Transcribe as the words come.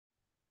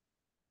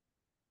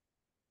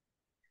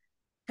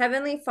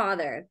Heavenly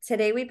Father,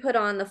 today we put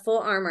on the full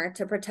armor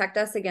to protect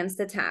us against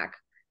attack.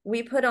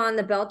 We put on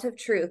the belt of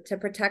truth to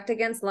protect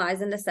against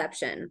lies and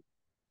deception.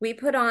 We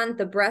put on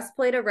the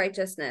breastplate of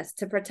righteousness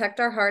to protect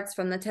our hearts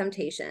from the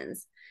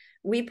temptations.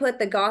 We put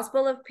the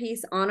gospel of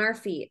peace on our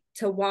feet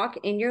to walk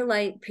in your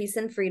light, peace,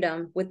 and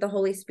freedom with the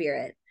Holy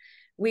Spirit.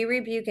 We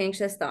rebuke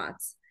anxious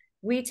thoughts.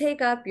 We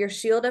take up your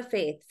shield of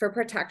faith for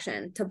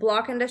protection to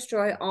block and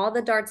destroy all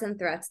the darts and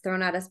threats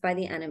thrown at us by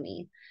the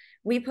enemy.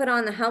 We put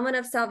on the helmet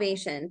of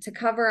salvation to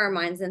cover our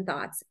minds and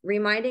thoughts,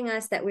 reminding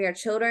us that we are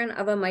children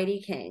of a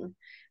mighty King.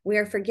 We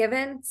are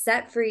forgiven,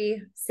 set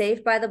free,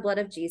 saved by the blood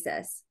of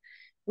Jesus.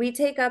 We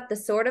take up the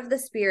sword of the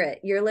Spirit,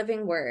 your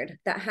living word,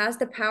 that has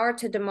the power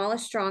to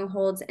demolish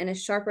strongholds and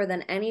is sharper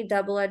than any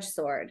double-edged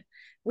sword.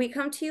 We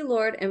come to you,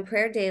 Lord, in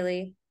prayer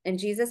daily. In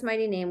Jesus'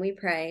 mighty name we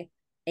pray.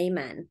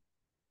 Amen.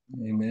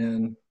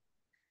 Amen.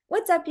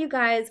 What's up, you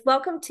guys?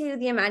 Welcome to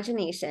The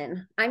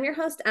Imagination. I'm your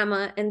host,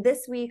 Emma, and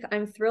this week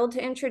I'm thrilled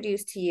to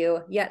introduce to you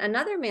yet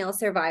another male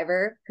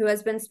survivor who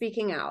has been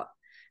speaking out.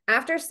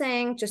 After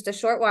saying just a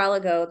short while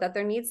ago that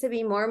there needs to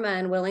be more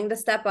men willing to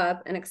step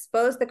up and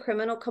expose the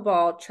criminal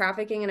cabal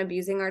trafficking and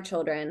abusing our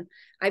children,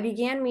 I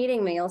began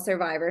meeting male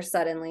survivors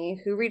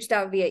suddenly who reached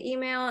out via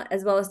email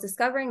as well as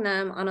discovering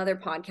them on other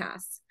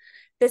podcasts.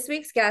 This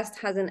week's guest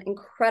has an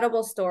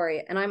incredible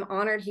story, and I'm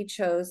honored he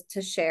chose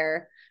to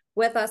share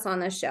with us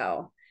on the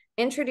show.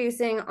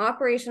 Introducing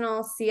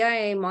operational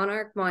CIA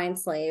monarch mind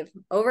slave,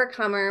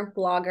 overcomer,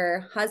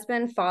 blogger,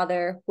 husband,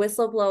 father,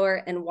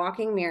 whistleblower, and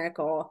walking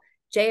miracle,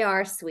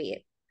 J.R.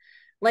 Sweet.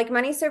 Like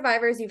many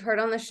survivors you've heard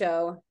on the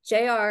show,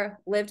 J.R.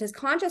 lived his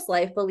conscious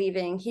life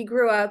believing he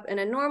grew up in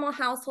a normal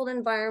household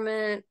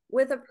environment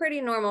with a pretty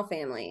normal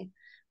family.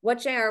 What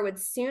J.R. would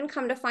soon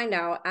come to find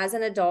out as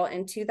an adult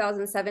in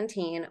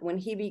 2017 when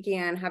he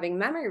began having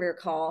memory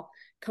recall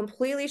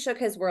completely shook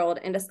his world,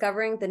 and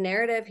discovering the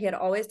narrative he had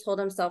always told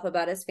himself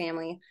about his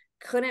family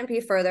couldn't be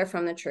further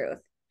from the truth.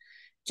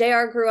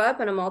 J.R. grew up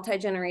in a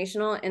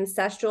multi-generational,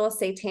 ancestral,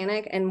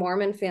 satanic, and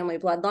Mormon family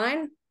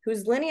bloodline,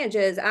 whose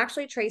lineages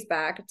actually trace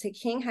back to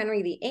King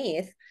Henry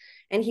VIII,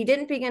 and he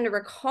didn't begin to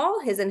recall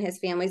his and his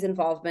family's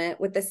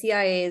involvement with the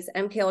CIA's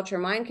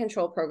MKUltra mind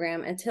control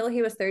program until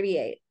he was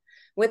 38.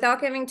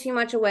 Without giving too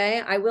much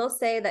away, I will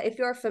say that if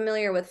you're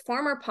familiar with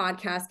former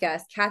podcast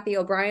guest Kathy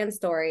O'Brien's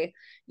story,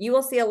 you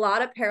will see a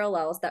lot of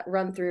parallels that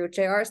run through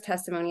JR's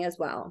testimony as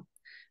well.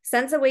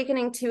 Since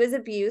awakening to his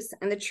abuse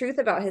and the truth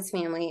about his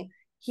family,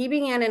 he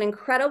began an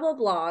incredible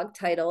blog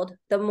titled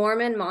The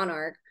Mormon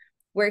Monarch,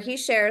 where he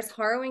shares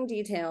harrowing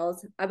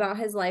details about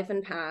his life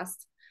and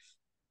past.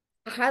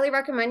 I highly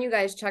recommend you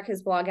guys check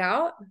his blog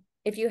out.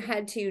 If you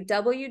head to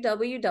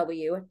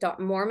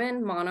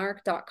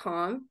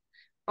www.mormonmonarch.com,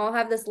 I'll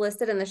have this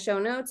listed in the show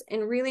notes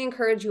and really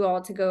encourage you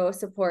all to go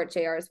support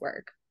JR's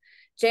work.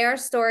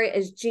 JR's story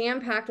is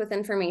jam-packed with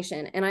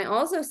information, and I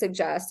also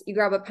suggest you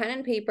grab a pen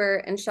and paper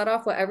and shut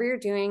off whatever you're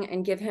doing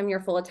and give him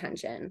your full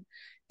attention.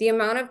 The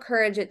amount of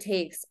courage it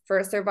takes for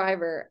a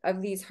survivor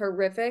of these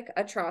horrific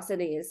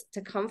atrocities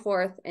to come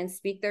forth and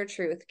speak their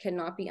truth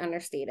cannot be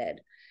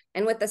understated.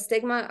 And with the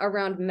stigma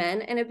around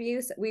men and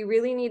abuse, we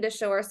really need to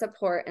show our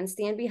support and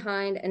stand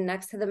behind and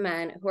next to the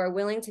men who are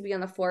willing to be on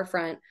the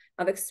forefront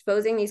of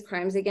exposing these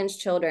crimes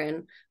against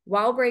children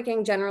while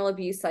breaking general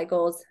abuse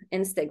cycles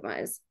and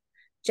stigmas.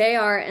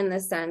 JR, in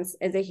this sense,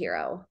 is a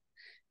hero.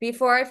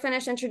 Before I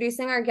finish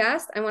introducing our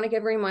guest, I want to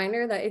give a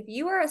reminder that if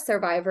you are a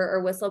survivor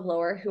or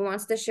whistleblower who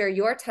wants to share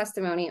your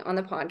testimony on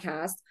the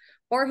podcast,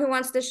 or who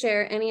wants to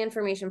share any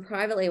information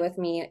privately with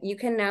me, you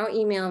can now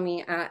email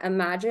me at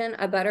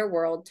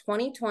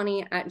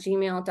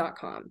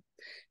imagineabetterworld2020@gmail.com.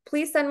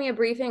 Please send me a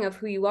briefing of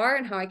who you are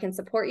and how I can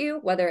support you,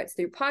 whether it's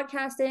through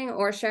podcasting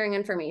or sharing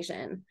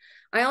information.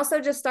 I also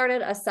just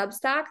started a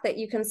Substack that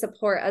you can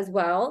support as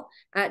well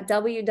at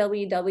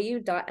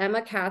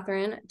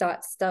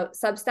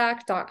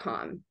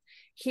www.emmacatherine.substack.com.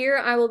 Here,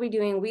 I will be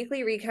doing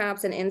weekly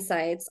recaps and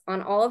insights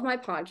on all of my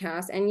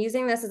podcasts and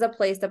using this as a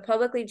place to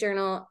publicly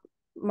journal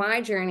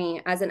my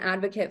journey as an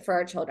advocate for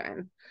our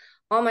children.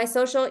 All my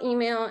social,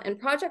 email, and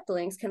project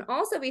links can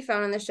also be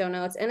found in the show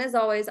notes. And as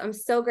always, I'm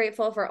so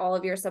grateful for all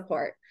of your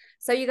support.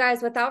 So you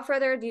guys, without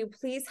further ado,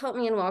 please help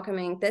me in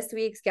welcoming this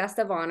week's guest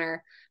of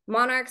honor,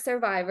 monarch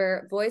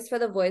survivor, voice for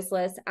the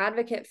voiceless,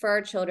 advocate for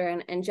our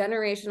children, and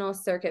generational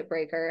circuit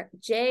breaker,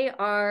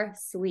 J.R.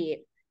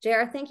 Sweet.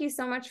 J.R., thank you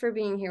so much for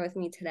being here with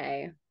me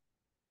today.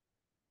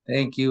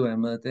 Thank you,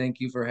 Emma.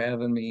 Thank you for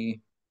having me.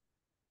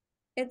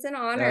 It's an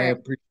honor.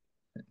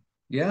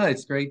 Yeah,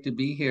 it's great to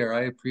be here.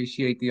 I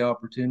appreciate the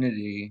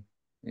opportunity.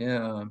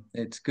 Yeah,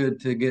 it's good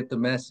to get the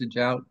message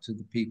out to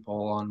the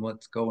people on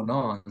what's going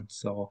on.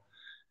 So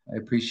I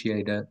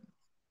appreciate it.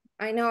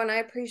 I know, and I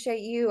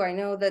appreciate you. I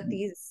know that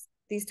these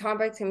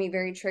topics can be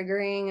very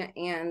triggering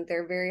and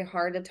they're very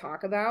hard to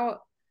talk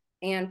about.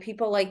 And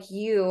people like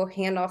you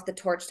hand off the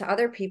torch to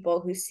other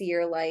people who see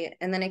your light,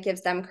 and then it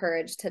gives them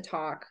courage to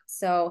talk.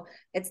 So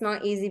it's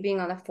not easy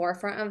being on the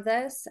forefront of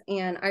this.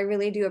 And I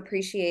really do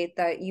appreciate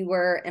that you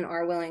were and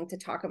are willing to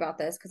talk about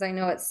this, because I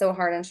know it's so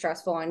hard and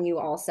stressful on you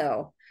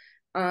also.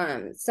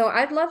 So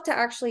I'd love to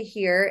actually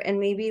hear, and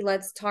maybe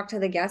let's talk to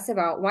the guests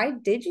about why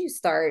did you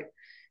start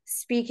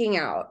speaking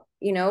out?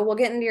 We'll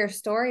get into your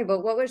story,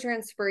 but what was your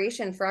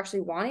inspiration for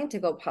actually wanting to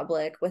go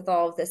public with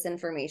all of this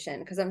information?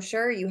 Because I'm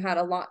sure you had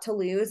a lot to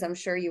lose. I'm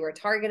sure you were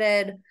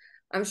targeted.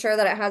 I'm sure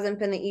that it hasn't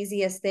been the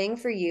easiest thing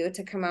for you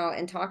to come out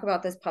and talk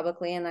about this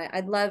publicly. And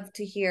I'd love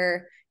to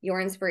hear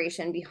your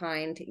inspiration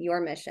behind your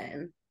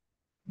mission.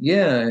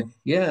 Yeah,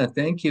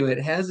 thank you.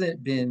 It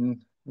hasn't been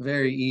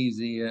very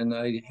easy, and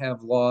I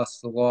have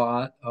lost a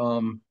lot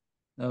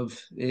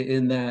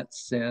in that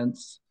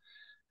sense.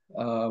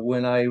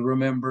 When I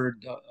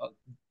remembered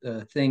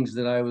things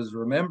that I was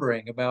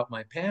remembering about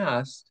my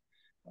past,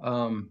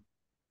 um,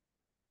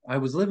 I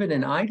was living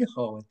in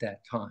Idaho at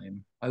that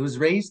time. I was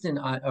raised in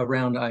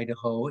around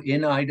Idaho,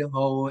 in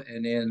Idaho,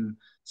 and in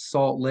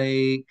Salt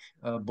Lake,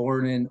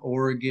 born in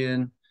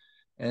Oregon,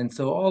 and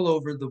so all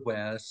over the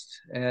West.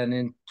 And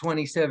in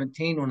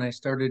 2017, when I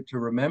started to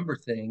remember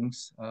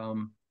things,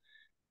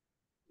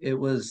 it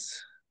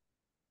was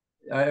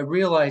I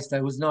realized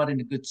I was not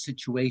in a good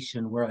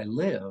situation where I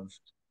lived.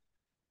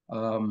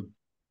 Um,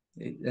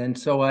 and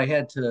so I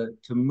had to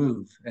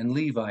move and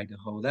leave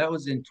Idaho. That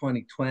was in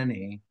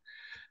 2020.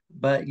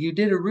 But you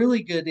did a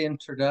really good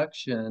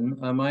introduction.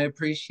 I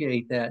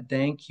appreciate that.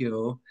 Thank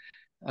you.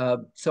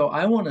 So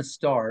I want to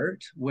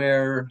start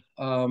where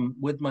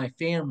with my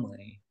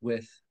family,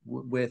 with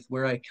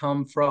where I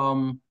come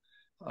from,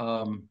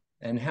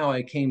 and how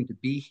I came to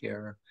be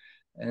here.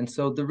 And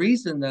so the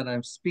reason that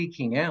I'm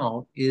speaking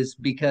out is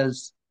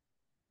because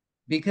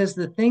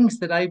the things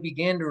that I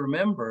began to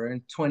remember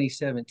in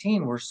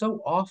 2017 were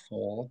so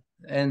awful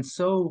and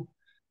so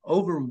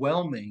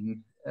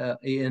overwhelming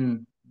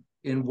in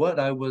what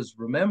I was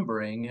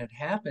remembering had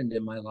happened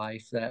in my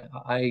life that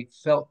I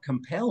felt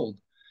compelled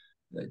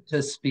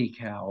to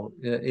speak out.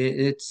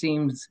 It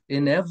seems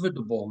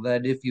inevitable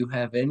that if you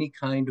have any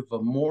kind of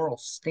a moral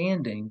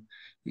standing,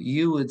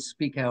 you would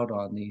speak out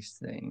on these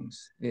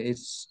things.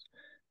 It's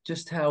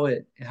just how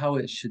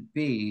it should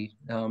be.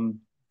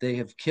 They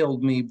have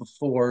killed me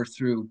before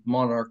through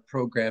MONARCH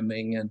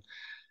programming, and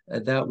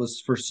that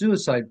was for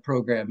suicide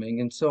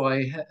programming. And so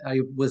I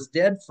was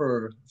dead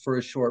for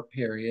a short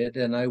period,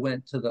 and I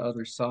went to the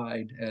other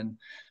side, and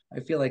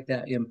I feel like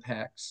that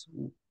impacts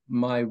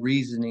my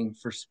reasoning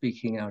for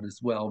speaking out as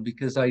well,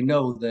 because I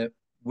know that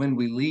when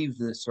we leave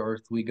this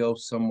earth, we go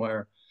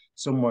somewhere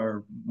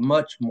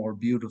much more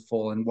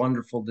beautiful and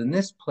wonderful than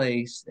this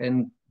place,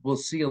 and we'll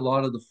see a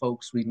lot of the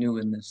folks we knew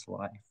in this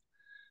life.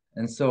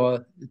 And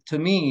so, to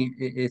me,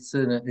 it's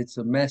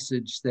a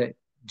message that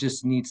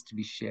just needs to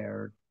be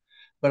shared.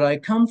 But I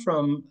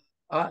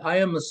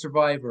am a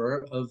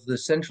survivor of the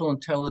Central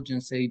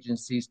Intelligence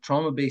Agency's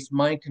trauma-based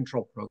mind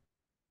control program.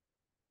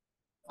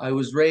 I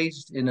was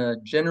raised in a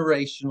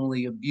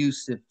generationally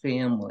abusive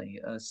family,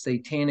 a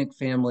satanic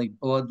family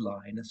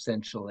bloodline,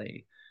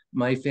 essentially.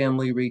 My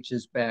family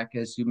reaches back,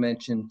 as you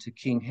mentioned, to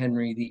King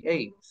Henry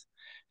VIII.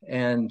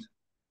 And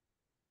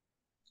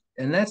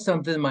and that's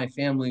something my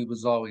family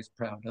was always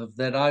proud of,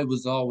 that I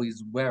was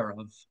always aware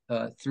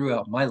of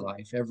throughout my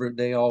life.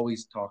 They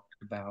always talked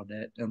about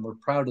it, and we're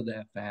proud of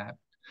that fact.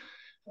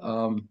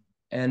 Um,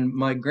 and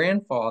my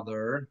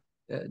grandfather,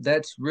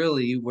 that's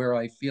really where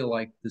I feel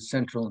like the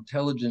Central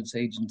Intelligence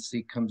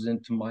Agency comes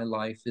into my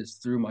life, is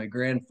through my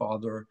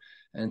grandfather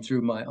and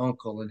through my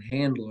uncle and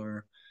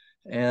handler.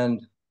 And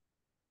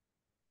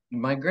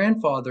my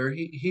grandfather,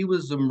 he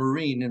was a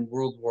Marine in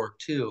World War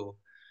II.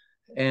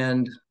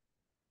 And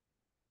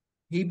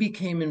he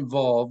became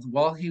involved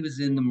while he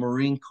was in the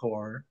Marine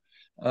Corps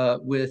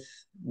with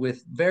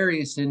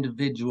various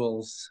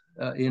individuals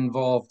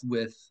involved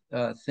with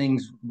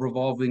things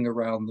revolving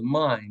around the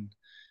mind.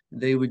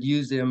 They would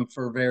use him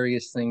for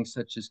various things,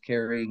 such as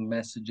carrying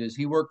messages.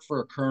 He worked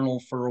for a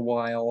colonel for a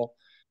while,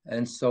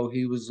 and so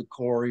he was a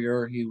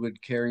courier. He would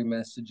carry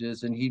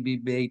messages, and he'd be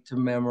made to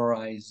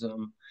memorize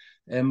them.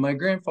 And my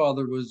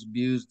grandfather was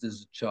abused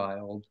as a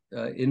child.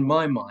 In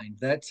my mind,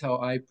 that's how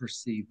I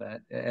perceive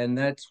it, and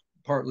that's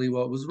partly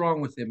what was wrong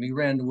with him. He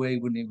ran away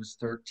when he was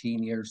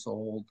 13 years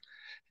old.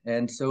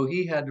 And so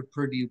he had a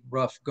pretty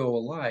rough go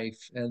of life.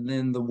 And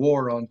then the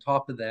war on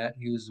top of that,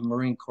 he was a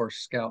Marine Corps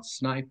scout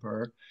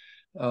sniper.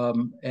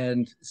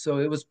 And so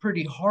it was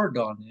pretty hard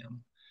on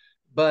him.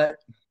 But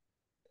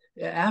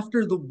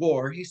after the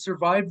war, he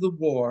survived the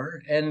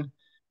war, and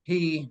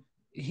he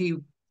he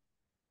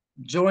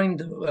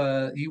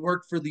he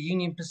worked for the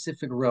Union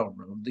Pacific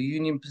Railroad. The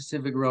Union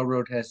Pacific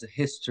Railroad has a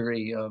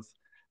history of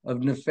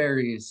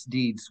nefarious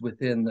deeds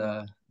within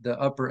the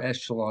upper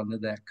echelon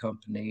of that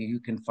company.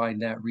 You can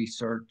find that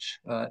research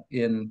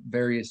in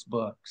various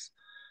books.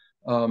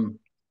 Um,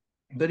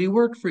 but he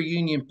worked for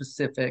Union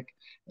Pacific,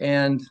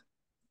 and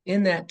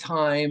in that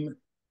time,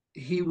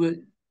 he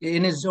would,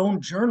 in his own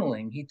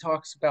journaling, he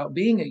talks about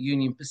being at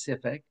Union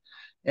Pacific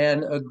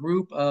and a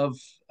group of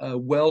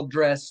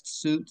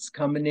well-dressed suits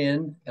coming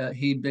in.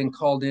 He'd been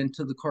called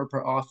into the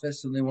corporate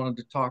office, and they wanted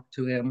to talk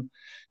to him.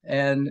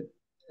 And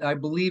I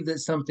believe that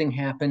something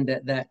happened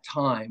at that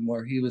time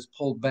where he was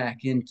pulled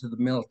back into the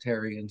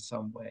military in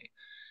some way.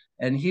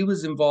 And he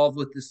was involved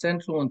with the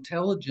Central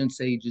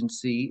Intelligence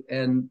Agency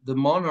and the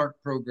MONARCH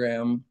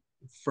program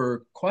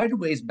for quite a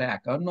ways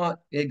back. I'm not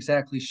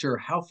exactly sure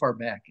how far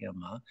back,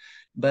 Emma,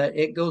 but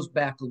it goes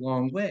back a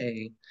long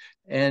way.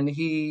 And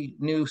he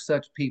knew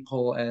such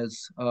people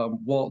as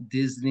Walt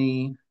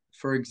Disney,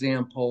 for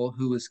example,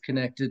 who was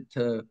connected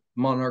to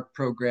MONARCH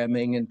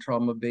programming and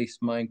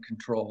trauma-based mind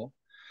control.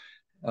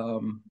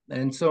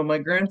 And so my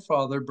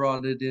grandfather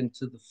brought it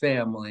into the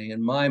family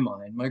in my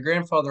mind. My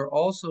grandfather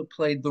also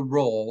played the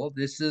role.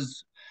 This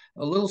is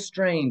a little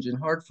strange and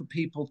hard for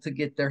people to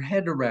get their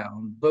head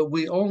around, but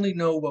we only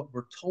know what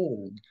we're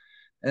told.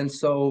 And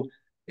so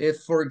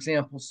if, for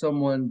example,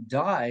 someone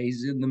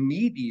dies in the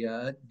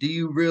media, do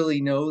you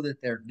really know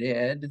that they're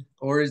dead?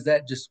 Or is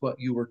that just what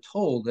you were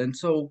told? And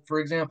so, for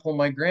example,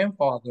 my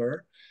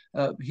grandfather,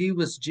 he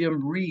was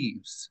Jim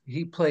Reeves.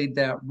 He played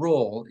that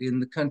role in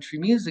the country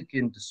music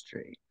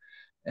industry.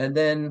 And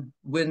then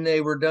when they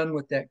were done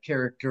with that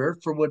character,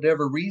 for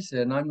whatever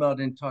reason, I'm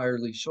not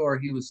entirely sure,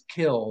 he was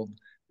killed.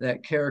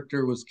 That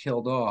character was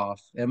killed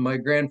off. And my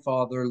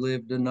grandfather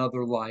lived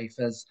another life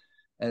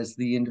as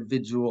the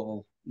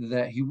individual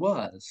that he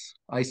was.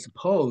 I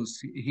suppose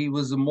he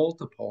was a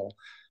multiple,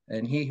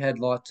 and he had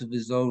lots of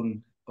his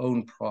own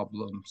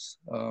problems.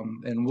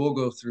 And we'll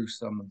go through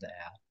some of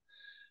that.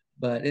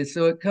 But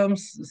so it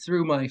comes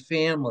through my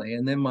family.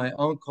 And then my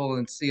uncle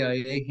and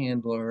CIA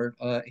handler,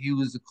 he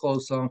was a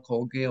close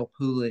uncle, Gail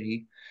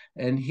Pooley,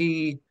 and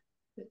he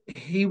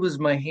was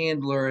my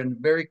handler and a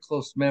very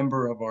close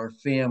member of our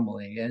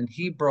family, and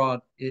he brought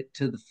it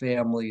to the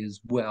family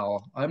as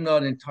well. I'm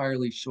not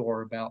entirely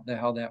sure about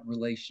how that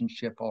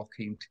relationship all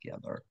came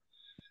together,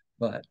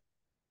 but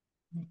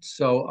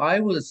so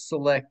I was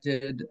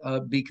selected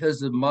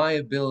because of my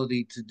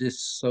ability to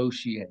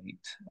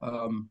dissociate.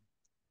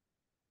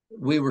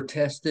 We were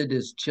tested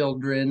as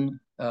children,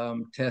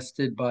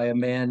 tested by a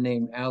man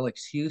named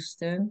Alex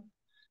Houston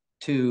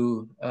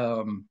to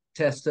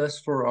test us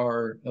for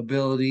our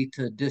ability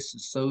to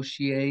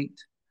disassociate.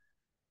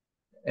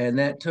 And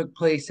that took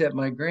place at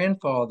my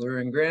grandfather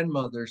and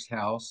grandmother's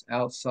house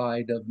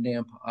outside of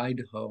Nampa,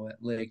 Idaho at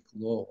Lake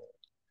Lowell.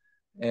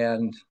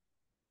 And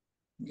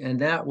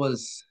that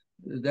was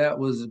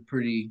a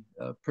pretty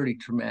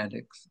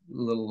traumatic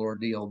little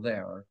ordeal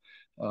there.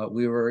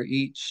 We were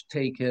each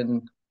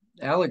taken.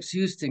 Alex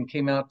Houston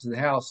came out to the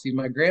house. See,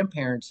 my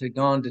grandparents had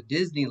gone to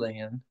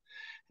Disneyland,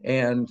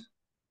 and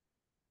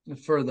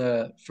for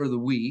the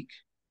week,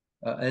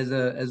 as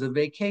a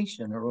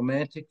vacation, a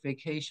romantic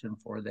vacation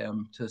for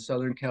them to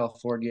Southern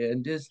California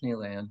and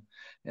Disneyland.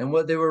 And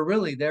what they were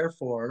really there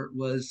for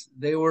was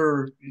they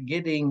were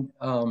getting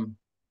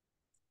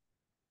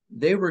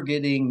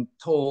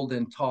told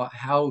and taught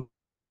how.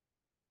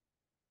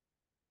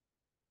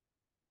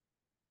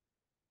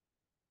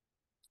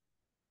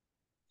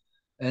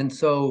 And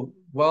so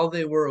while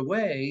they were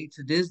away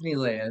to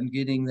Disneyland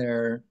getting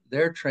their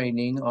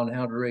training on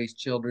how to raise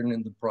children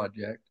in the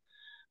project,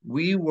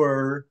 we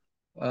were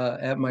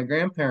at my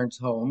grandparents'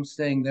 home,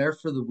 staying there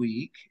for the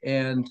week,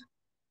 and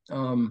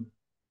um,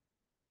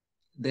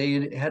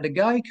 they had a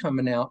guy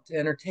coming out to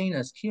entertain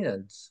us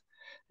kids.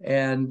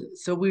 And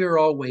so we were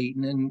all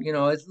waiting, and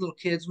as little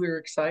kids, we were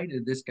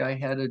excited. This guy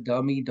had a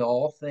dummy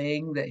doll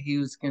thing that he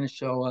was going to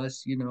show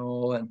us,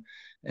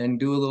 and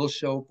do a little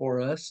show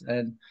for us.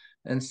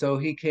 And so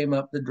he came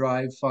up the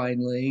drive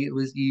finally. It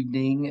was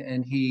evening,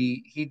 and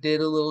he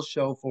did a little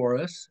show for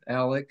us,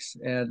 Alex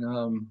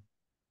and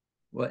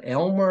what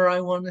Elmer, I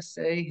want to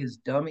say, his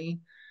dummy.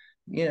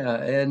 Yeah,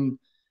 and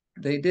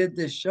they did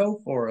this show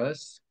for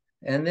us.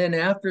 And then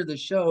after the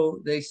show,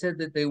 they said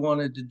that they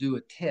wanted to do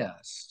a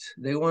test.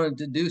 They wanted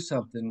to do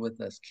something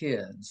with us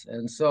kids.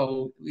 And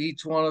so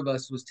each one of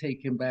us was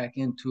taken back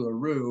into a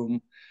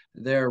room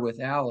there with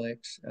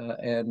Alex,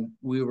 and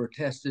we were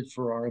tested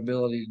for our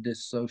ability to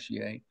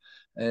dissociate.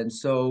 And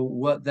so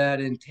what that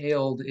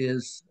entailed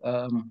is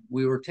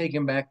we were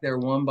taken back there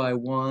one by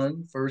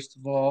one, first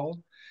of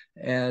all,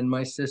 and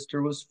my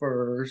sister was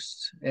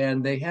first,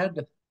 and they had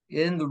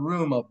in the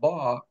room a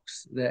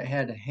box that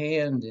had a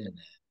hand in it.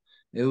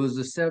 It was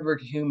a severed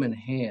human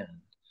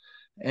hand.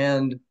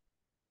 And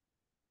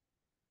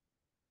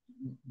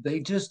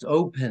they just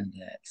opened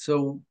it.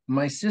 So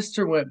my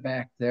sister went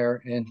back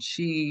there, and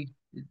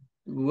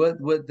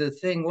what the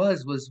thing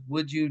was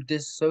would you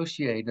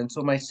dissociate? And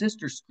so my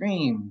sister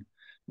screamed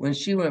when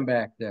she went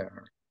back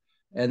there,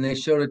 and they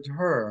showed it to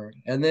her.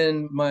 And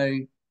then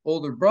my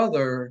older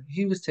brother,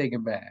 he was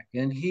taken back,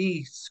 and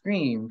he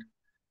screamed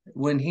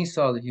when he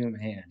saw the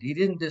human hand. He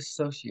didn't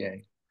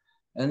dissociate.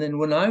 And then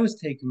when I was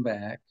taken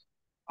back,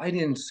 I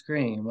didn't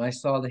scream. I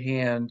saw the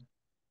hand,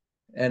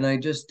 and I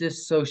just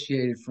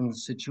dissociated from the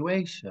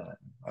situation.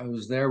 I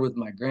was there with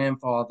my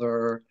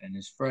grandfather and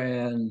his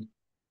friend.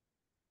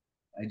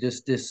 I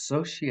just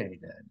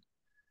dissociated.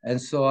 And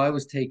so I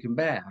was taken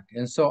back.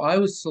 And so I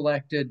was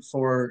selected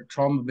for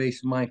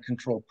trauma-based mind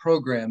control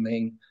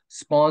programming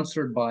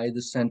sponsored by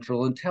the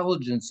Central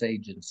Intelligence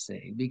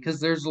Agency, because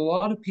there's a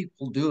lot of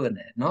people doing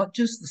it, not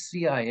just the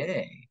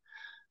CIA.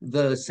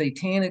 The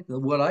satanic,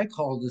 what I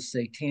call the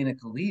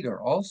satanic elite,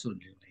 are also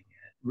doing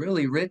it.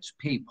 really rich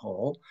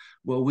people,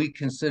 what we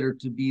consider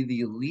to be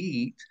the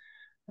elite,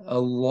 a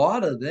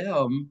lot of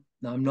them,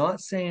 I'm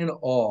not saying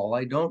all,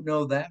 I don't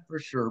know that for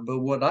sure, but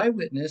what I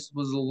witnessed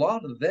was a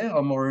lot of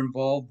them are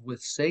involved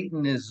with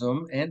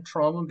Satanism and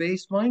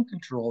trauma-based mind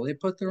control. They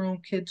put their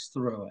own kids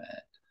through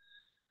it.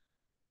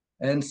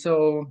 And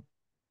so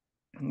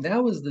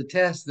that was the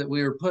test that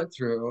we were put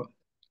through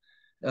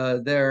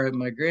there at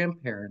my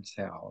grandparents'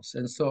 house.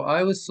 And so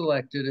I was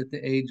selected at the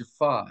age of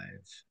 5.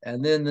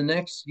 And then the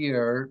next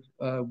year,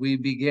 we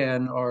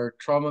began our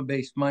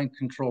trauma-based mind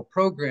control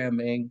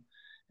programming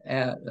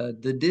at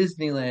the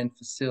Disneyland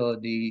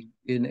facility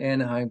in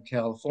Anaheim,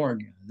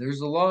 California.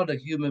 There's a lot of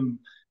human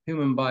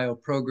bio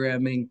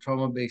programming,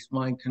 trauma-based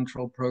mind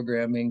control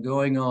programming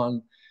going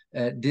on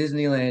at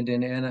Disneyland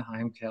in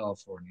Anaheim,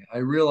 California. I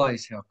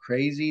realize how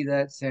crazy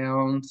that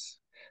sounds,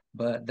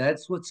 but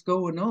that's what's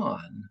going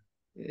on.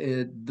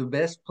 The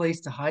best place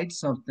to hide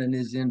something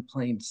is in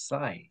plain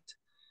sight.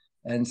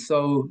 And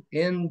so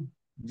in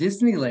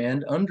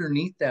Disneyland,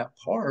 underneath that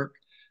park,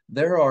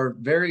 there are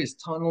various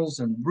tunnels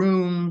and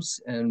rooms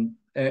and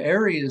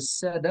areas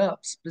set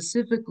up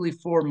specifically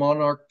for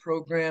Monarch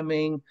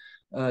programming,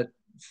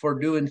 for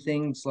doing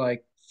things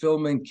like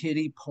filming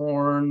kiddie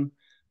porn,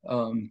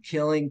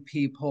 killing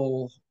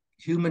people,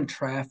 human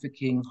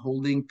trafficking,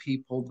 holding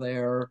people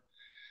there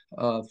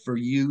for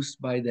use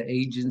by the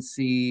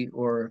agency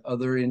or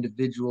other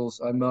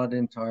individuals. I'm not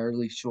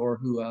entirely sure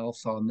who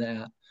else on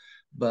that,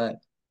 but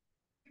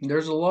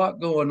there's a lot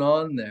going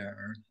on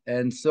there.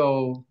 And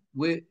so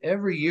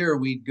every year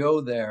we'd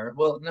go there.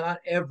 Well, not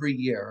every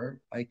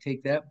year. I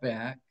take that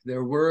back.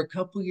 There were a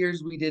couple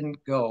years we didn't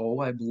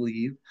go, I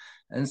believe.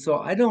 And so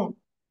I don't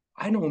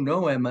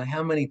know, Emma,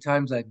 how many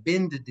times I've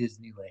been to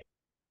Disneyland.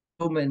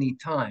 So many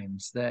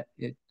times that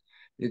it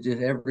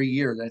just every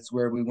year that's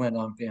where we went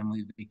on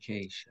family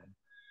vacation.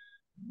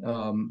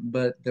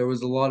 But there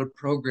was a lot of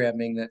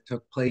programming that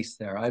took place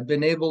there. I've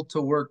been able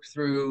to work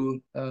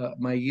through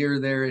my year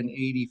there in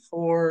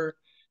 '84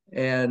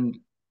 and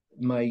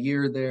my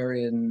year there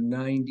in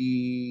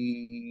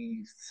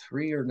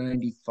 '93 or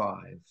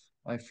 '95.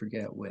 I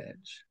forget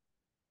which.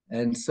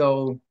 And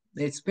so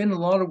it's been a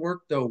lot of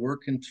work though,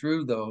 working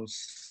through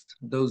those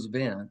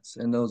events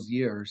and those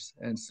years.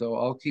 And so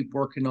I'll keep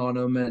working on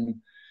them and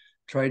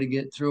try to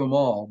get through them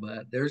all.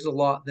 But there's a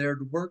lot there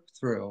to work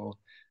through.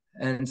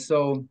 And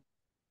so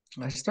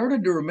I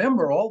started to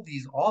remember all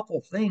these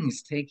awful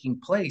things taking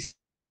place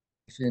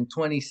in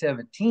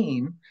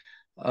 2017,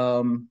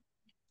 um,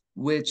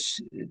 which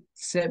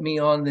set me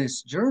on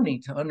this journey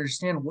to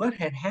understand what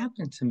had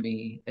happened to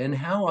me and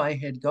how I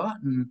had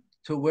gotten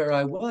to where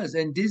I was.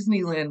 And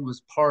Disneyland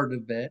was part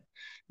of it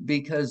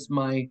because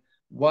my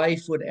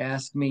wife would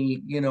ask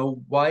me,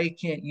 why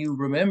can't you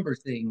remember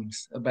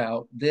things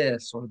about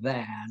this or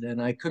that?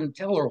 And I couldn't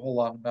tell her a whole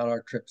lot about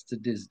our trips to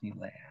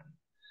Disneyland.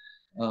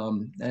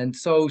 And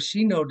so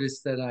she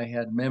noticed that I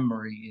had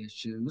memory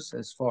issues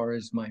as far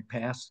as my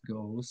past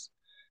goes.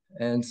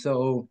 And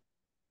so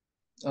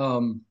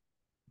um,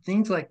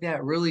 things like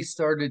that really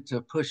started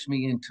to push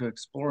me into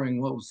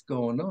exploring what was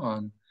going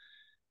on.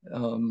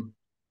 Um,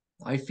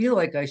 I feel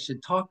like I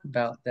should talk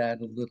about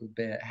that a little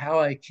bit, how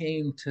I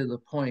came to the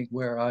point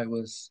where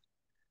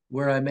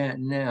I'm at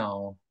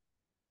now.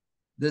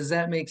 Does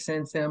that make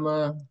sense,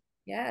 Emma?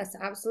 Yes,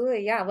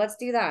 absolutely. Yeah, let's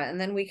do that.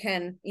 And then we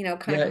can, kind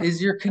of Yeah, come.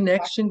 is your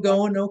connection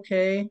going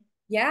okay?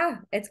 Yeah,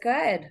 it's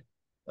good.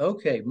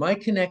 Okay, my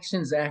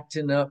connection's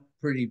acting up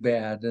pretty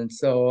bad, and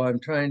so I'm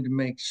trying to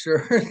make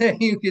sure that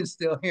you can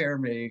still hear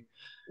me.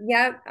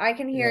 Yep, I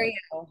can hear Yeah.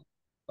 you.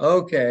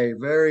 Okay,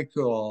 very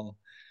cool.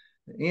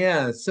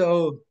 Yeah,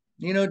 so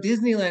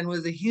Disneyland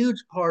was a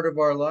huge part of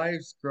our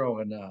lives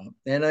growing up,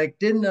 and I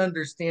didn't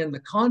understand the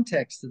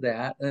context of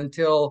that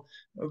until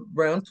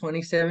around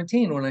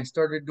 2017 when I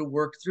started to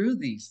work through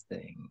these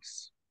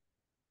things.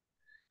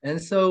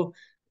 And so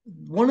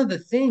one of the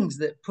things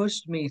that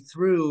pushed me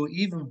through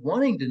even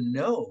wanting to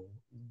know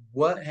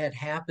what had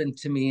happened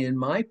to me in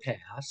my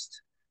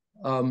past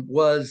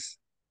was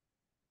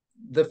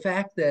the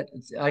fact that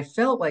I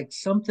felt like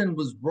something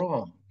was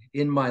wrong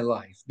in my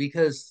life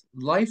because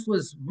life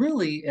was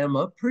really,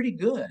 Emma, pretty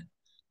good.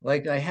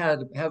 Like I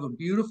have a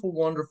beautiful,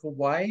 wonderful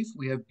wife.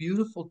 We have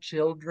beautiful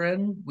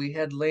children. We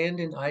had land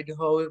in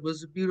Idaho. It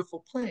was a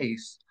beautiful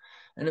place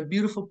and a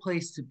beautiful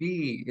place to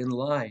be in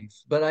life.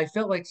 But I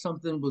felt like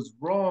something was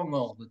wrong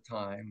all the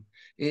time.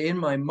 In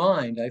my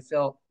mind, I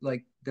felt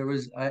like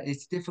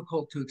it's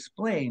difficult to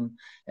explain.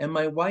 And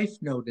my wife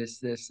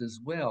noticed this as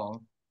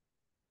well.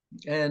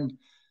 And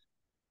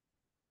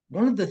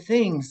one of the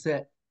things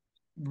that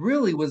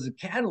really was a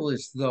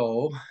catalyst,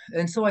 though,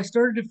 and so I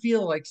started to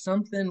feel like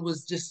something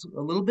was just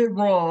a little bit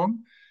wrong,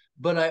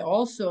 but I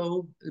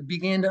also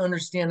began to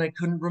understand I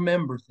couldn't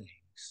remember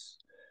things.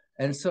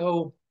 And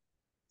so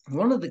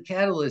one of the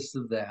catalysts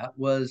of that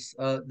was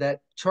that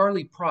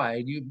Charlie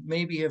Pride. You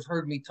maybe have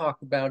heard me talk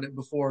about it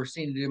before or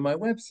seen it in my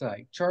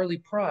website.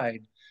 Charlie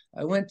Pride.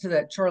 I went to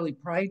that Charlie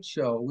Pride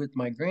show with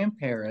my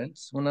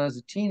grandparents when I was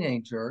a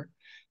teenager.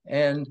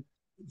 And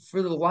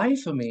for the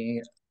life of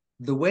me,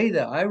 the way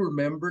that I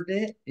remembered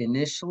it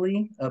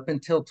initially, up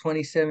until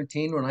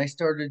 2017, when I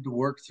started to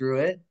work through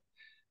it,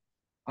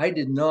 I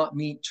did not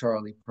meet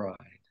Charlie Pride.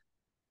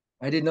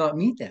 I did not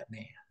meet that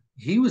man.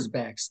 He was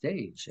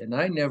backstage and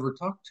I never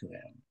talked to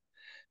him.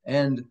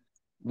 And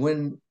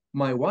when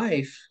my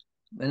wife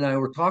and I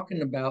were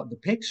talking about the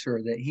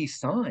picture that he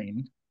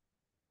signed,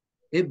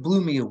 it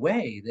blew me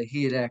away that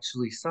he had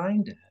actually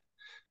signed it.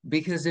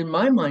 Because in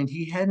my mind,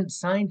 he hadn't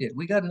signed it.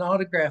 We got an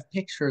autograph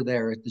picture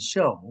there at the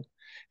show.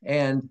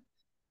 And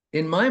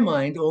in my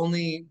mind,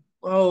 only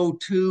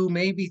two,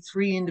 maybe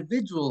three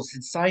individuals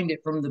had signed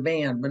it from the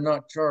band, but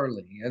not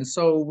Charlie. And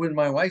so when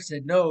my wife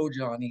said, "No,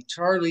 Johnny,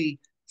 Charlie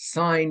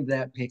signed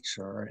that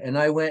picture," and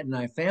I went and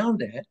I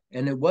found it,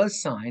 and it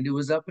was signed, it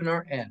was up in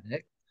our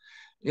attic,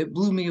 it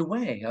blew me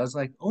away. I was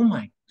like, oh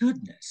my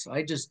goodness,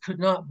 I just could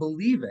not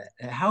believe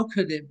it. How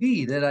could it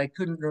be that I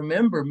couldn't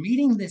remember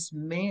meeting this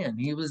man?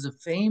 He was a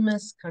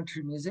famous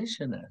country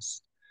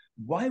musicianist.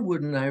 Why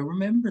wouldn't I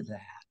remember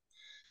that?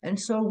 And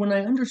so when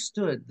I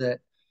understood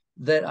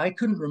that I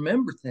couldn't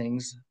remember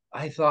things,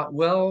 I thought,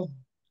 well,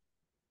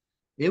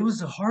 it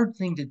was a hard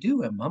thing to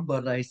do, Emma,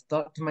 but I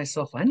thought to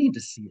myself, I need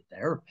to see a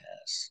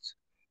therapist.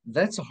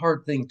 That's a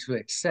hard thing to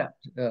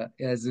accept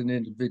as an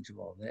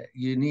individual, that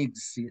you need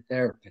to see a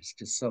therapist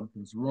because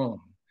something's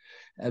wrong.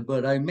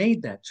 But I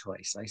made that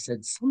choice. I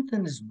said,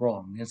 something is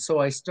wrong. And so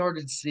I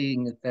started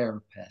seeing a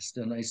therapist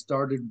and I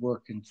started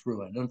working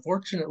through it.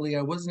 Unfortunately,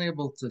 I wasn't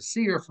able to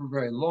see her for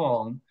very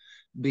long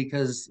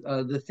because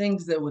the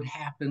things that would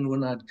happen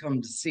when I'd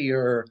come to see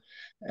her,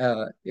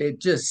 it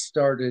just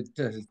started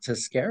to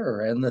scare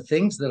her. And the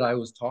things that I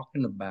was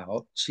talking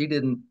about, she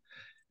didn't,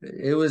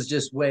 it was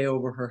just way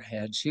over her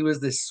head. She was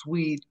this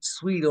sweet,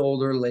 sweet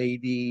older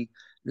lady,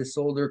 this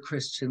older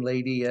Christian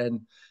lady,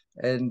 and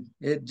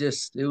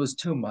it was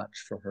too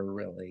much for her,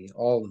 really,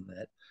 all of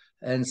it.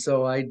 And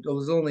so I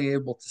was only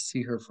able to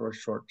see her for a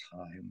short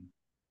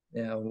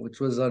time,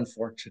 which was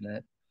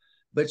unfortunate.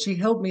 But she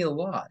helped me a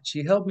lot.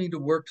 She helped me to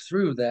work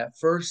through that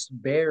first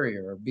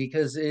barrier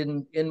because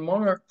in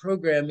Monarch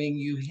programming,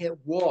 you hit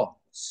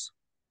walls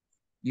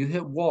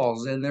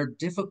and they're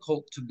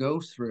difficult to go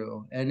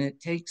through, and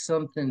it takes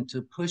something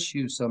to push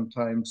you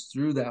sometimes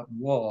through that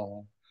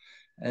wall.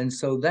 And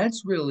so that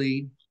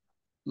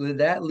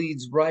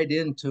leads right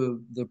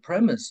into the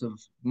premise of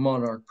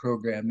Monarch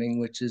programming,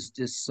 which is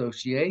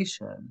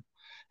dissociation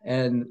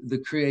and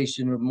the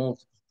creation of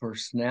multiple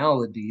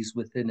personalities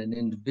within an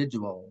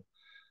individual.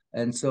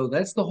 And so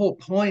that's the whole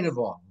point of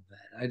all of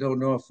that. I don't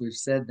know if we've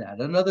said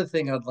that. Another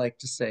thing I'd like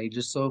to say,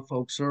 just so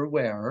folks are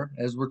aware,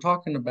 as we're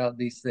talking about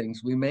these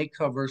things, we may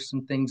cover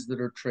some things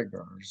that are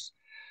triggers.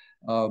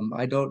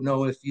 I don't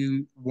know if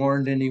you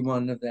warned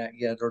anyone of that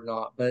yet or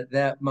not, but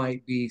that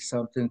might be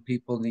something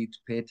people need to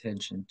pay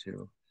attention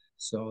to.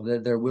 So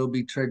that there will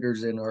be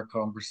triggers in our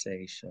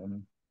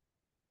conversation.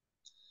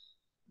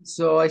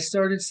 So I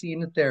started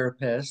seeing a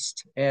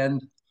therapist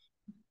and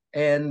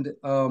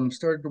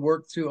started to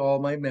work through all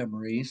my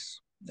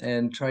memories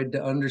and tried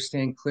to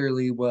understand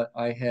clearly what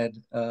had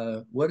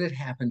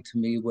happened to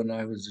me when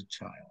I was a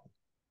child.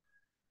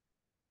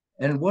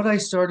 And what I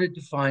started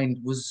to find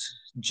was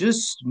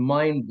just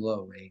mind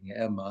blowing,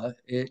 Emma.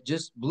 It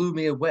just blew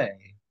me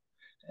away.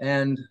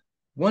 And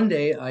one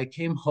day I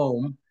came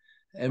home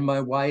and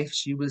my wife,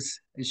 she was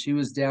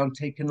down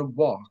taking a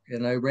walk,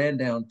 and I ran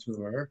down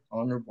to her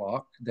on her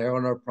walk there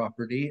on our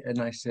property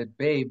and I said,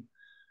 babe,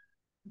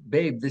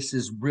 this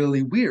is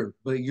really weird,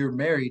 but you're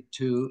married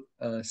to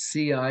a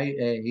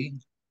CIA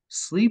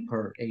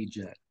sleeper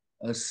agent,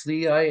 a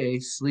CIA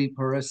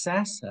sleeper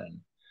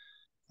assassin.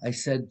 I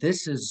said,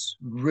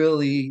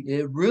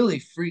 it really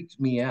freaked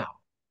me out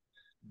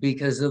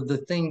because of the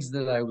things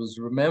that I was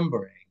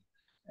remembering.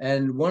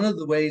 And one of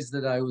the ways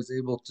that I was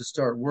able to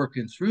start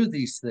working through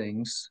these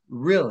things,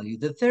 really,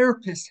 the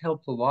therapist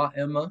helped a lot,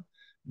 Emma,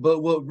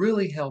 but what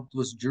really helped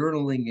was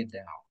journaling it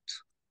out.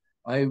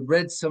 I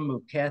read some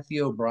of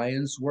Kathy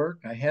O'Brien's work.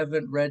 I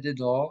haven't read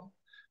it all.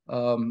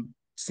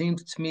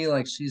 Seems to me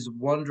like she's a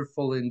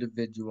wonderful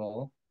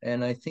individual,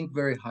 and I think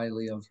very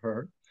highly of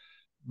her.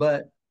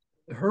 But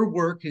her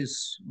work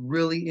is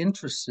really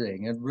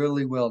interesting and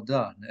really well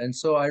done. And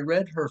so I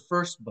read her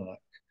first book,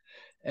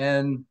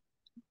 and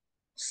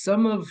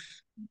some of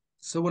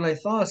so when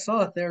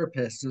saw a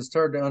therapist and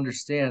started to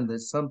understand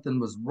that something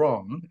was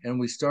wrong, and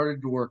we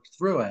started to work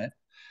through it,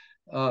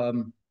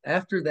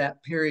 after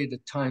that period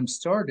of time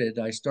started,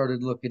 I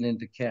started looking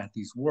into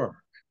Kathy's work.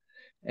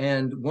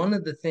 And one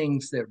of the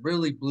things that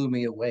really blew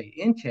me away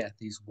in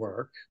Kathy's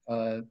work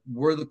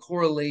were the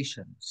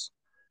correlations.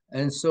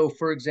 And so,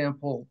 for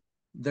example,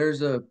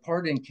 there's a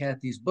part in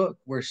Kathy's book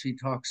where she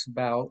talks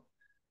about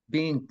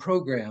being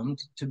programmed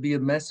to be a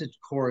message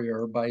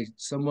courier by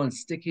someone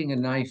sticking a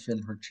knife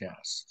in her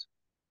chest.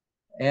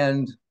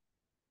 And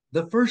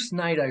the first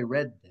night I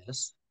read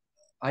this,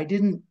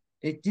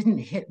 it didn't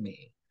hit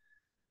me.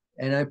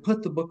 And I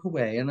put the book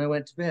away and I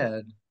went to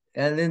bed.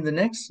 And then the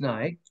next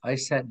night, I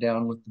sat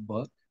down with the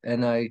book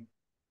and I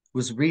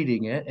was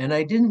reading it, and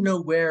I didn't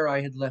know where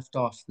I had left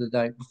off the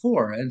night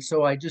before. And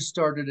so I just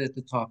started at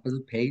the top of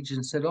the page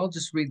and said, I'll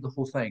just read the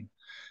whole thing.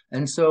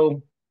 And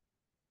so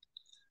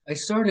I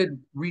started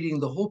reading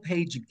the whole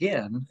page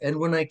again. And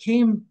when I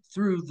came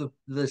through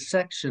the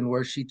section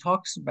where she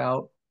talks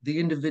about the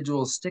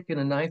individual sticking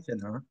a knife in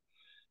her,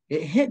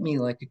 it hit me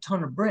like a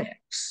ton of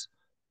bricks.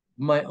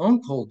 My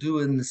uncle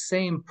doing the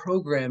same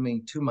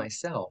programming to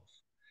myself.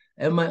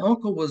 And my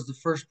uncle was the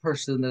first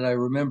person that I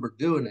remember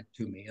doing it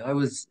to me. I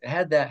was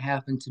had that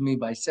happen to me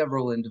by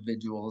several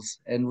individuals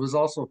and was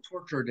also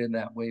tortured in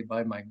that way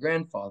by my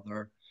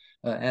grandfather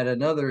at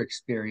another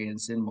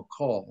experience in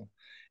McCall.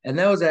 And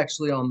that was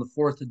actually on the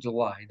 4th of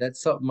July.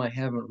 That's something I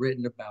haven't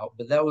written about,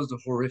 but that was a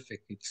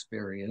horrific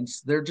experience.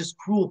 They're just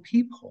cruel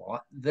people.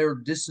 They're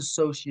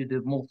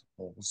dissociative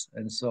multiples.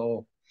 And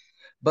so,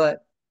 but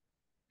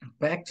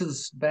back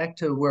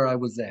to where I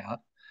was at.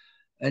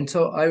 And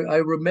so I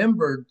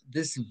remembered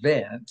this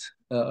event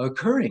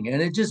occurring,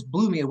 and it just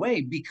blew me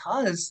away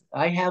because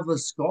I have a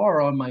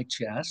scar on my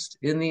chest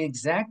in the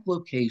exact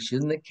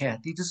location that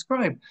Kathy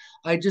described.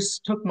 I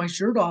just took my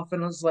shirt off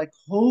and I was like,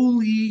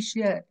 holy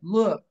shit,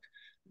 look.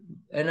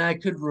 And I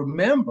could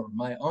remember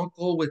my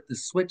uncle with the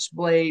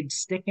switchblade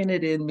sticking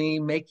it in me,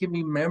 making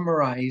me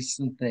memorize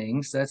some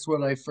things. That's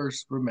what I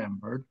first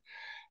remembered.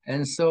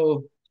 And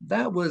so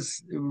that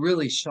was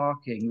really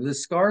shocking. The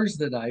scars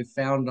that I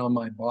found on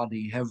my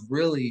body have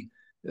really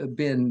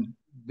been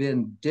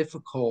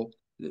difficult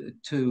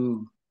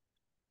to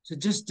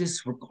just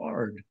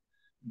disregard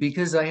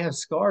because I have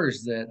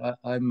scars that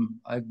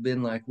I've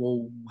been like,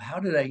 well, how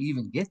did I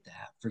even get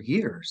that for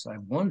years? I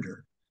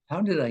wonder,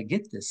 how did I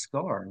get this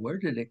scar? Where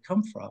did it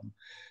come from?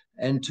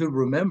 And to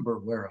remember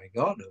where I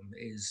got them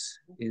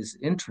is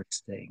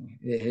interesting.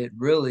 It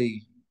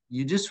really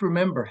you just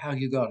remember how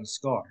you got a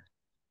scar.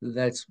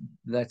 That's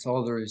that's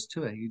all there is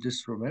to it. You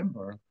just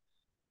remember.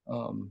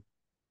 Um,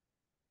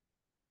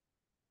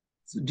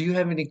 so do you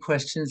have any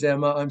questions,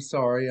 Emma? I'm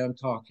sorry, I'm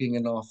talking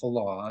an awful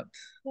lot.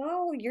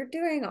 No, you're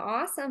doing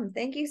awesome.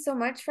 Thank you so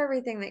much for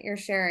everything that you're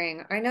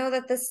sharing. I know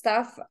that this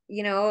stuff,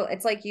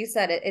 it's like you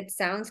said, it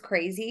sounds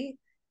crazy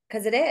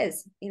because it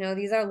is.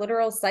 These are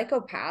literal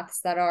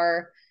psychopaths that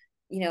are,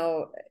 you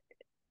know,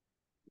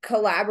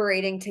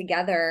 collaborating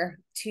together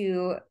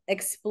to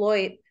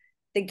exploit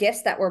the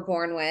gifts that we're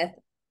born with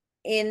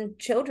in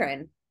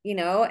children,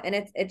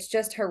 and it's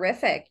just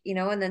horrific,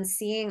 and then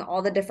seeing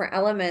all the different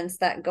elements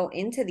that go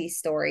into these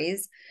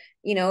stories.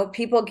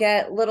 People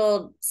get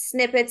little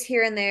snippets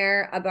here and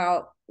there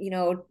about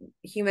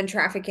human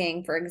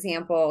trafficking, for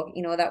example.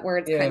 That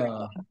word's kind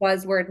Yeah, of a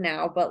buzzword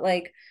now, but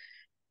like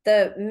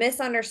the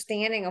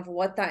misunderstanding of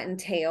what that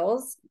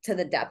entails to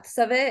the depths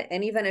of it.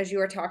 And even as you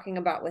were talking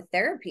about with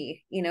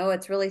therapy,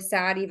 it's really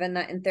sad even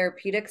that in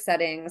therapeutic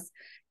settings,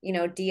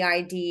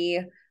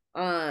 DID,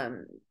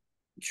 um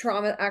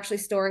trauma actually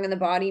storing in the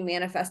body,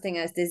 manifesting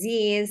as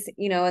disease,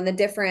 and the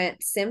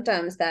different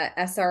symptoms that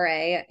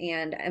SRA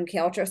and MK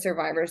Ultra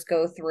survivors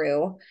go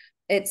through.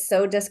 It's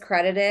so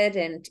discredited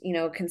and,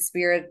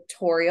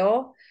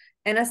 conspiratorial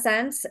in a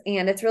sense.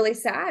 And it's really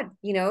sad,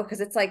 because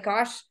it's like,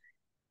 gosh,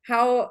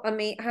 how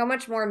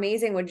much more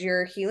amazing would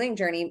your healing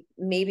journey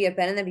maybe have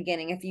been in the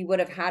beginning if you would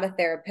have had a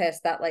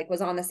therapist that like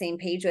was on the same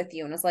page with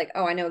you and was like,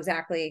 oh, I know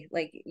exactly,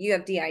 like you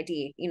have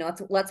DID,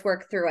 let's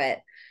work through it,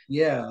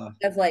 yeah,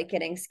 of like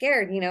getting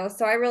scared.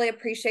 So I really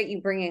appreciate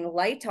you bringing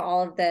light to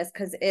all of this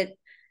because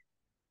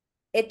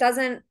it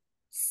doesn't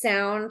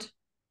sound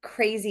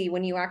crazy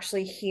when you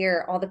actually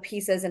hear all the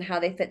pieces and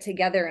how they fit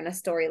together in a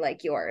story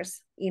like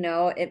yours.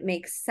 It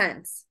makes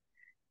sense.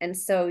 And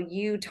so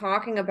you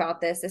talking about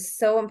this is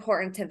so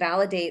important to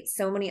validate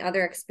so many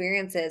other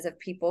experiences of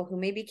people who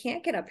maybe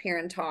can't get up here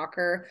and talk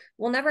or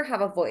will never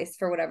have a voice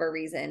for whatever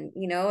reason.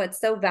 It's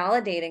so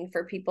validating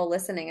for people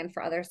listening and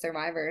for other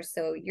survivors.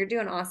 So you're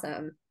doing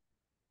awesome.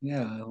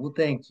 yeah. Well,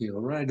 thank you.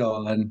 Right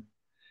on.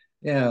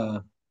 Yeah.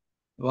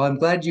 Well, I'm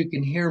glad you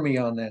can hear me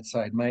on that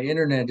side. My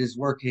internet is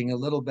working a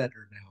little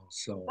better now.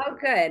 So, Oh,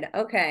 good.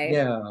 Okay.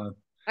 yeah,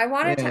 I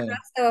wanted to yeah.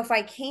 ask though, if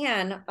I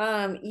can,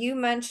 you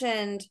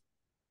mentioned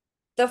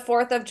the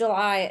 4th of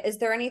July. Is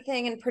there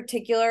anything in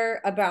particular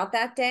about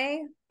that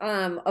day,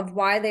 of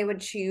why they would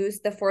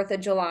choose the 4th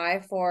of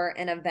July for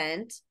an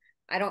event?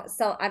 I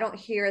don't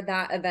hear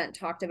that event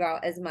talked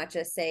about as much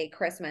as say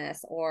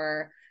Christmas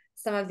or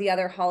some of the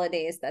other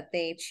holidays that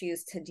they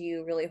choose to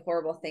do really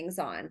horrible things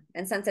on.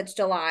 And since it's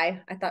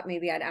July, I thought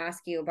maybe I'd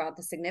ask you about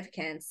the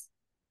significance.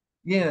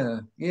 Yeah,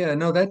 yeah,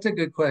 no, that's a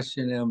good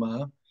question,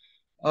 Emma.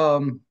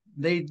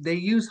 They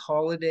use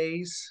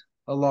holidays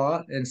a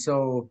lot, and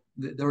so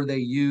or they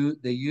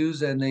used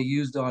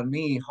on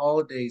me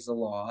holidays a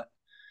lot,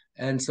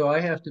 and so I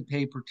have to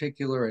pay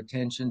particular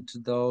attention to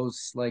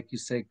those, like you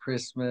say,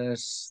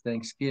 Christmas,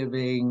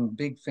 Thanksgiving,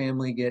 big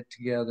family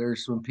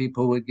get-togethers when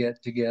people would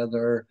get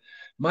together.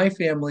 My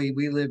family,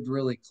 we lived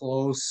really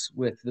close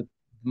with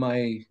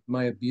my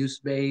abuse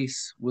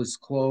base was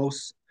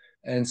close,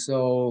 and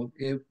so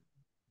it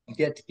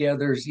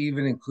get-togethers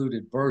even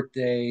included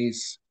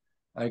birthdays.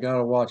 I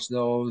gotta watch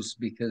those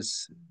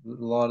because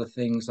a lot of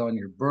things on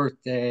your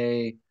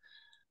birthday.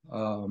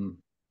 Um,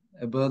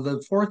 but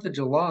the 4th of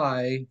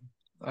July,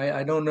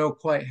 I don't know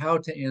quite how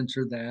to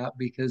answer that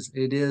because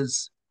it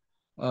is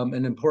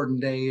an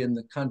important day in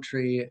the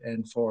country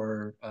and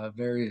for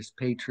various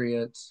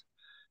patriots.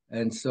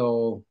 And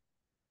so,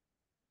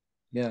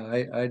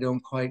 yeah, I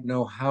don't quite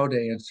know how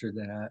to answer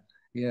that.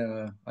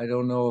 Yeah, I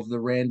don't know of the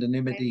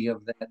randomity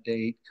of that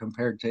date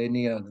compared to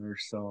any other.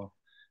 So,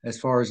 as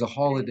far as a Okay.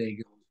 holiday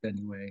goes,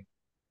 anyway.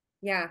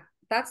 Yeah,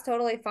 that's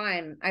totally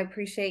fine. I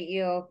appreciate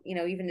you,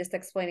 even just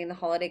explaining the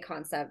holiday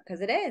concept because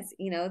it is,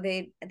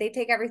 they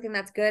take everything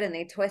that's good and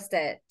they twist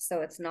it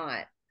so it's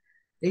not.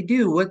 They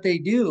do. What they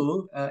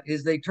do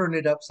is they turn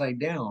it upside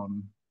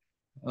down.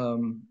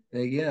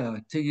 Yeah,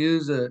 to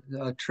use a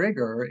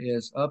trigger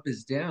is up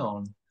is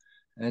down.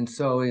 And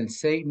so in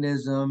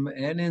Satanism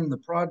and in the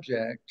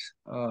project,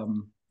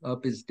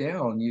 up is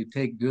down. You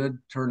take good,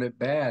 turn it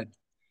bad.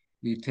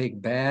 You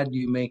take bad,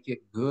 you make it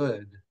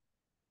good.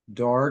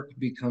 Dark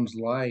becomes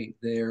light.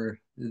 They're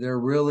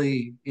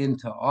really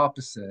into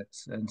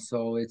opposites, and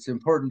so it's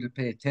important to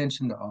pay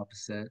attention to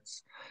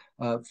opposites.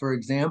 For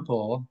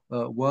example,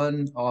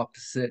 one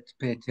opposite to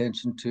pay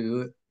attention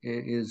to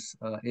is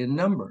in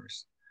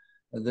numbers.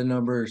 The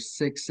number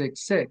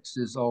 666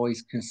 is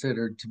always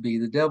considered to be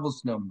the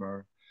devil's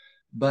number.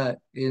 But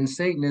in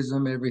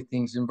Satanism,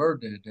 everything's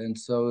inverted. And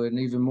so an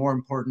even more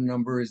important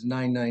number is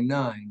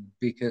 999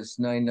 because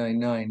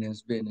 999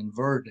 has been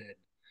inverted.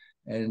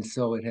 And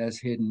so it has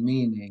hidden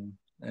meaning.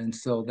 And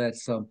so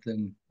that's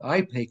something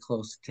I pay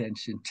close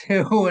attention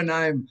to when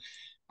I'm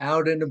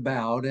out and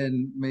about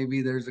and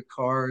maybe there's a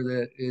car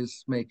that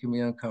is making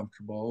me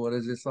uncomfortable. What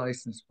does this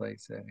license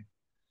plate say?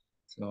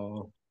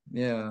 So,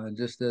 yeah,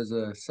 just as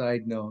a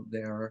side note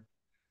there.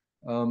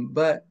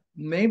 But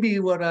maybe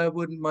what I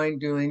wouldn't mind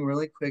doing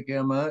really quick,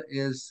 Emma,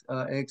 is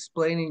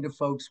explaining to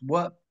folks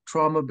what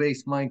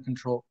trauma-based mind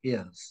control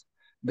is,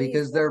 Please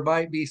because do. there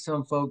might be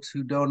some folks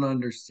who don't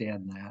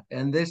understand that.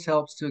 And this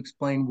helps to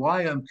explain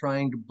why I'm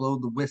trying to blow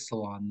the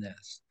whistle on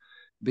this,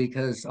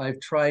 because I've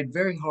tried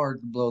very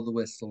hard to blow the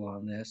whistle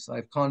on this.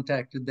 I've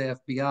contacted the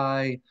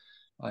FBI.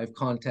 I've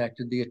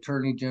contacted the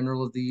Attorney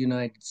General of the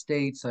United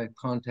States. I've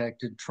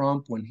contacted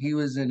Trump when he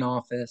was in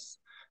office.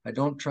 I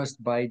don't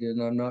trust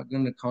Biden. I'm not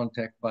going to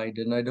contact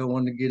Biden. I don't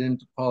want to get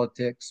into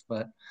politics,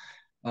 but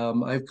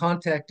I've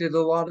contacted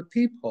a lot of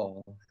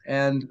people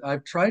and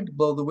I've tried to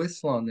blow the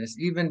whistle on this,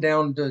 even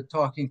down to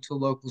talking to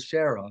local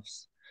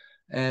sheriffs.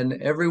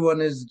 And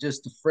everyone is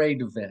just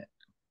afraid of it.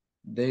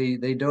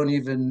 They don't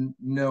even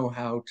know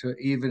how to,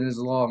 even as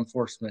law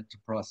enforcement, to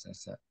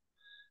process it.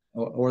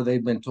 Or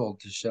they've been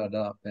told to shut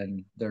up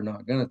and they're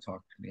not going to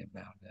talk to me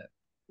about it.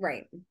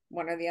 Right.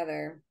 One or the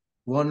other.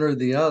 One or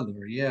the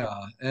other, yeah.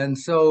 And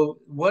so,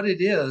 what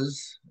it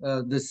is,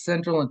 the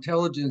Central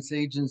Intelligence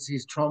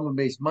Agency's trauma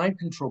based mind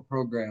control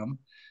program,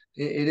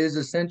 it is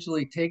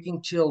essentially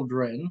taking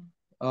children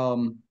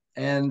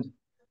and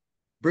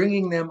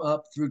bringing them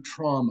up through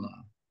trauma.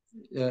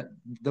 Uh,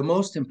 the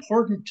most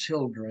important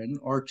children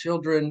are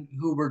children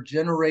who were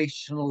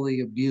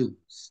generationally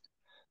abused.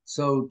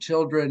 So,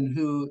 children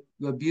who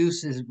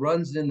abuse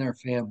runs in their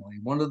family.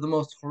 One of the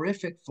most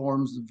horrific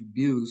forms of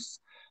abuse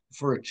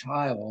for a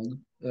child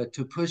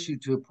to push you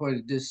to a point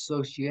of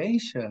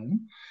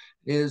dissociation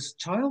is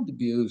child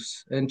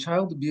abuse and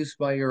child abuse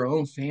by your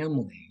own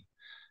family.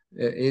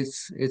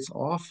 It's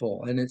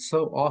awful, and it's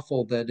so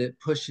awful that it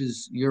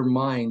pushes your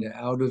mind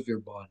out of your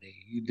body.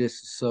 You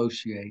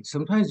disassociate.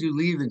 Sometimes you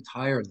leave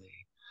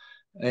entirely.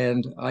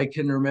 And I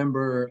can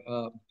remember,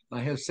 I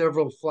have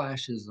several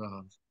flashes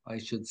of, I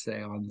should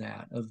say, on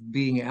that, of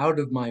being out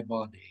of my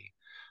body.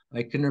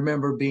 I can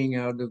remember being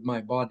out of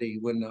my body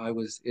when I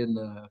was in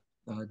the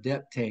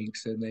depth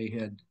tanks and they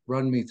had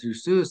run me through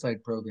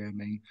suicide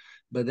programming,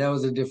 but that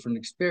was a different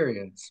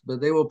experience.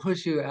 But they will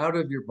push you out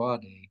of your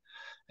body.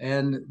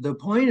 And the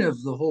point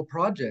of the whole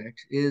project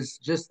is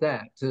just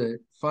that, to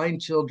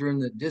find children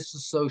that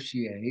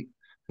disassociate,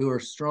 who are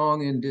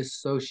strong in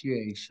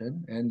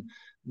dissociation. And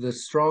the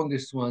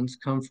strongest ones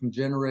come from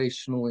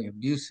generationally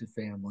abusive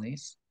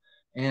families.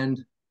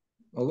 And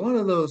a lot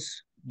of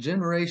those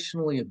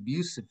generationally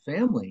abusive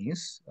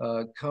families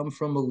come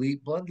from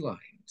elite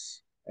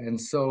bloodlines. And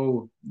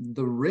so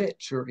the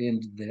rich are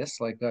into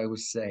this, like I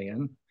was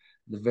saying,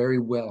 the very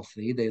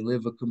wealthy. They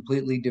live a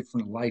completely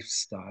different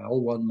lifestyle,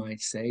 one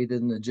might say,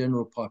 than the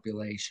general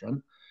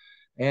population.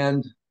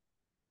 And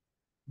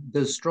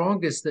the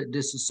strongest that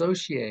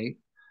disassociate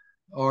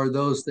are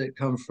those that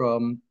come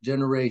from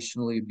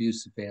generationally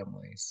abusive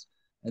families.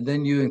 And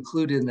then you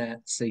include in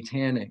that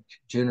satanic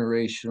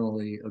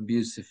generationally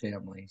abusive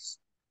families.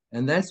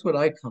 And that's what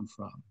I come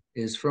from,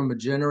 is from a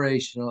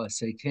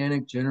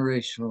satanic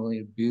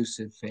generationally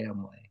abusive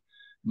family.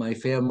 My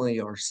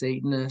family are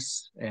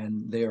Satanists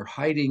and they are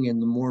hiding in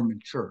the Mormon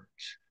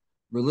church.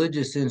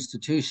 Religious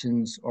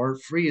institutions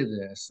aren't free of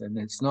this, and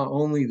it's not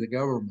only the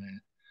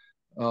government,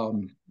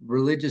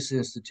 religious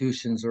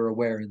institutions are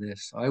aware of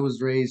this. I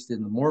was raised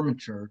in the Mormon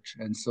church,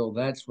 and so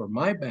that's where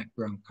my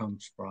background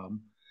comes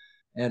from.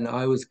 And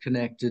I was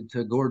connected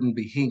to Gordon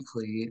B.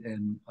 Hinckley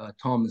and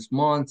Thomas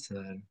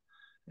Monson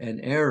and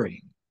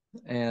Airing.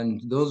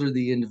 And those are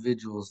the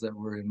individuals that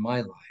were in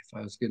my life.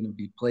 I was going to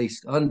be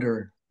placed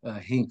under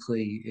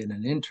Hinckley in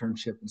an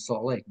internship in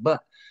Salt Lake.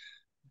 But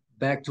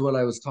back to what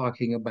I was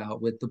talking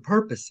about with the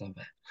purpose of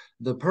it.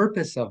 The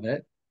purpose of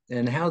it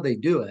and how they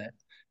do it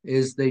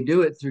is they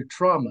do it through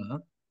trauma.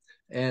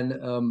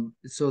 And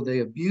so they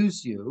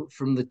abuse you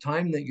from the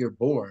time that you're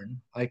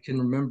born. I can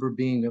remember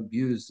being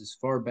abused as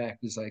far back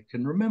as I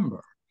can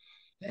remember.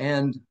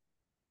 And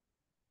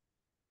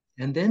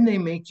and then they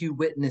make you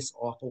witness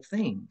awful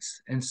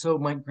things. And so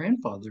my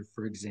grandfather,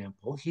 for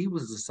example, he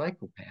was a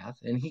psychopath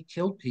and he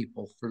killed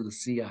people for the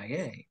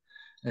CIA.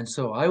 And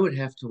so I would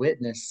have to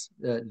witness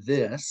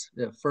this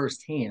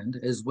firsthand,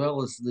 as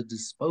well as the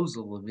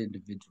disposal of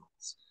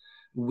individuals,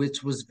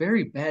 which was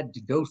very bad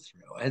to go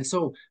through. And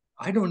so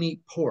I don't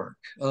eat pork.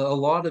 A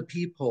lot of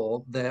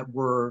people that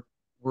were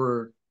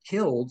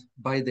killed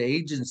by the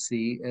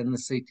agency and the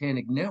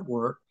Satanic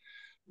Network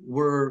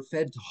were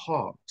fed to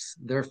hogs.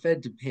 They're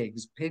fed to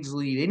pigs. Pigs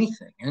will eat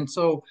anything. And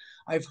so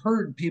I've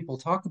heard people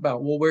talk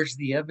about, well, where's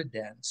the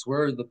evidence?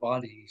 Where are the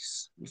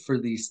bodies for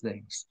these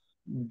things?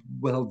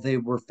 Well, they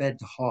were fed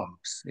to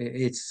hogs.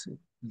 It's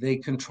they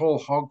control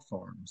hog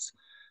farms.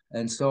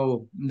 And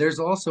so there's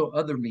also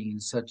other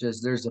means, such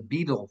as there's a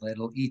beetle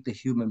that'll eat the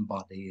human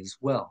body as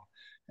well.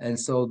 And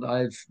so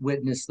I've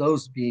witnessed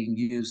those being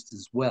used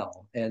as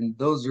well. And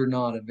those are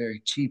not a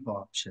very cheap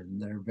option.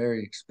 They're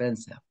very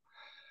expensive.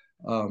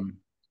 Um,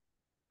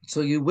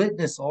 so you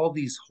witness all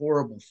these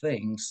horrible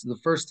things. The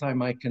first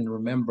time I can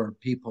remember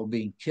people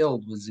being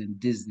killed was in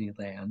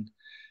Disneyland.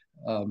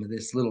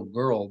 This little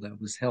girl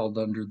that was held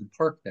under the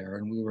park there,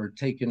 and we were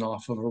taken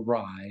off of a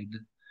ride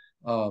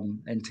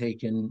and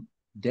taken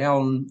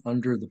down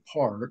under the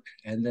park,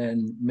 and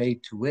then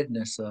made to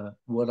witness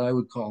what I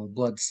would call a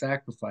blood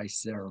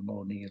sacrifice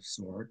ceremony of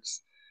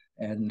sorts.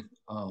 And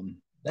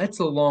that's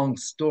a long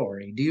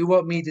story. Do you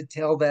want me to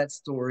tell that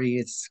story?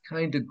 It's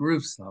kind of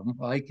gruesome.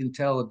 I can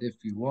tell it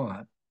if you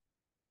want.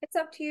 It's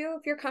up to you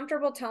if you're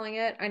comfortable telling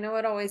it. I know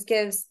it always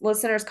gives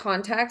listeners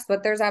context,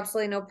 but there's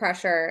absolutely no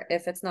pressure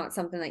if it's not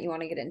something that you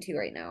want to get into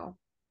right now.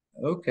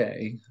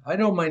 Okay, I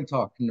don't mind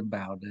talking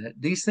about it.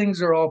 These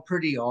things are all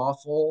pretty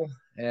awful,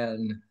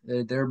 and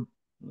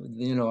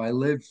I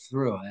lived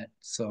through it.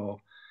 So,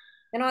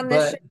 And on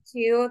this show but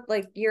too,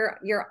 like you're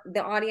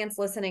the audience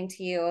listening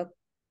to you,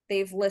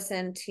 they've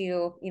listened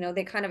to,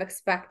 they kind of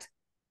expect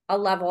a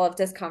level of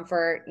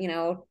discomfort.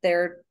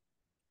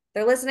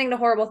 They're listening to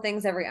horrible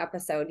things every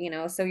episode,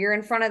 so you're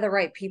in front of the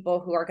right people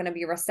who are going to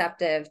be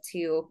receptive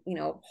to,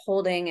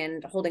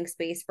 holding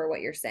space for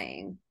what you're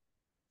saying.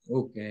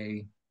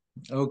 okay,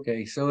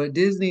 okay. So at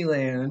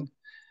Disneyland,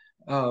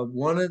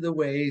 one of the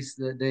ways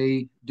that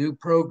they do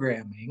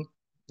programming,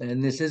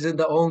 and this isn't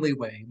the only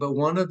way, but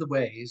one of the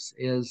ways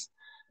is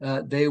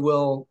they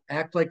will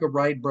act like a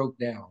ride broke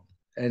down.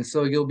 And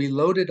so you'll be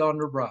loaded on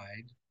a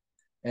ride,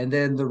 and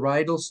then the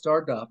ride will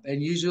start up.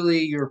 And usually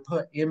you're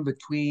put in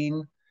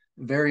between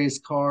various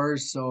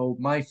cars. So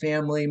my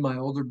family, my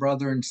older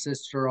brother and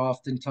sister,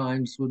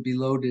 oftentimes would be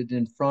loaded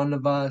in front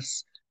of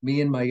us,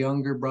 me and my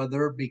younger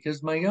brother,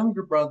 because my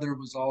younger brother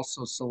was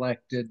also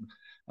selected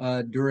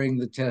during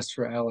the test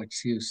for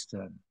Alex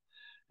Houston.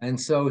 And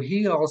so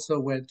he also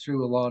went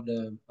through a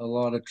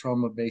lot of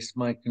trauma-based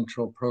mind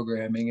control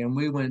programming, and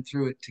we went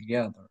through it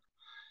together.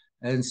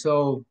 And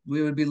so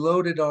we would be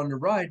loaded on the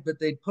ride, but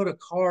they'd put a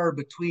car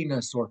between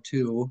us or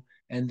two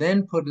and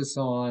then put us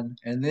on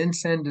and then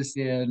send us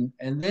in.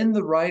 And then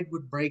the ride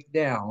would break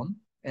down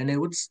and it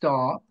would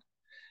stop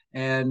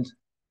and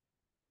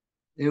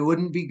it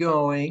wouldn't be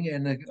going.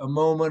 And a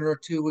moment or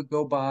two would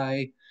go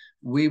by.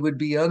 We would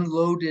be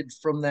unloaded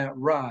from that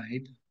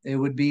ride. It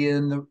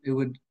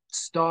would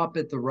stop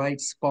at the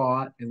right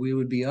spot and we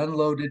would be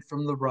unloaded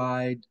from the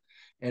ride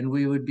and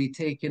we would be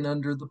taken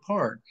under the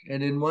park.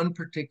 And in one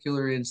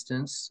particular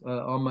instance,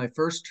 on my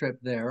first trip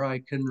there, I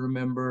can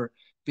remember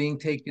being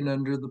taken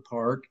under the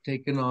park,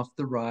 taken off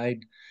the ride,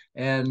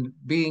 and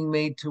being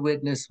made to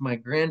witness my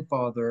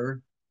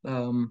grandfather,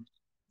 um,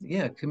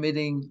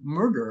 committing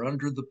murder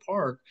under the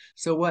park.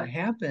 So what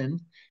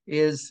happened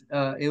is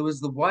it was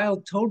the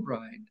wild toad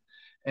ride,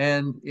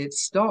 and it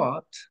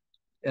stopped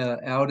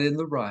out in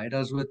the ride. I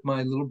was with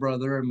my little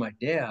brother and my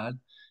dad,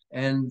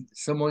 and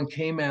someone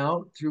came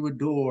out through a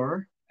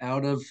door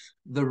out of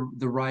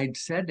the ride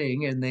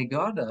setting, and they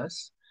got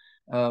us.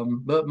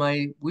 But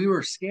we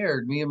were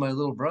scared, me and my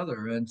little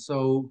brother, and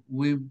so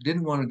we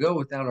didn't want to go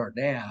without our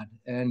dad.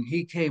 And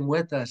he came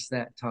with us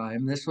that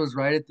time. This was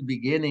right at the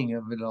beginning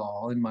of it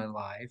all in my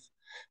life,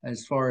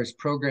 as far as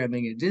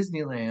programming at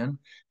Disneyland.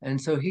 And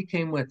so he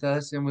came with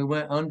us, and we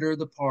went under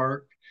the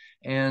park,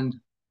 and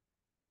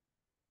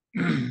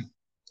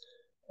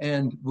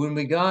and when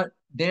we got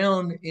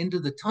down into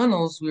the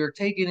tunnels, we were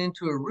taken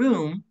into a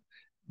room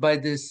by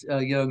this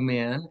young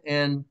man,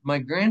 and my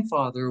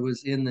grandfather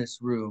was in this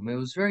room. It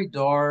was very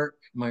dark.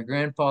 My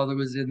grandfather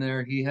was in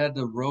there. He had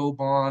the robe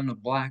on, a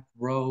black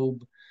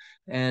robe,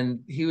 And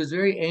he was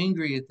very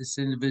angry at this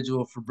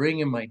individual for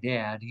bringing my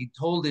dad. He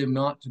told him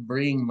not to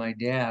bring my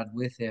dad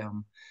with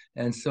him.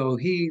 And so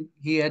he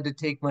had to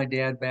take my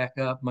dad back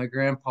up. My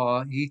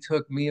grandpa, he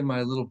took me and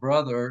my little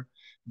brother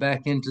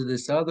back into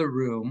this other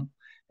room.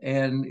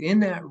 And in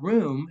that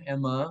room,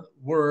 Emma,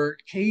 were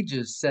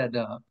cages set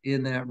up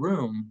in that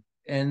room.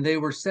 And they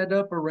were set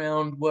up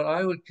around what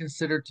I would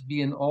consider to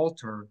be an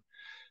altar.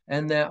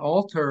 And that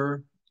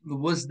altar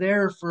was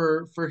there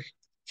for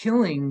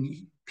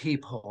killing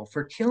people,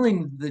 for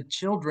killing the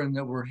children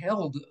that were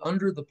held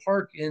under the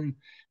park in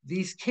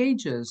these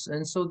cages.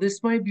 And so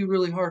this might be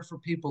really hard for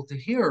people to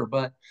hear,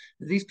 but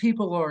these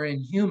people are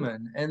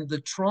inhuman, and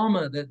the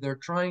trauma that they're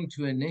trying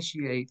to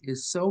initiate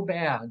is so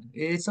bad,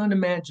 it's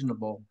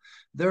unimaginable.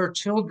 There are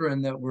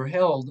children that were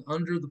held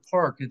under the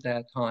park at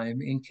that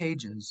time in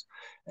cages.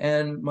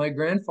 And my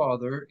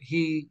grandfather,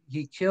 he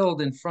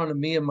killed in front of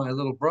me and my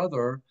little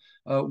brother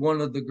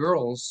one of the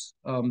girls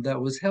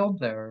that was held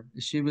there.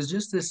 She was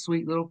just this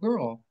sweet little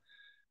girl,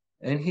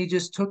 and he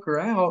just took her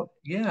out.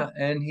 Yeah,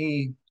 and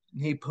he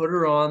put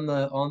her on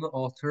the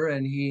altar,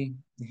 and he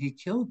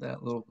killed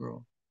that little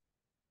girl.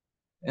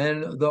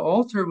 And the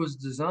altar was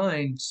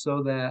designed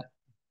so that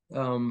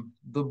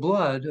the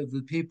blood of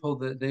the people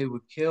that they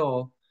would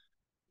kill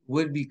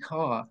would be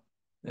caught,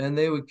 and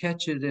they would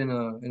catch it in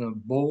a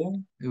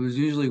bowl. It was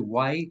usually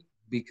white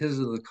because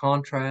of the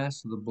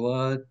contrast of the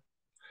blood.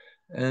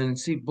 And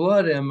see,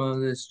 blood, Emma,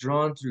 that's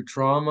drawn through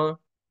trauma,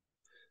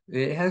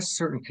 it has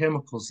certain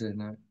chemicals in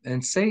it.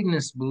 And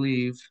Satanists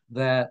believe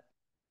that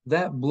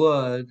that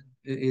blood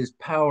is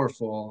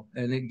powerful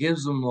and it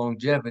gives them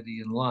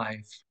longevity in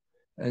life.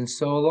 And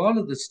so a lot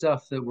of the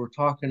stuff that we're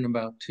talking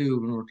about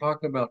too, when we're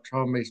talking about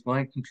trauma-based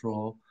mind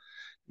control,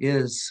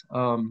 is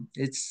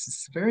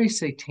it's very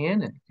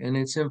satanic and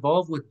it's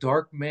involved with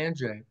dark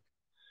magic.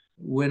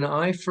 When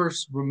I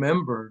first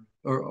remembered,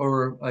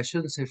 or I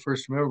shouldn't say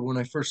first remember, when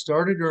I first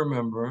started to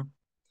remember,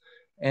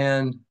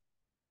 and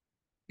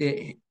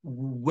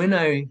when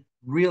I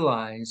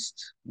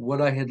realized what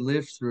I had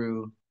lived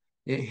through,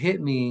 it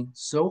hit me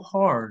so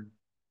hard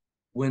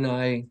when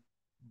I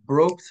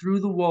broke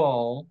through the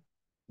wall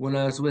when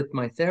I was with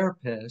my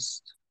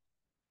therapist.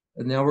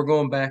 And now we're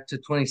going back to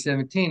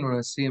 2017 when I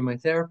was seeing my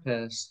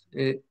therapist.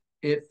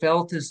 It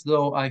felt as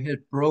though I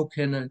had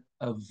broken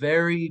a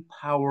very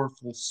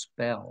powerful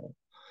spell.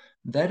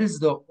 That is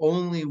the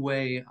only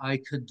way I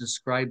could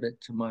describe it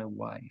to my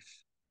wife,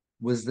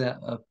 was that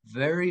a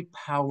very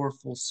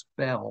powerful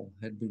spell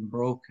had been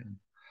broken.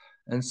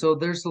 And so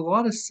there's a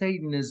lot of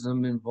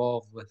Satanism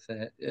involved with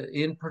it,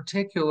 in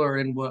particular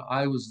in what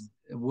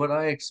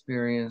I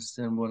experienced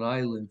and what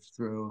I lived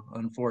through,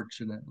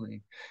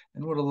 unfortunately,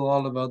 and what a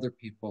lot of other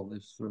people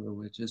lived through,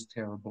 which is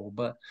terrible.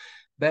 But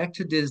back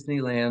to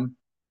Disneyland,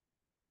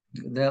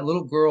 that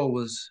little girl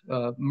was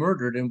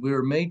murdered, and we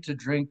were made to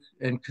drink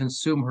and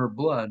consume her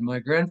blood. My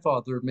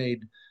grandfather made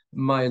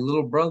my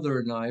little brother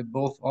and I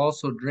both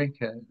also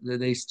drink it.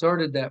 They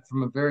started that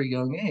from a very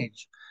young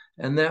age,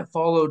 and that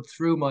followed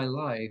through my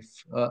life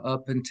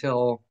up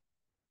until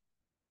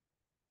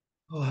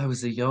I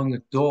was a young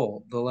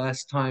adult. The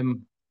last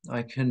time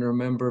I can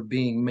remember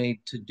being made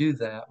to do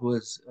that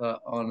was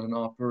on an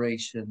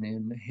operation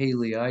in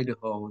Haley,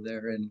 Idaho,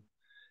 there in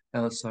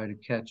outside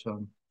of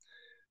Ketchum.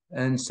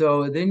 And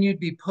so then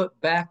you'd be put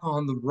back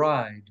on the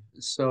ride.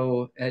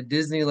 So at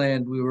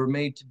Disneyland, we were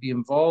made to be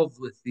involved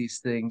with these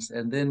things,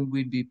 and then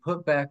we'd be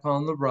put back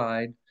on the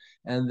ride,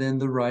 and then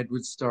the ride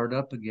would start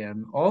up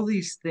again. All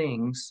these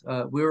things,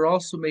 we were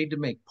also made to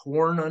make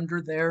porn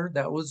under there.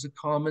 That was a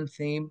common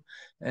theme.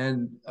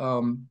 And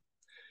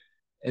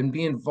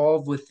be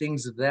involved with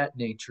things of that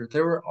nature.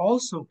 There were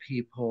also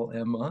people,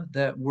 Emma,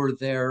 that were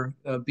there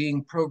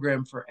being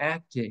programmed for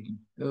acting,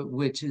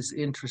 which is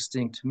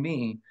interesting to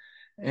me.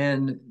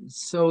 And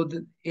so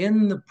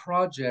in the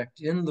project,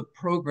 in the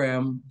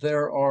program,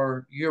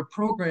 your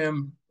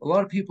program, a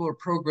lot of people are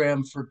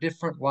programmed for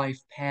different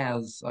life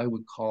paths, I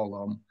would call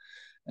them.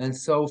 And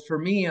so for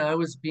me, I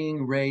was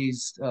being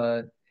raised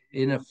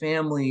in a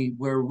family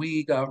where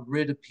we got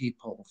rid of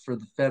people for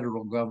the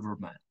federal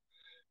government.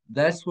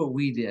 That's what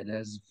we did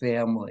as a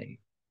family.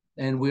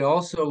 And we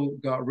also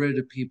got rid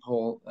of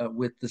people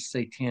with the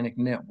Satanic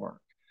Network.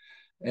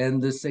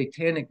 And the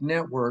Satanic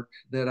Network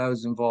that I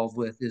was involved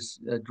with is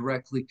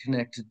directly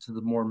connected to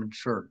the Mormon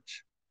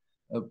Church,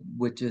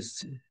 which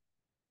is,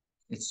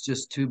 it's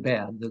just too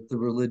bad that the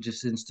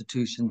religious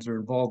institutions are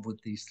involved with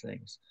these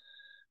things.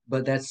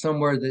 But that's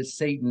somewhere that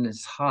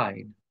Satanists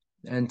hide.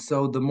 And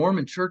so the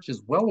Mormon Church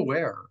is well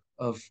aware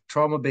of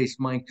trauma-based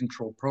mind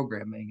control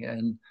programming,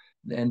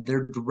 and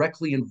they're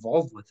directly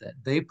involved with it.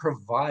 They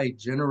provide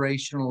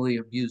generationally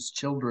abused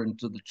children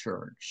to the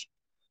church.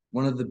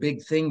 One of the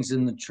big things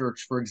in the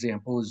church, for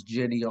example, is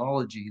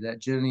genealogy. That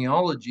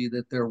genealogy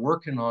that they're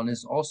working on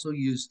is also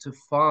used to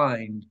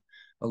find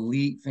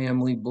elite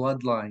family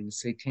bloodlines,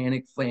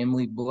 satanic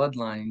family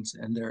bloodlines,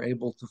 and they're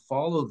able to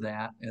follow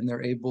that, and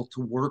they're able to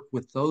work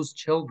with those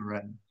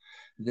children.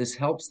 This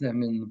helps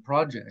them in the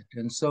project.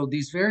 And so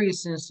these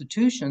various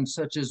institutions,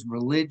 such as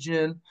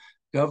religion,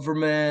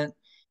 government,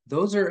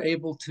 those are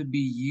able to be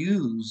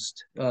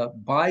used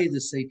by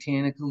the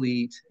satanic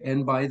elite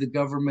and by the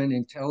government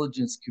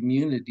intelligence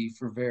community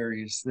for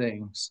various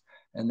things.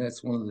 And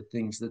that's one of the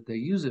things that they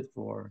use it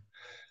for.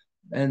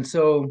 And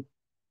so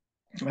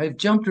I've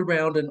jumped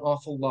around an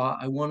awful lot.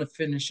 I want to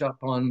finish up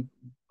on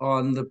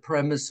the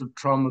premise of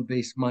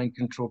trauma-based mind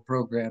control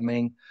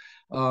programming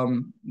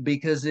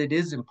because it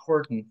is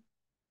important.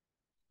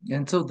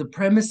 And so the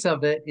premise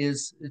of it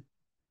is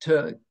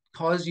to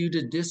cause you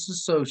to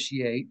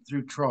disassociate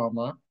through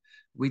trauma.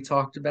 We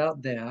talked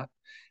about that.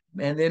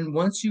 And then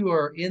once you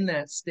are in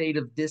that state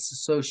of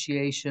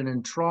disassociation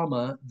and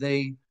trauma,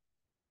 they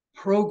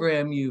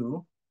program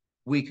you,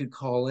 we could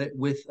call it,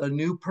 with a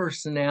new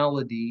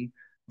personality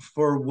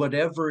for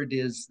whatever it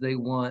is they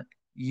want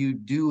you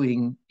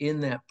doing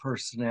in that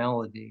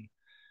personality.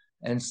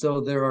 And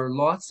so there are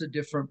lots of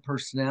different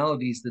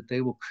personalities that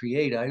they will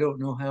create. I don't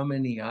know how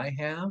many I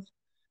have,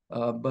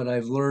 but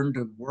I've learned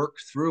to work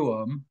through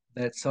them.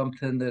 That's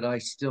something that I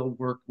still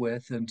work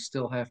with and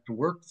still have to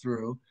work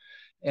through.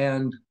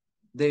 And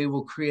they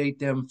will create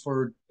them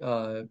for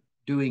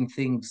doing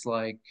things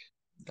like,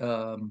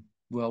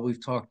 well,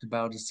 we've talked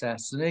about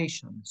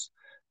assassinations.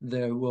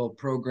 They will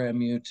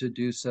program you to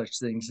do such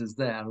things as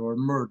that, or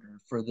murder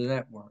for the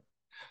network.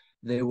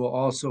 They will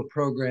also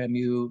program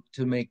you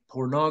to make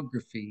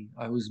pornography.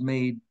 I was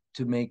made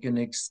to make an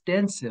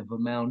extensive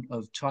amount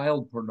of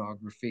child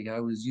pornography. I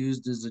was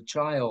used as a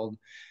child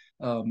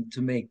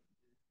to make,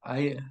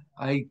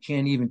 I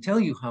can't even tell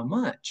you how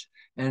much.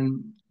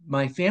 And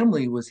my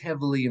family was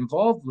heavily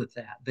involved with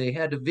that. They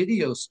had a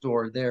video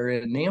store there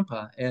in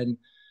Nampa,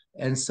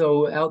 and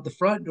so out the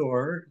front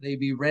door, they'd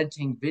be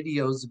renting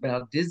videos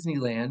about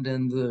Disneyland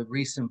and the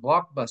recent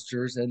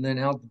blockbusters, and then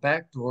out the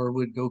back door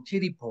would go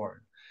kiddie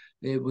porn.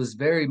 It was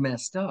very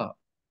messed up.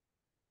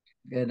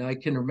 And I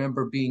can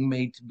remember being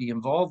made to be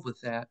involved with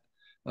that,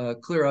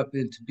 clear up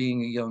into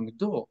being a young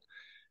adult.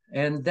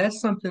 And that's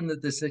something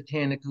that the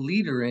satanic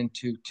elite are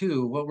into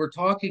too. What we're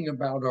talking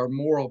about are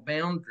moral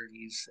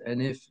boundaries.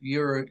 And if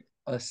you're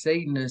a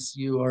Satanist,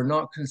 you are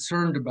not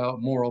concerned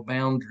about moral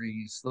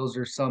boundaries. Those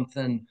are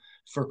something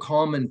for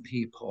common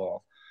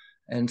people.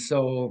 And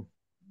so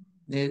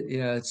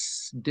yeah,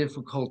 it's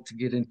difficult to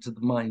get into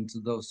the minds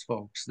of those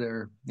folks.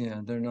 They're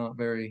not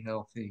very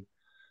healthy.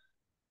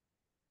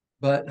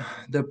 But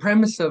the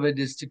premise of it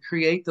is to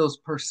create those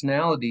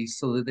personalities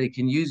so that they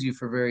can use you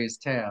for various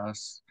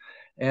tasks.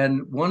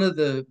 And one of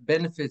the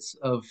benefits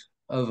of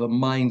a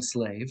mind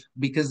slave,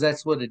 because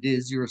that's what it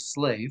is, you're a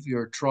slave,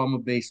 you're a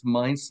trauma-based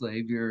mind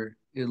slave, you're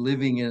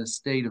living in a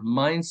state of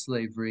mind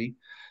slavery,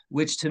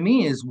 which to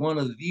me is one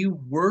of the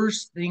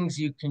worst things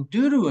you can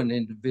do to an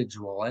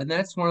individual. And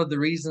that's one of the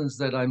reasons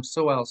that I'm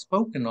so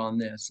outspoken on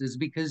this, is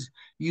because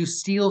you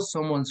steal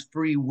someone's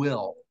free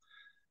will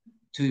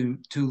to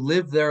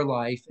live their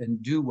life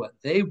and do what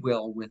they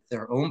will with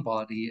their own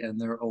body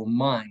and their own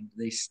mind.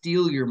 They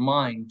steal your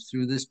mind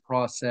through this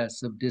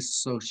process of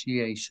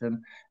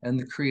dissociation and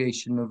the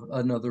creation of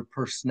another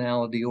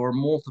personality or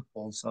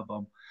multiples of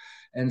them.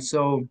 And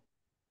so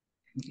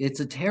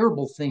it's a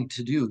terrible thing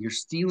to do. You're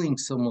stealing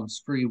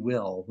someone's free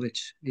will,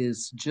 which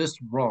is just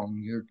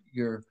wrong.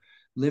 You're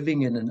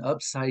living in an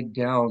upside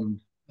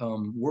down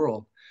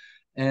world.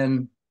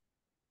 And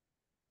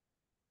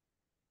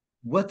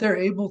what they're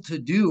able to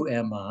do,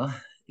 Emma,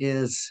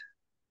 is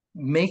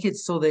make it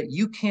so that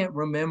you can't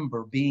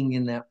remember being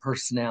in that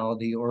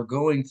personality or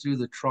going through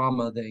the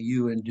trauma that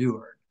you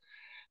endured.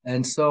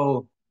 And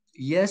so,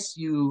 yes,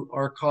 you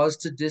are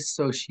caused to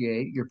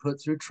dissociate. You're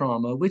put through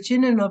trauma, which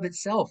in and of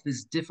itself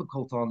is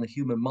difficult on the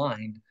human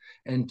mind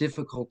and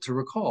difficult to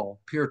recall,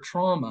 pure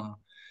trauma.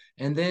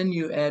 And then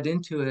you add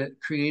into it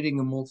creating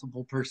a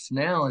multiple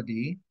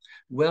personality.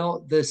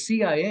 Well, the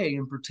CIA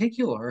in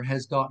particular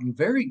has gotten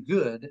very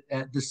good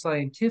at the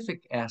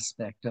scientific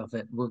aspect of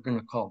it, we're going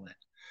to call it.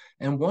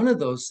 And one of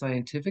those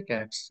scientific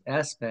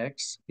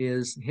aspects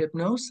is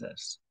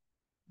hypnosis.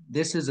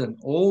 This is an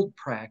old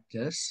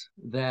practice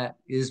that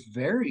is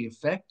very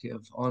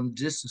effective on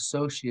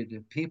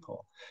disassociative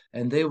people,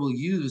 and they will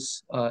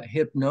use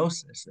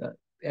hypnosis.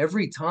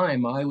 Every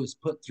time I was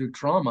put through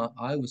trauma,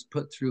 I was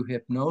put through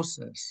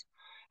hypnosis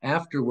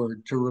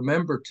afterward to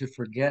remember to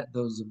forget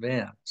those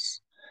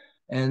events.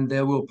 And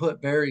they will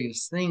put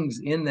various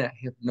things in that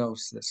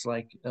hypnosis,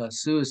 like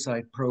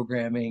suicide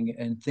programming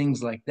and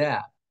things like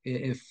that,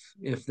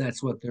 if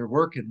that's what they're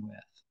working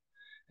with.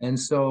 And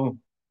so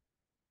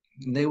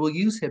they will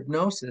use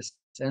hypnosis.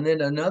 And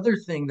then another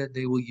thing that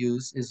they will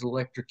use is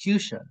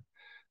electrocution.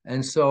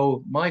 And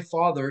so my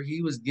father,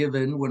 he was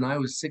given when I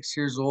was 6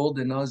 years old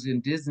and I was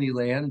in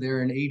Disneyland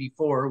there in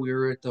 84. We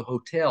were at the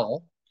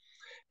hotel.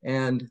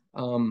 And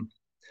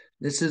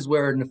this is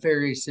where a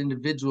nefarious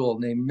individual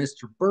named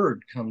Mr.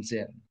 Byrd comes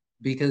in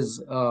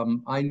because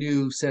I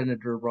knew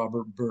Senator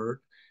Robert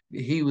Byrd.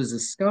 He was a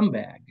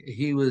scumbag.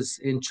 He was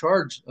in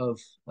charge of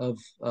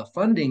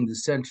funding the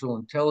Central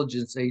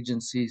Intelligence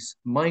Agency's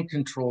mind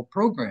control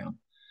program.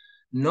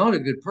 Not a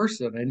good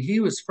person. And he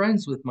was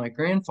friends with my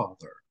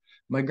grandfather.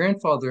 My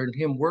grandfather and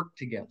him worked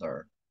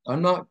together.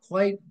 I'm not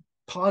quite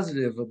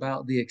positive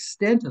about the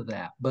extent of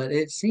that, but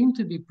it seemed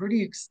to be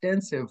pretty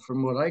extensive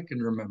from what I can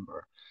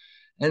remember.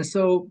 And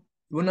so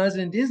when I was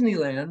in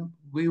Disneyland,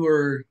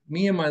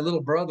 me and my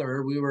little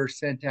brother, we were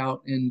sent out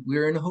and we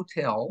were in a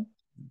hotel.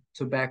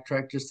 To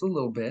backtrack just a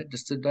little bit,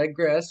 just to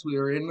digress, we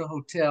were in the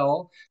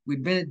hotel.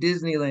 We'd been at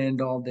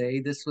Disneyland all day.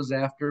 This was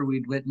after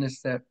we'd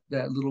witnessed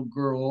that little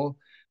girl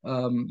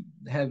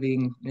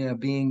having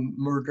being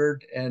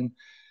murdered, and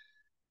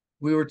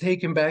we were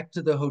taken back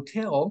to the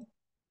hotel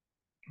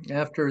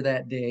after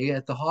that day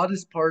at the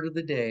hottest part of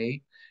the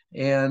day,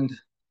 and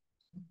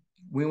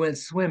we went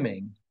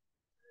swimming.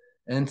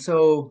 And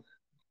so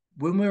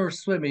when we were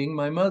swimming,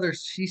 my mother,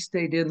 she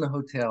stayed in the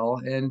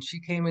hotel and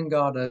she came and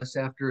got us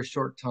after a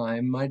short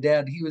time. My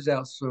dad, he was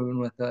out swimming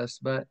with us,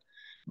 but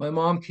my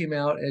mom came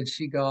out and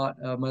she got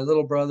my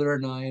little brother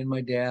and I and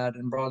my dad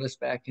and brought us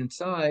back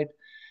inside.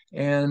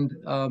 And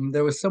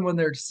there was someone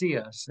there to see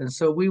us. And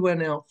so we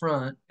went out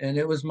front, and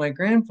it was my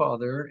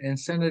grandfather and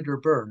Senator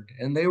Byrd,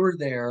 and they were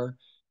there.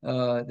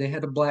 They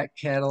had a black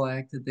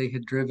Cadillac that they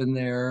had driven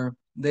there.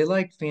 They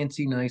liked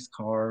fancy, nice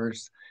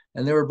cars,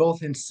 and they were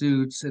both in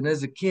suits. And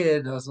as a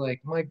kid, I was like,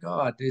 my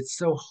God, it's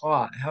so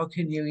hot. How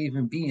can you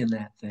even be in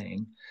that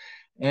thing?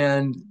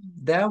 And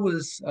that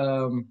was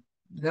um,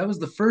 that was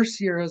the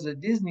first year I was at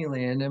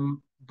Disneyland, and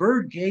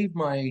Bird gave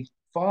my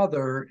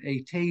father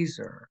a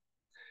taser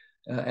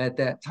at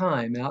that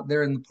time out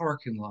there in the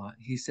parking lot.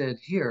 He said,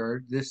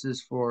 "Here, this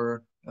is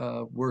for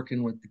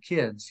working with the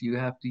kids. You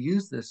have to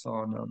use this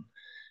on them."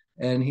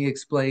 And he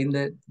explained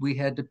that we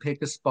had to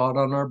pick a spot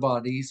on our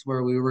bodies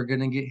where we were going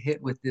to get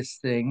hit with this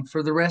thing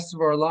for the rest of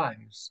our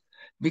lives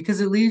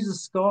because it leaves a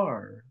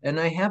scar. And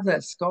I have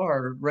that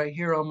scar right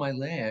here on my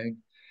leg.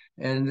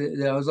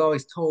 And I was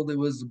always told it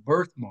was a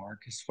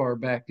birthmark as far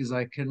back as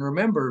I can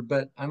remember.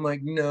 But I'm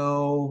like,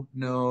 no,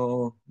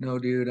 no, no,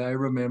 dude, I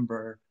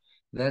remember.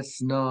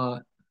 That's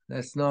not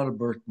that's not a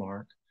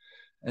birthmark.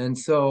 And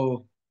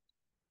so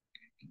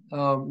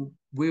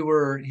we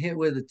were hit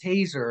with a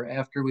taser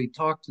after we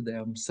talked to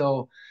them.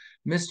 So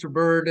Mr.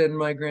 Bird and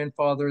my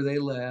grandfather, they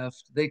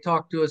left. They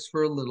talked to us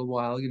for a little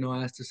while,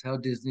 asked us how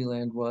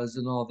Disneyland was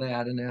and all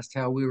that, and asked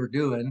how we were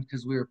doing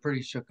because we were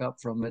pretty shook up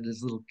from it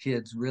as little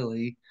kids,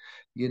 really,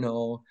 you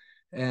know.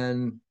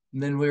 And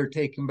then we were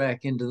taken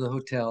back into the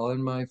hotel,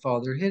 and my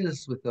father hit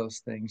us with those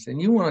things. And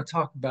you want to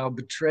talk about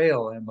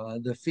betrayal, Emma,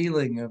 the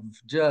feeling of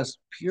just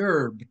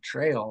pure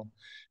betrayal,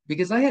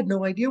 because I had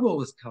no idea what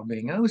was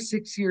coming. I was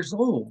 6 years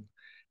old.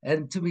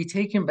 And to be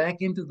taken back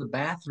into the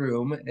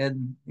bathroom,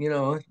 and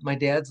my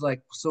dad's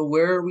like, "So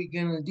where are we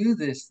gonna do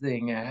this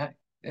thing at?"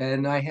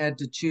 And I had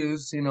to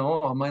choose,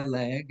 on my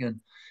leg, and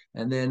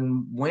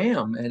then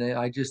wham, and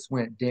I just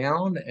went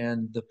down,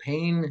 and the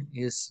pain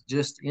is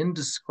just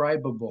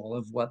indescribable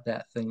of what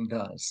that thing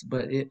does.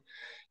 But it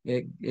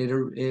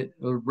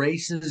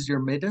erases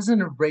it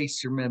doesn't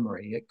erase your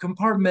memory. It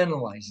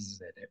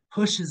compartmentalizes it. It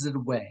pushes it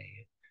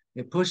away.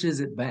 It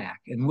pushes it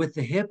back. And with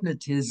the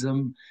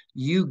hypnotism,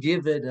 you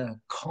give it a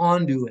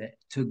conduit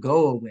to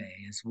go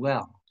away as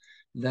well.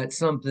 That's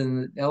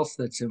something else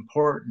that's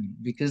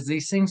important because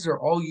these things are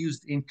all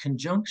used in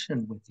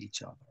conjunction with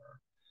each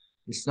other.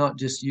 It's not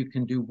just you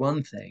can do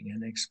one thing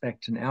and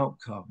expect an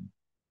outcome.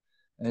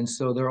 And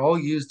so they're all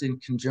used in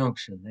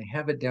conjunction. They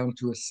have it down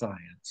to a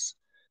science.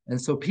 And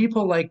so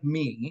people like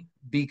me,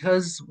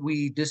 because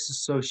we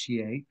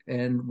disassociate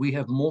and we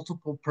have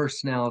multiple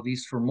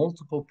personalities for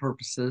multiple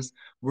purposes,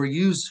 we're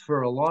used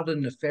for a lot of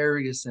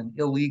nefarious and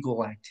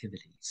illegal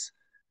activities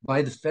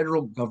by the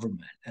federal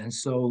government. And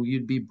so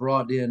you'd be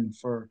brought in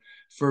for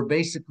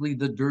basically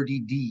the dirty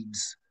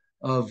deeds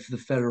of the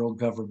federal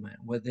government,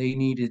 what they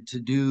needed to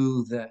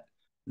do that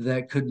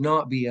could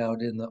not be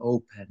out in the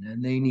open,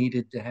 and they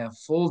needed to have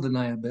full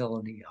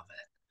deniability of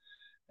it.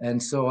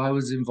 And so I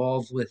was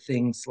involved with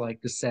things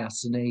like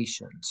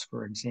assassinations,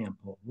 for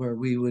example, where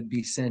we would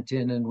be sent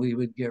in and we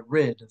would get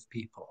rid of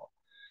people.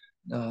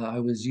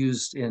 I was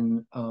used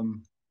in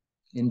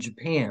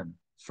Japan,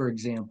 for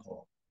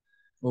example,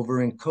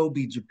 over in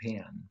Kobe,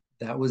 Japan.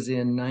 That was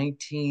in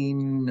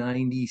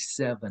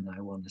 1997,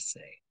 I want to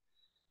say.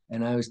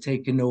 And I was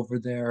taken over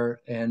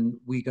there, and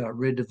we got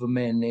rid of a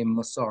man named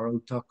Masaru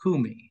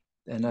Takumi.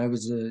 And I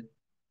was a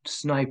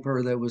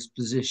sniper that was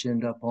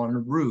positioned up on a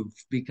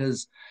roof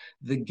because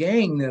the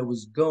gang that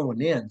was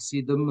going in, see,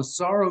 the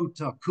Masaru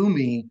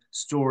Takumi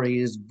story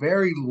is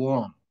very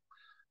long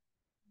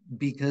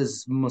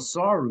because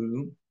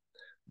Masaru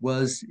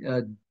was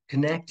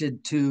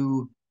connected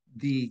to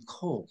the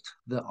cult,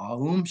 the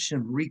Aum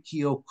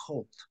Shinrikyo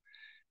cult,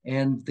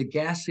 and the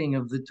gassing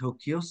of the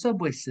Tokyo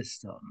subway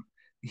system.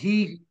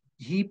 He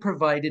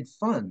provided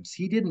funds.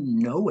 He didn't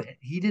know it.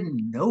 He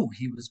didn't know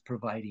he was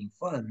providing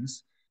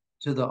funds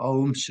to the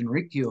Aum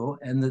Shinrikyo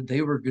and that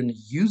they were going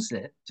to use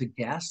it to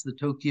gas the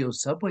Tokyo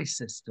subway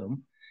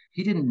system.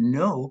 He didn't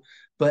know,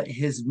 but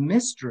his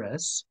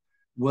mistress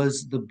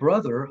was the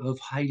brother of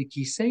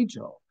Hideki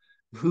Seijo,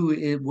 who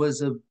it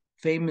was a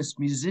famous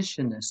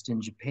musicianist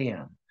in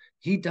Japan.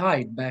 He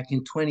died back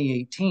in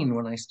 2018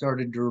 when I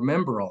started to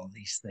remember all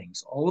these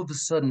things. All of a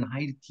sudden,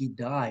 Hideki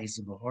dies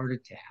of a heart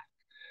attack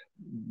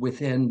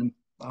within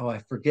oh, I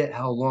forget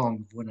how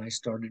long when I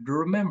started to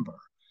remember.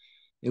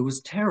 It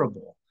was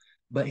terrible.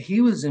 But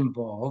he was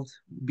involved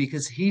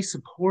because he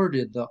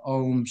supported the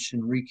Aum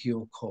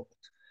Shinrikyo cult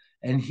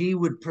and he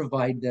would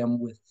provide them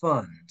with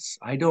funds.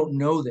 I don't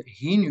know that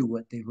he knew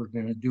what they were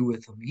going to do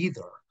with them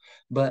either,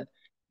 but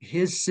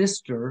his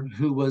sister,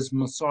 who was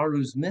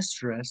Masaru's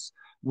mistress,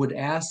 would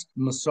ask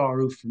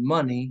Masaru for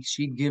money.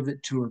 She'd give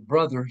it to her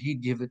brother,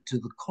 he'd give it to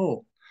the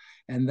cult.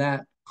 And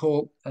that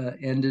cult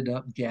ended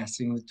up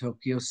gassing the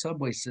Tokyo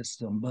subway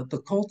system. But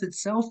the cult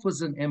itself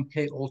was an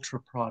MK Ultra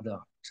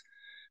product.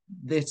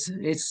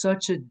 It's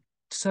such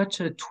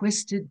a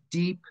twisted,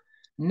 deep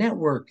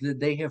network that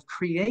they have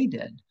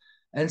created.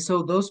 And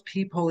so those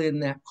people in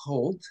that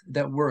cult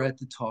that were at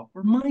the top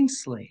were mind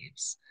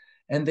slaves.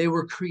 And they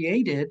were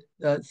created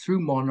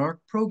through Monarch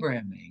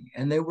programming,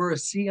 and they were a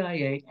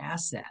CIA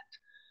asset.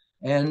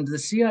 And the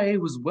CIA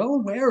was well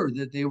aware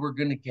that they were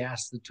going to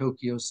gas the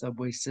Tokyo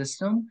subway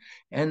system.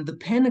 And the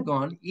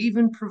Pentagon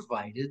even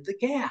provided the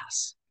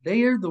gas.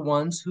 They are the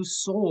ones who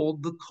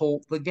sold the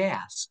cult the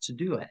gas to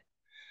do it,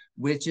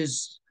 which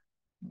is,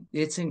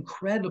 it's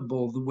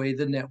incredible the way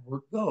the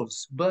network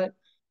goes. But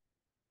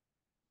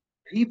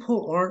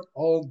people aren't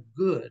all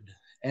good,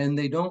 and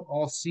they don't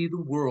all see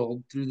the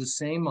world through the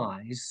same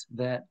eyes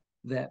that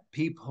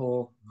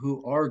people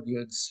who are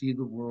good see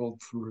the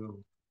world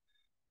through.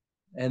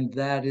 And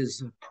that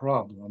is a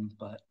problem,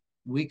 but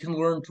we can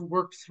learn to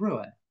work through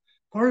it.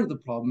 Part of the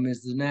problem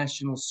is the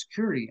National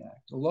Security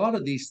Act. A lot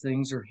of these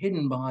things are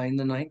hidden behind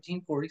the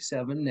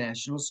 1947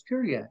 National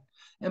Security Act,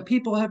 and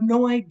people have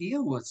no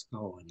idea what's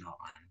going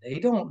on. They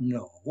don't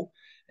know,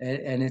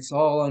 and it's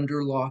all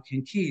under lock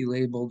and key,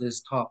 labeled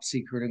as top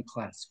secret and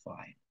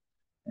classified,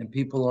 and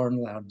people aren't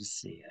allowed to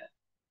see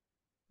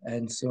it.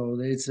 And so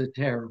it's a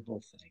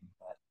terrible thing.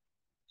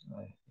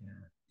 But yeah.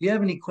 Do you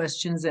have any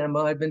questions, Emma?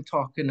 I've been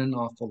talking an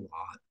awful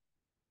lot.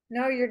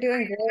 No, you're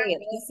doing great.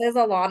 This is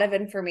a lot of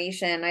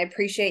information. I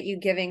appreciate you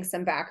giving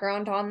some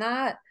background on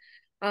that.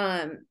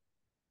 Um,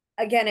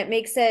 Again, it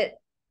makes it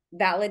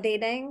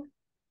validating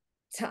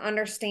to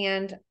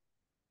understand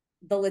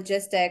the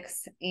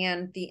logistics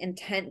and the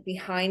intent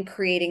behind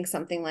creating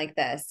something like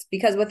this.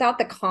 Because without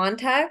the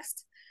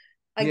context,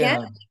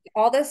 again, Yeah,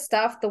 all this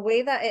stuff, the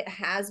way that it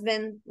has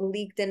been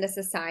leaked into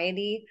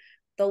society,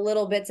 the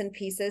little bits and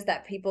pieces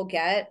that people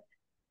get,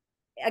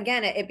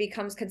 again, it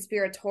becomes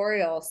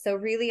conspiratorial. So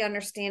really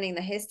understanding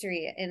the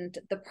history and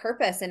the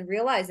purpose and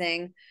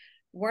realizing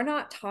we're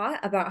not taught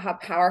about how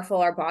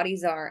powerful our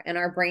bodies are and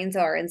our brains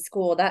are in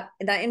school. That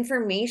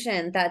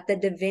information, that the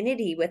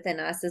divinity within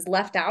us is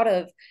left out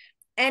of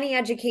any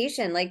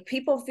education. Like,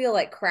 people feel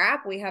like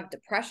crap. We have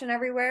depression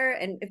everywhere.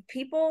 And if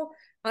people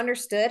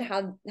understood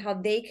how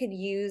they could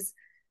use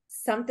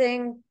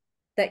something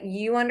that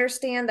you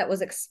understand that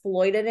was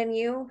exploited in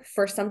you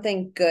for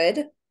something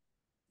good,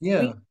 we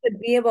yeah, would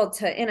be able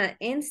to in an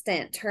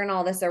instant turn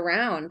all this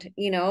around,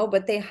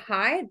 but they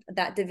hide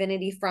that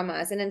divinity from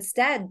us, and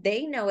instead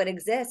they know it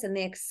exists and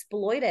they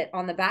exploit it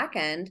on the back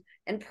end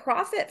and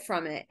profit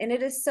from it. And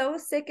it is so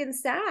sick and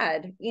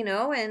sad,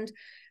 and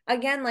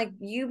again, like,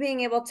 you being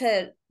able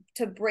to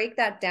break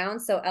that down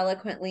so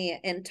eloquently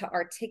and to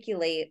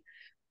articulate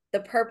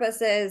the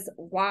purposes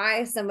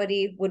why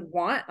somebody would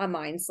want a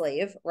mind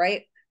slave,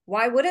 right?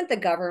 Why wouldn't the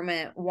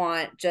government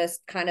want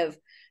just kind of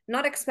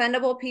not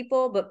expendable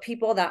people, but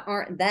people that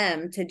aren't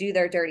them to do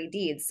their dirty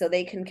deeds so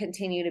they can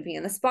continue to be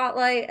in the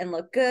spotlight and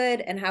look good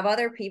and have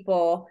other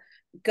people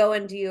go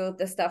and do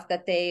the stuff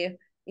that they,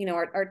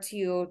 are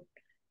too,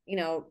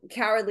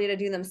 cowardly to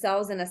do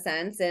themselves in a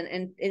sense,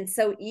 and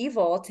so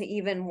evil to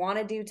even want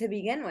to do to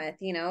begin with,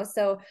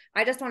 So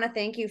I just want to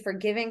thank you for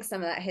giving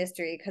some of that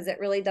history, because it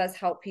really does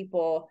help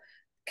people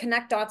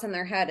connect dots in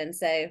their head and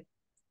say,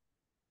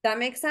 that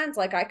makes sense.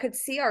 Like, I could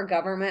see our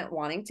government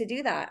wanting to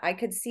do that. I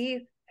could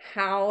see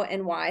how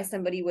and why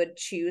somebody would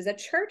choose a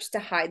church to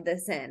hide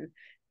this in.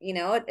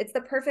 It's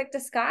the perfect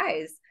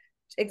disguise.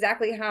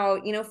 Exactly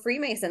how,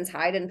 Freemasons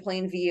hide in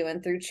plain view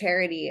and through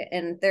charity,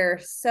 and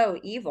they're so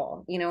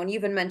evil, and you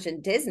even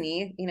mentioned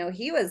Disney.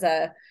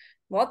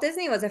 Walt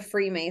Disney was a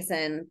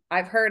Freemason.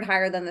 I've heard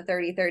higher than the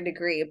 33rd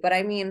degree, but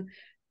I mean,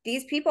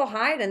 these people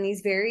hide in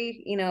these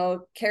very,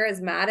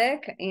 charismatic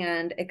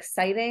and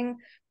exciting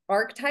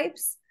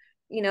archetypes,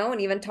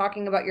 and even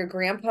talking about your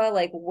grandpa,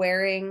 like,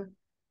 wearing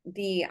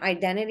the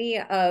identity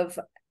of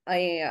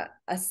a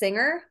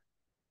singer.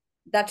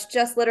 That's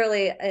just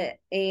literally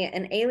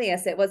an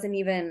alias. It wasn't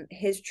even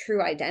his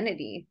true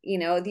identity.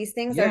 These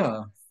things are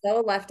yeah.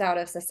 so left out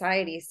of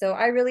society. So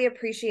I really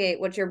appreciate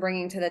what you're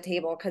bringing to the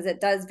table, because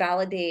it does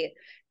validate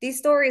these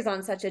stories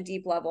on such a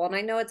deep level. And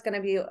I know it's going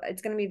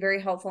to be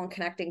very helpful in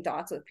connecting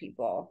dots with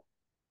people.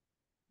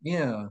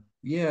 Yeah,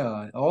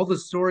 yeah. All the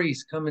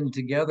stories coming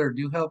together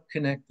do help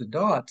connect the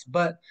dots.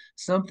 But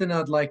something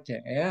I'd like to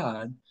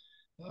add,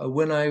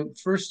 when I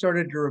first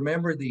started to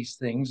remember these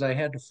things, I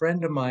had a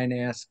friend of mine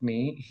ask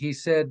me, he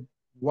said,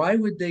 why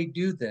would they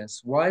do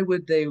this? Why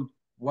would they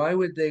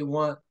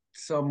want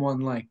someone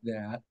like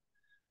that?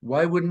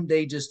 Why wouldn't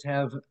they just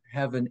have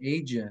an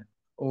agent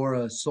or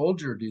a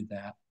soldier do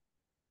that?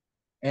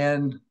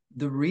 And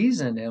The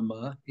reason,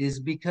 Emma, is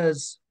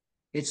because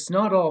it's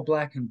not all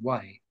black and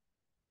white.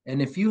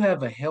 And if you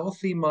have a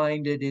healthy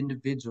minded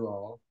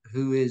individual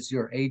who is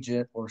your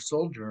agent or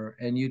soldier,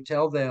 and you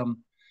tell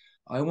them,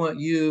 I want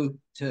you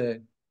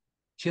to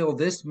kill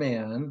this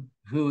man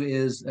who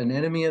is an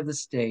enemy of the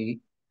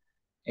state,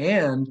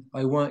 and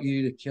I want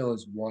you to kill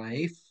his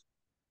wife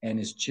and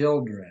his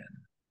children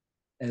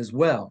as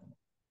well.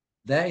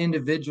 That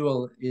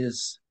individual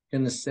is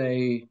going to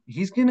say,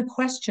 he's going to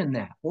question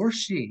that, or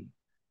she.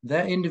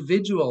 That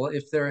individual,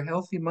 if they're a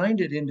healthy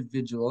minded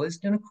individual, is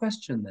going to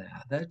question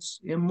that.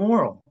 That's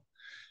immoral.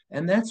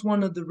 And that's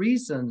one of the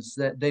reasons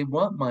that they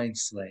want mind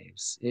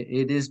slaves.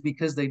 It is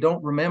because they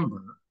don't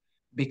remember,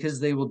 because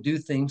they will do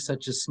things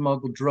such as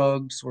smuggle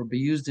drugs or be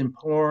used in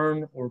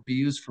porn or be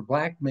used for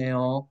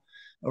blackmail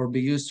or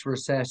be used for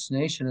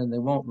assassination, and they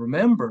won't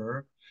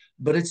remember.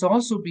 But it's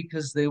also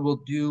because they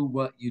will do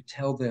what you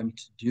tell them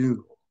to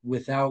do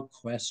without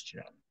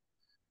question.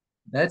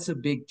 That's a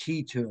big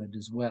key to it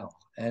as well.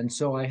 And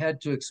so I had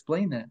to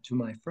explain that to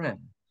my friend.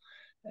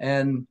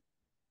 And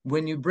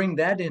when you bring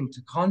that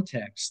into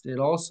context, it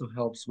also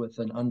helps with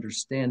an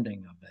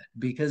understanding of it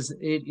because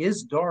it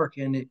is dark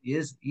and it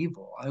is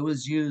evil.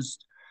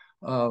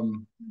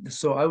 Um,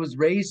 so I was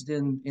raised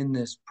in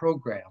this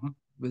program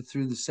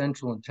through the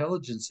Central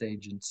Intelligence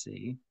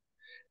Agency,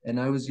 and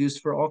I was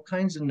used for all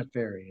kinds of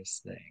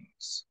nefarious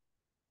things,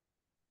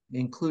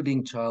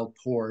 including child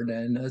porn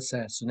and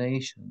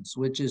assassinations,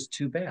 which is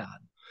too bad.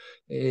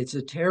 It's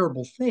a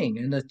terrible thing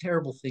and a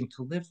terrible thing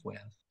to live with.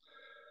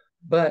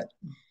 But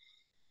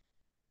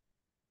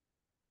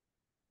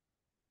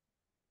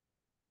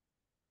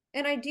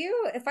And I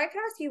do, if I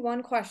could ask you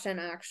one question,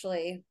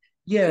 actually,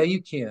 yeah, could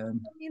you can.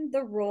 you explain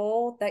the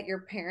role that your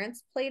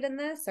parents played in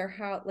this, or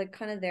how, like,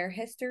 kind of their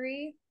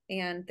history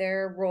and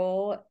their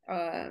role,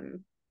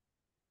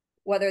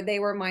 whether they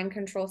were mind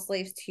control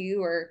slaves too,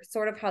 or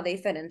sort of how they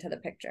fit into the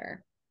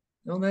picture?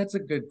 Oh, that's a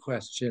good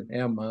question,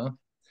 Emma.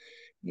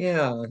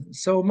 Yeah.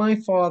 So my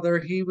father,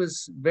 he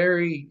was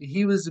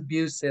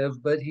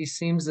abusive, but he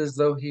seems as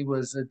though he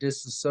was a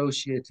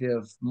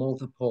dissociative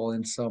multiple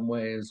in some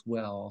way as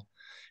well.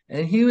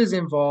 And he was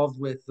involved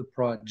with the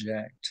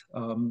project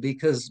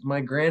because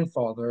my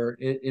grandfather,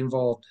 it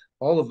involved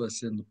all of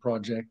us in the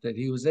project that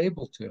he was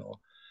able to.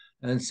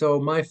 And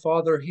so my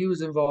father, he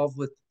was involved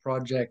with the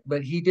project,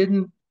 but he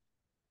didn't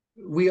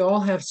we all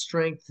have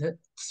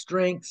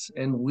strengths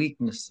and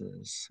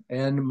weaknesses,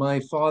 and my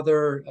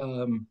father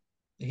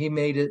he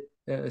made it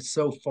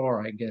so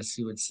far, I guess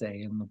you would say,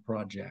 in the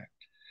project.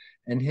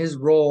 And his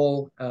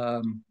role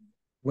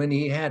when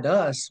he had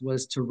us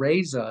was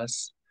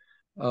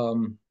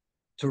um,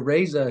 to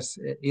raise us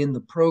in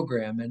the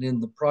program and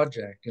in the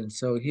project, and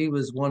so he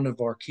was one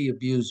of our key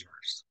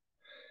abusers.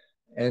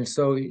 And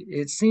so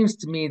it seems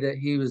to me that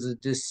he was a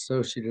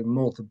dissociative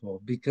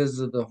multiple because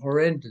of the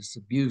horrendous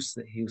abuse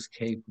that he was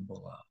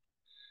capable of.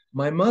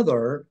 My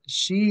mother,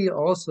 she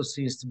also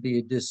seems to be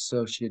a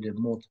dissociative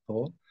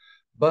multiple,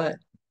 but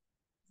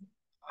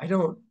I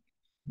don't,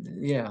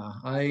 yeah,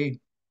 I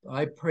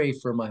pray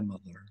for my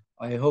mother.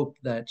 I hope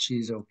that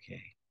she's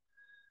okay.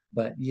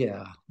 But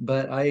yeah,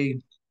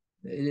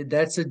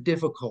 that's a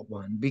difficult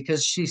one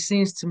because she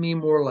seems to me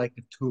more like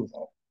a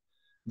tool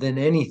than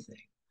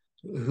anything,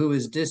 who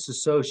is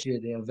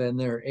disassociative and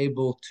they're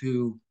able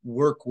to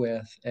work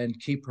with and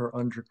keep her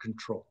under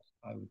control,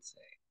 I would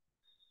say.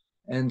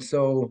 And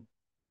so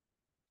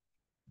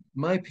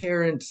my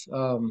parents,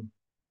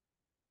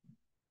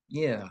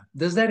 yeah.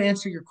 Does that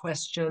answer your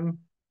question?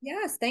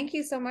 Yes, thank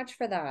you so much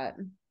for that.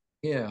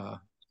 Yeah.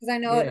 Because I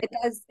know Yeah.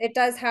 it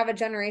does have a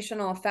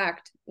generational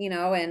effect,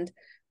 and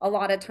a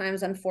lot of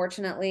times,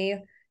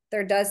 unfortunately,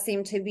 there does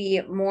seem to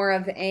be more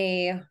of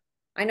a,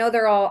 I know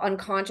they're all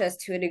unconscious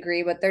to a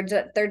degree, but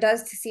there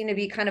does seem to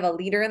be kind of a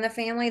leader in the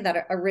family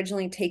that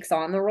originally takes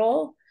on the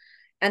role.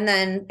 And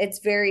then it's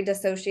very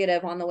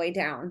dissociative on the way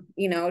down,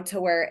 to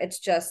where it's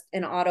just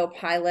an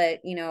autopilot,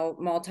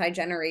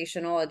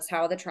 multi-generational. It's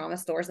how the trauma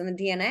stores in the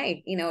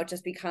DNA. It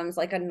just becomes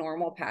like a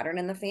normal pattern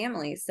in the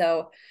family.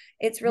 So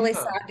it's really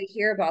Yeah. sad to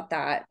hear about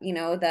that,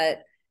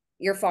 that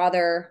your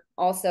father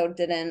also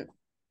didn't,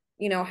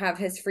 have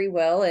his free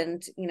will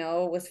and,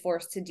 was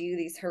forced to do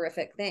these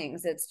horrific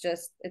things. It's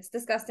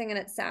disgusting and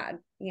it's sad,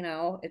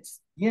 it's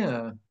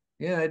Yeah.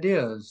 Yeah, it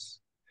is.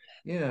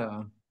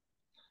 Yeah.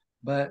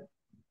 But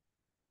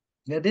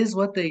that is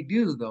what they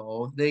do,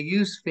 though. They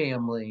use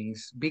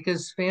families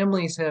because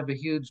families have a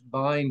huge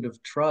bind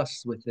of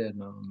trust within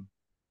them.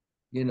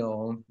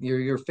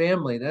 Your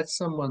family, that's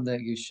someone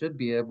that you should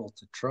be able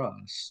to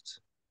trust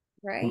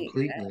right.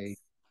 completely.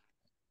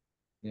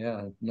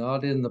 Yeah,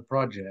 not in the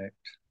project.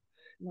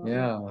 No.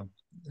 Yeah.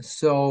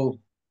 So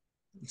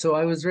so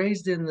I was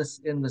raised in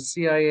the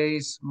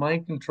CIA's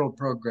mind control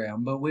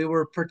program, but we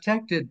were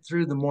protected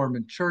through the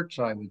Mormon Church,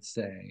 I would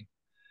say.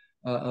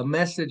 A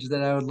message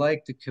that I would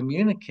like to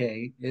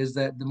communicate is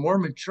that the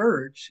Mormon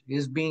Church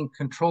is being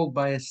controlled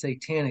by a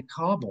satanic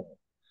cabal.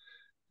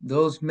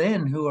 Those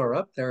men who are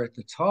up there at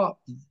the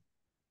top,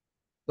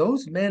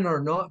 those men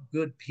are not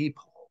good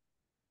people.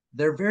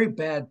 They're very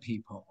bad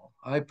people.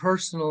 I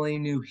personally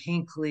knew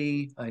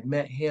Hinckley. I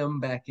met him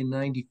back in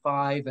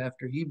 95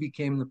 after he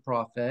became the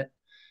prophet,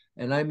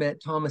 and I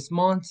met Thomas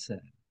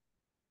Monson.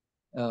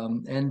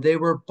 And they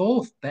were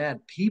both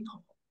bad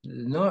people,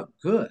 not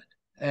good.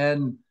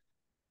 And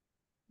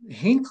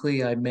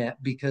Hinckley I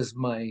met because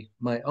my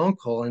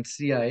uncle and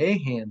CIA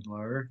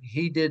handler,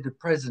 he did a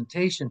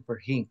presentation for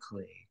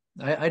Hinckley.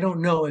 I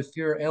don't know if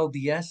you're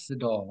LDS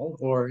at all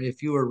or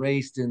if you were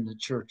raised in the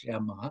church,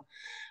 Emma,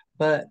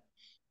 but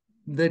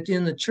that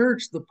in the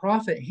church, the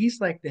prophet, he's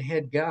like the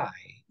head guy.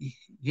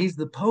 He's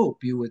the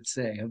Pope, you would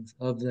say,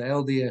 of the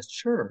LDS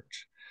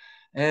church.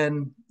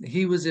 And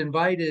he was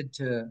invited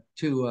to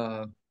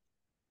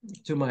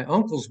my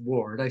uncle's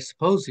ward. I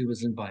suppose he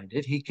was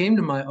invited. He came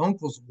to my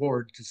uncle's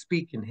ward to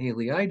speak in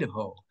Haley,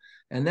 Idaho.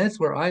 And that's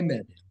where I met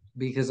him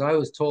because I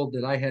was told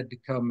that I had to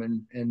come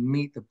and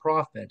meet the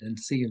prophet and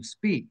see him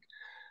speak.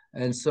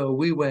 And so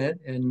we went,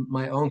 and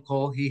my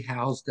uncle, he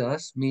housed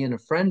us, me and a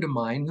friend of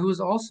mine who was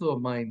also a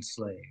mine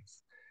slave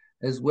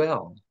as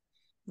well.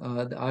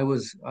 I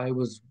was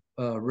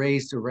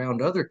raised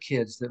around other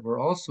kids that were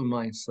also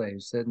mine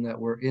slaves and that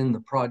were in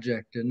the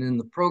project and in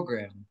the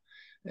program,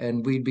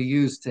 and we'd be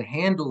used to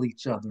handle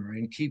each other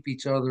and keep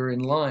each other in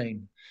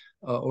line,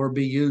 or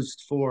be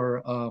used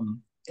for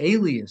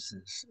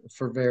aliases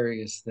for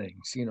various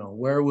things. You know,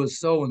 where was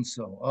so and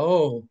so?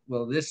 Oh,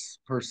 well, this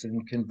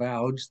person can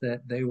vouch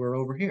that they were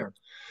over here.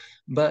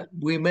 But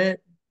we met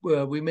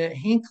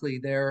Hinckley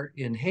there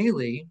in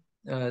Haley.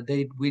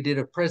 We did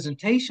a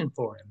presentation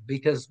for him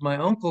because my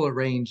uncle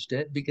arranged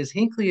it because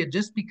Hinckley had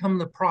just become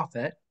the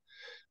prophet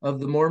of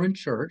the Mormon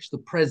Church, the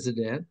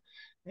president,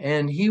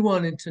 and he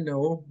wanted to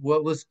know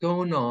what was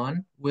going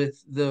on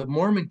with the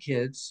Mormon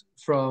kids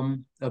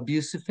from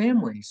abusive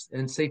families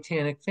and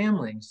satanic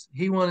families.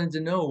 He wanted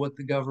to know what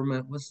the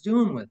government was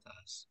doing with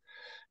us.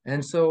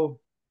 And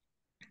so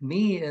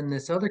me and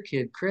this other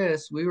kid,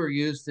 Chris, we were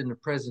used in a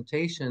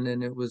presentation,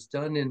 and it was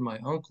done in my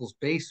uncle's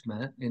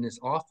basement in his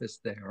office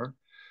there.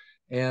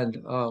 And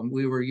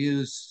we were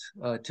used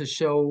to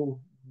show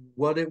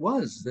what it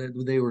was that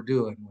they were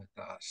doing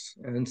with us.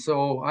 And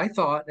so I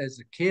thought as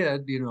a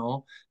kid,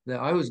 that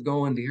I was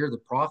going to hear the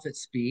prophet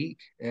speak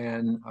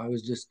and I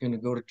was just going to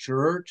go to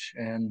church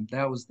and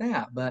that was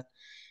that. But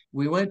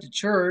we went to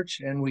church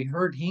and we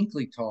heard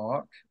Hinckley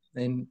talk,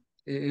 and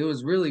it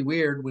was really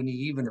weird when he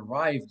even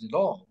arrived at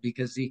all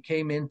because he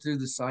came in through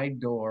the side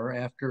door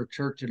after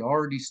church had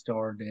already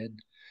started,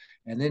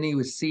 and then he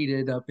was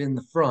seated up in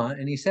the front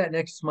and he sat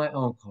next to my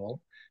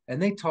uncle,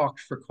 and they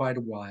talked for quite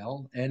a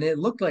while, and it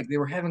looked like they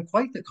were having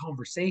quite the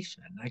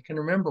conversation. I can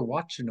remember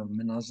watching them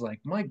and I was like,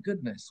 my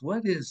goodness,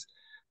 what is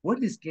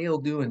Gail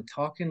doing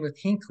talking with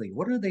Hinckley?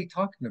 What are they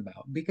talking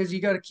about? Because you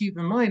got to keep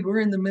in mind,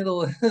 we're in the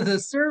middle of the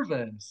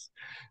service.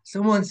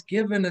 Someone's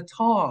giving a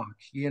talk.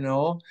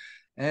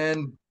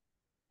 And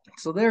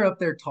so they're up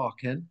there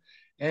talking.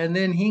 And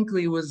then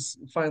Hinckley was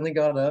finally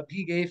got up.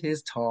 He gave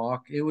his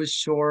talk. It was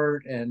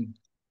short and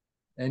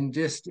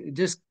just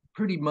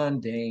pretty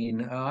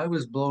mundane. I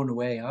was blown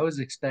away. I was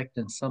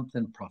expecting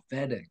something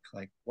prophetic,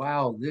 like,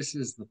 wow, this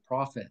is the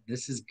prophet.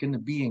 This is going to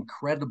be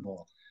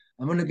incredible.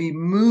 I'm going to be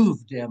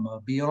moved, Emma,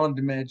 beyond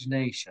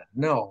imagination.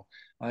 No,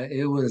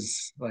 it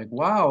was like,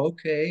 wow,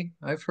 okay.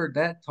 I've heard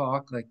that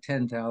talk like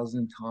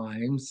 10,000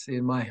 times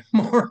in my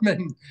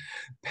Mormon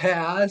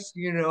past.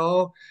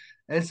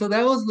 And so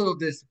that was a little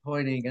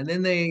disappointing. And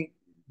then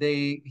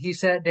he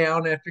sat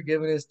down after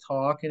giving his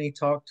talk and he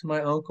talked to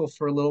my uncle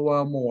for a little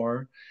while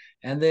more,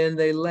 and then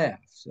they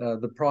left.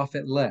 The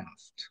prophet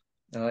left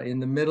in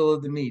the middle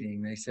of the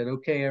meeting. They said,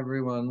 okay,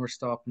 everyone, we're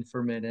stopping for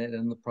a minute,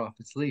 and the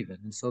prophet's leaving.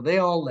 And so they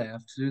all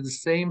left through the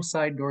same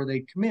side door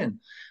they'd come in.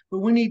 But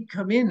when he'd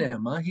come in,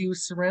 Emma, he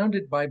was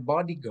surrounded by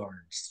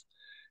bodyguards,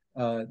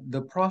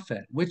 the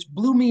prophet, which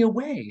blew me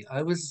away.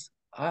 I was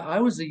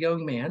a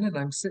young man and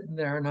I'm sitting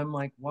there and I'm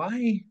like,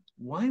 why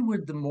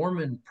would the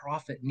Mormon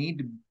prophet need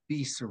to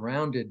be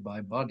surrounded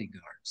by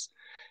bodyguards?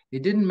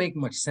 It didn't make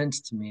much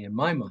sense to me in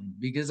my mind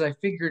because I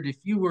figured if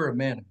you were a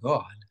man of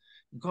God,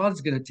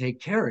 God's going to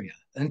take care of you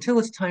until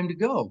it's time to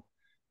go.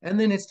 And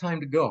then it's time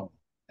to go.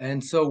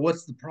 And so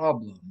what's the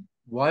problem?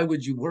 Why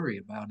would you worry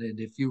about it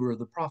if you were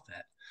the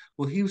prophet?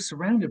 Well, he was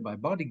surrounded by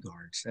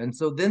bodyguards. And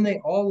so then they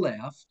all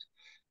left,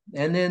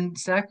 and then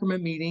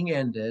sacrament meeting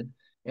ended,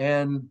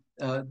 and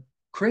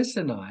Chris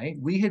and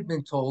we had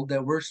been told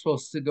that we're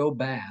supposed to go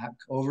back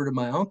over to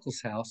my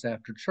uncle's house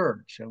after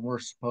church, and we're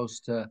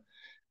supposed to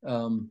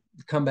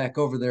come back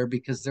over there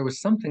because there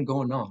was something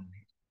going on.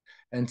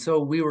 And so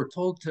we were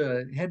told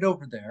to head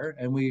over there,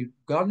 and we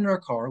got in our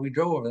car. We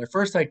drove over there.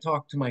 First, I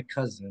talked to my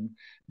cousin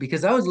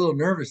because I was a little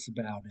nervous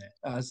about it.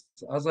 I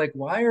was like,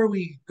 why are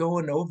we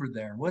going over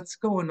there? What's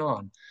going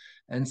on?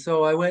 And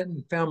so I went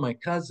and found my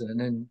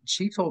cousin, and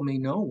she told me,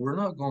 no, we're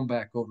not going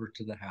back over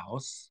to the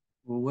house.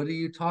 Well, what are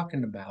you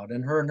talking about?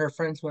 And her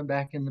friends went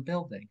back in the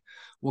building.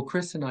 Well,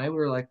 Chris and I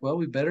were like, well,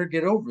 we better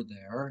get over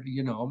there.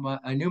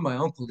 I knew my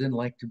uncle didn't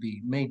like to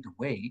be made to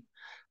wait.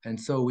 And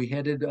so we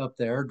headed up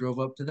there, drove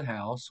up to the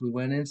house. We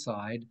went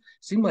inside.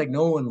 Seemed like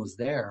no one was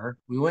there.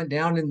 We went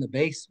down in the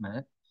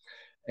basement,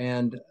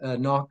 and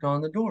knocked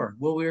on the door.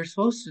 Well, we were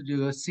supposed to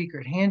do a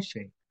secret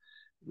handshake.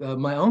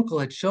 My uncle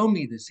had shown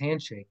me this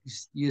handshake.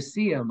 You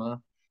see, Emma,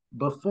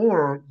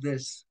 before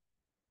this,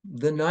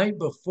 the night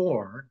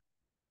before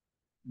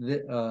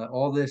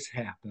all this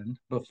happened,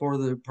 before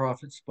the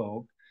prophet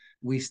spoke,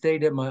 we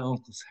stayed at my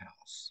uncle's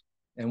house,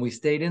 and we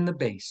stayed in the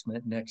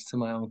basement next to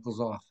my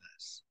uncle's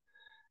office.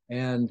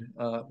 And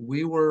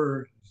we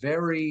were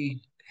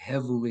very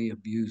heavily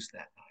abused that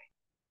night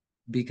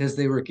because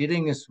they were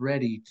getting us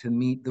ready to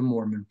meet the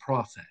Mormon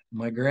prophet.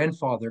 My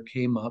grandfather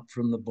came up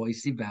from the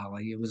Boise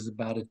Valley. It was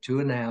about a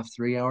 2.5,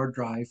 3 hour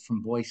drive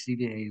from Boise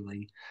to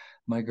Haley.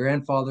 My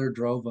grandfather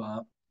drove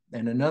up,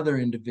 and another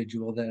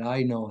individual that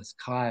I know as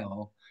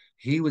Kyle,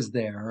 he was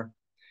there.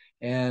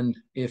 And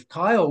if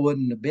Kyle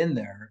wouldn't have been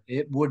there,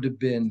 it would have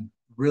been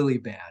really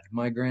bad.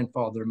 My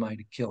grandfather might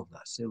have killed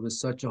us. It was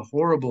such a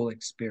horrible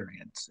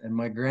experience. And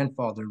my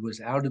grandfather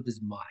was out of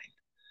his mind.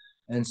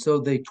 And so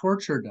they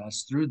tortured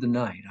us through the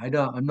night.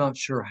 I'm not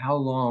sure how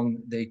long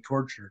they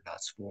tortured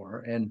us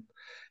for,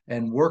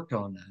 and worked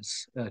on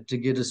us to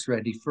get us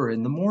ready for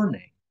in the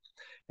morning.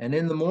 And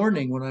in the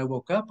morning, when I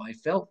woke up, I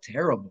felt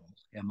terrible,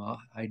 Emma.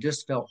 I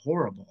just felt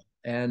horrible.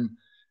 And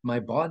my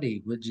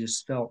body would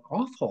just felt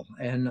awful.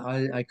 And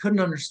I couldn't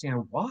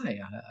understand why.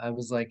 I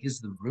was like, is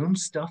the room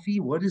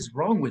stuffy? What is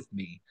wrong with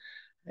me?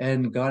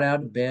 And got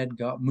out of bed,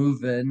 got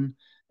moving.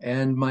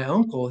 And my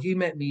uncle, he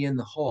met me in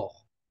the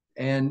hall.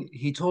 And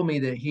he told me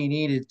that he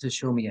needed to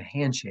show me a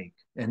handshake.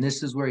 And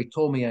this is where he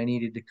told me I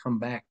needed to come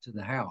back to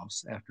the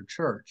house after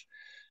church.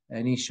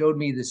 And he showed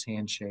me this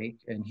handshake,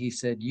 and he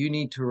said, you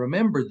need to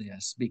remember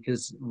this,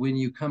 because when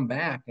you come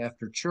back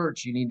after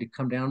church, you need to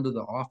come down to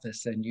the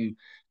office, and you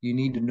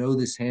need to know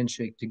this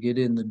handshake to get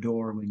in the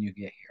door when you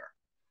get here.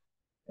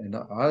 And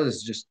I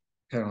was just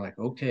kind of like,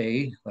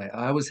 okay. Like,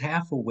 I was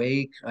half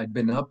awake. I'd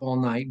been up all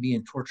night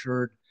being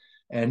tortured,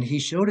 and he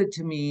showed it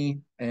to me,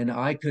 and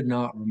I could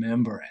not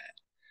remember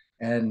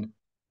it. And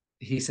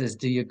he says,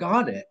 do you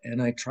got it?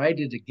 And I tried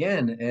it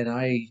again, and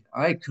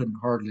I couldn't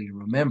hardly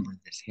remember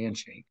this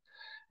handshake.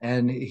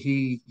 And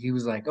he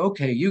was like,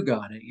 okay, you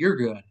got it, you're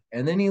good.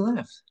 And then he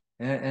left.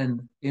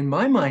 And in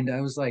my mind, I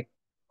was like,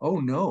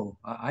 oh no,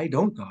 I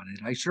don't got it.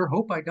 I sure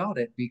hope I got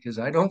it, because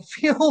I don't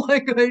feel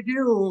like I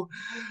do.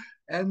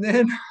 And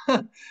then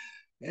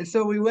and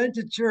so we went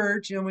to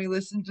church and we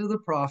listened to the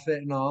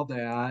prophet and all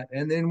that.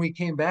 And then we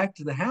came back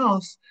to the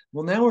house.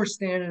 Well, now we're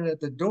standing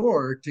at the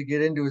door to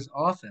get into his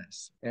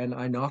office. And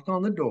I knock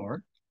on the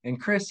door,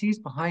 and Chris, he's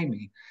behind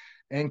me.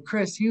 And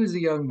Chris, he was a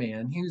young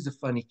man. He was a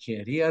funny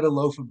kid. He had a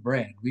loaf of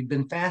bread. We'd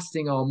been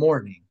fasting all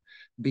morning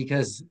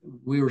because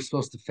we were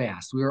supposed to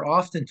fast. We were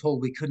often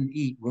told we couldn't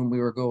eat when we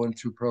were going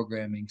through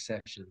programming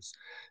sessions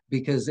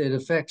because it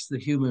affects the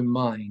human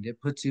mind.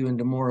 It puts you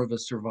into more of a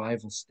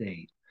survival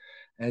state.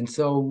 And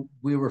so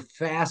we were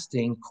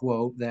fasting,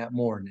 quote, that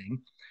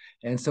morning.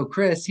 And so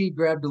Chris, he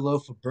grabbed a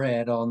loaf of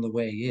bread on the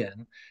way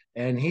in,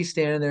 and he's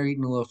standing there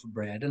eating a loaf of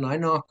bread. And I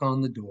knock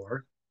on the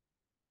door,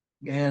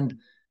 and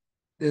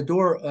the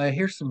door, I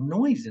hear some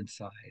noise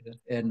inside.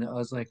 And I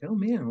was like, oh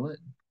man,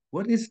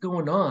 what is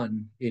going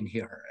on in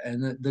here?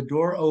 And the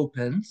door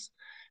opens,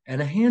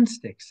 and a hand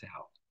sticks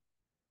out.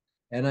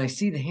 And I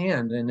see the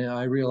hand, and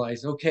I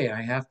realize, okay,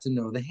 I have to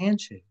know the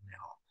handshake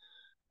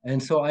now.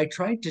 And so I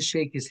tried to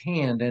shake his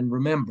hand and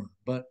remember,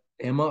 but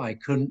Emma, I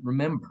couldn't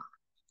remember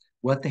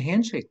what the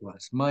handshake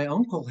was. My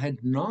uncle had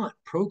not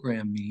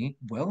programmed me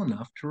well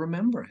enough to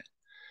remember it.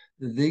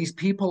 These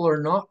people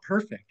are not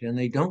perfect, and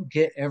they don't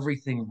get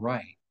everything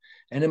right.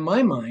 And in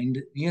my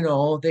mind,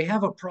 they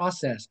have a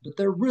process, but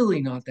they're really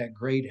not that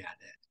great at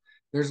it.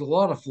 There's a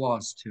lot of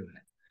flaws to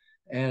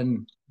it.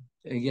 And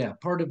yeah,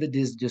 part of it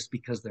is just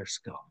because they're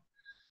scum.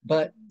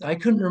 But I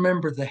couldn't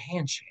remember the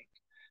handshake.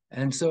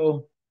 And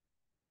so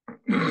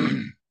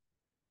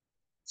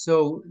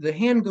so the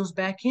hand goes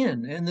back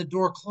in, and the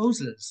door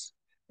closes,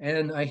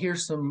 and I hear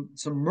some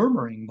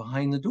murmuring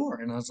behind the door,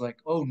 and I was like,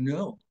 oh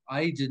no,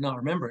 I did not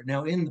remember it.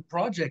 Now in the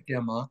project,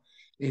 Emma,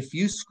 if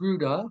you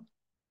screwed up,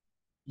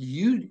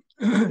 you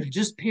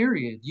just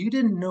period, you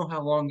didn't know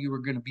how long you were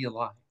going to be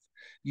alive.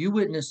 You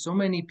witnessed so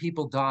many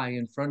people die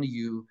in front of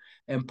you,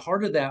 and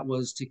part of that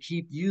was to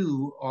keep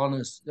you on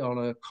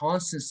a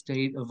constant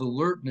state of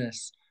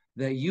alertness,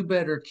 that you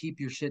better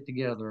keep your shit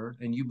together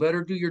and you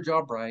better do your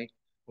job right,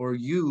 or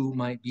you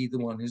might be the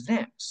one who's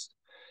next.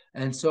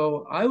 And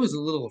so I was a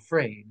little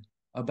afraid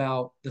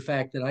about the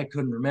fact that I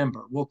couldn't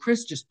remember. Well,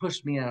 Chris just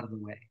pushed me out of the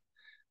way.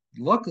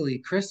 Luckily,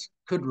 Chris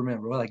could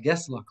remember. Well, I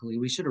guess luckily,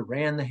 we should have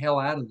ran the hell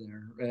out of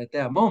there at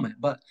that moment.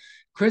 But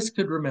Chris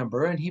could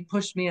remember, and he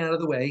pushed me out of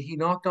the way. He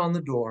knocked on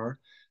the door.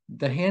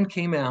 The hand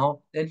came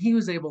out, and he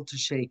was able to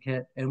shake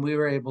it, and we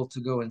were able to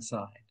go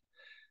inside.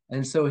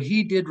 And so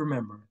he did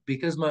remember,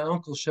 because my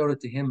uncle showed it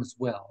to him as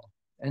well.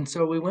 And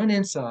so we went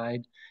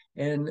inside,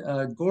 and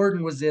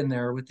Gordon was in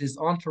there with his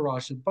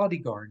entourage of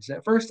bodyguards.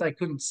 At first, I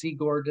couldn't see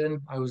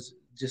Gordon. I was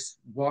just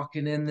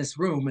walking in this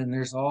room, and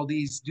there's all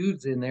these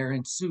dudes in there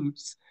in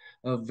suits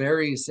of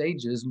various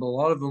ages, but a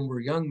lot of them were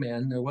young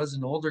men. There was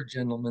an older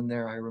gentleman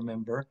there, I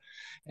remember.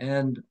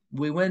 And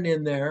we went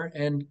in there,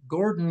 and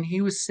Gordon,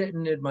 he was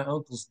sitting at my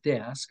uncle's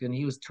desk, and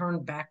he was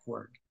turned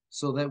backward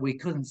so that we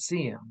couldn't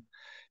see him.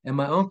 And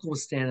my uncle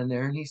was standing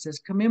there, and he says,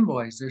 "Come in,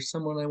 boys. There's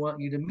someone I want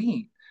you to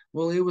meet."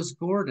 Well, it was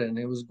Gordon.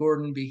 It was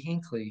Gordon B.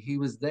 Hinckley. He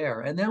was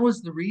there. And that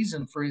was the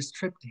reason for his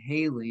trip to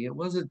Haley. It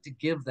wasn't to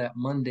give that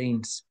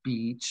mundane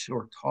speech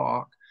or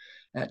talk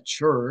at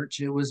church.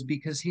 It was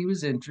because he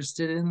was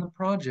interested in the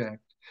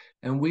project.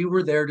 And we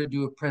were there to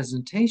do a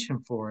presentation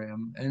for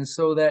him. And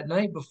so that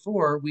night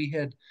before, we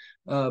had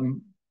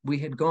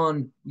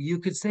gone, you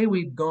could say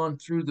we'd gone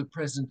through the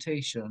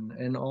presentation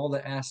and all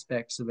the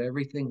aspects of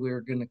everything we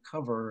were going to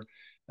cover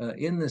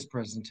in this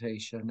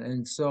presentation.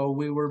 And so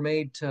we were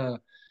made to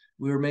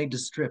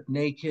strip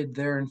naked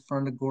there in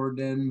front of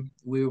Gordon.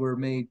 We were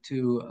made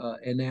to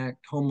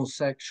enact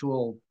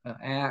homosexual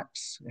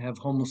acts, have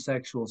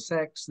homosexual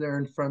sex there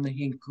in front of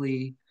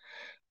Hinckley.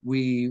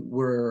 We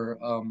were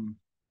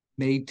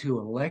made to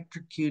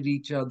electrocute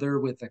each other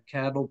with a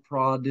cattle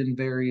prod in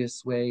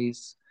various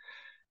ways.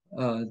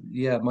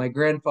 Yeah, my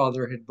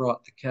grandfather had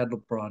brought the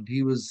cattle prod.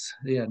 He was,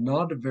 yeah,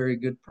 not a very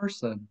good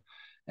person.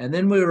 And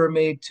then we were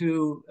made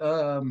to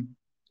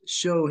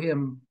show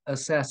him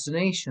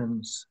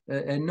assassinations,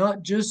 and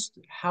not just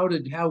how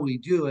we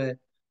do it,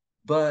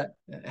 but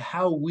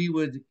how we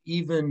would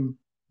even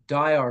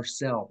die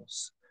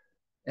ourselves.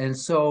 And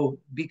so,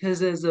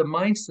 because as a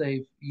mind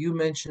slave, you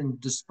mentioned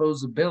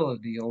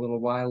disposability a little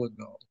while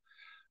ago.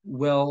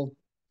 Well,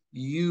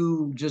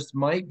 you just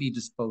might be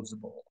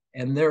disposable.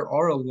 And there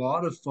are a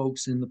lot of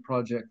folks in the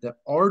project that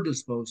are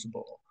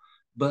disposable,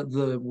 but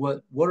the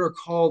what are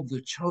called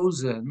the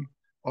chosen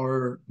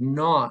are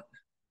not,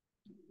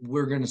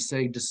 we're going to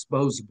say,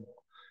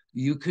 disposable.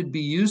 You could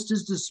be used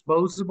as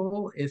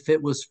disposable if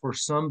it was for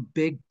some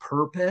big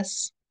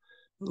purpose,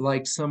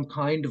 like some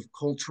kind of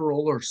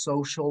cultural or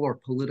social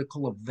or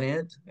political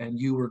event, and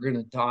you were going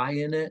to die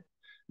in it.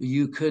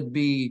 You could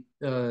be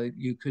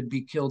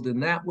killed in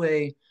that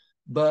way.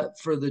 But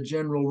for the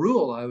general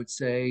rule, I would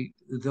say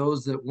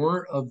those that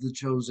weren't of the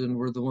chosen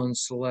were the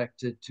ones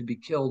selected to be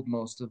killed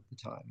most of the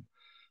time.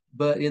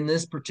 But in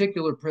this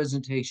particular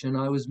presentation,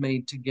 I was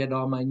made to get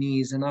on my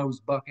knees, and I was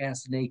buck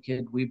ass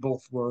naked. We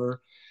both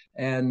were.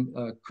 And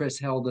Chris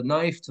held a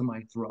knife to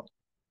my throat.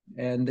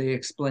 And they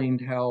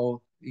explained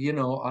how,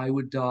 I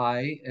would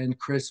die and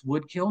Chris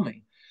would kill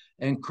me.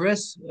 And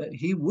Chris,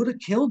 he would have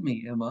killed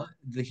me, Emma.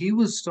 He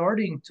was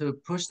starting to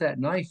push that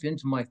knife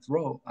into my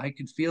throat. I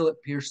could feel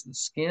it pierce the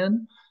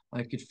skin.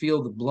 I could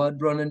feel the blood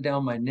running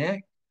down my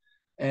neck.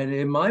 And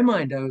in my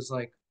mind, I was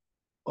like,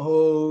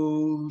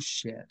 oh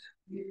shit,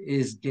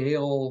 is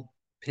Gail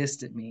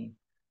pissed at me?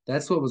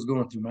 That's what was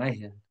going through my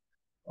head.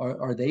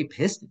 Are they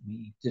pissed at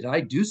me? Did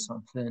I do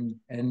something?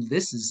 And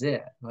this is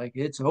it. Like,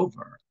 it's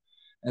over.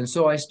 And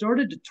so I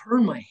started to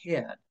turn my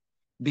head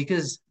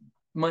because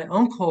my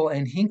uncle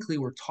and Hinckley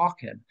were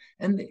talking,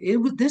 and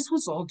this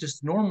was all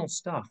just normal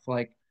stuff,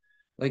 like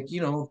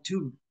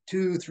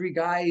three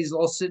guys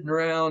all sitting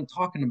around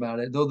talking about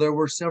it. Though there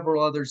were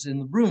several others in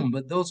the room,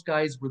 but those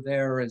guys were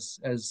there as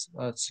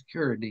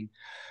security.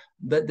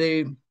 But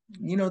they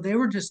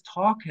were just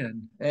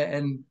talking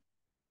and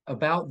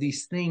about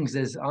these things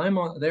as I'm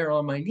there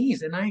on my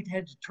knees, and I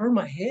had to turn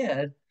my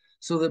head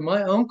so that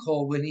my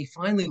uncle, when he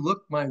finally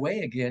looked my way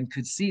again,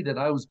 could see that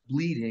I was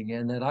bleeding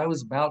and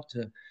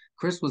that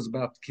Chris was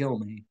about to kill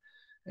me.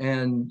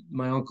 And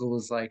my uncle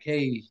was like,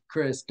 "Hey,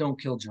 Chris, don't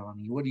kill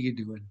Johnny. What are you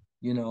doing?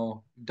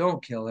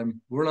 Don't kill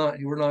him. We're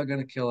not going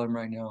to kill him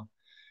right now."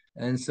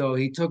 And so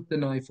he took the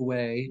knife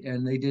away,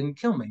 and they didn't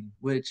kill me,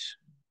 which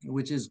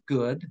is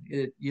good.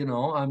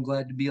 I'm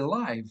glad to be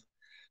alive.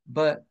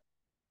 But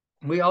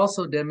we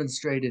also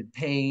demonstrated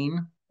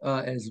pain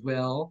as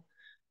well.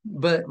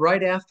 But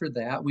right after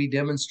that, we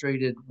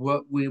demonstrated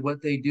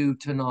what they do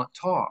to not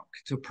talk,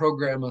 to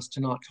program us to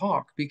not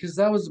talk, because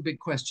that was a big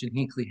question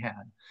Hinckley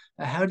had.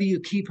 How do you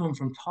keep them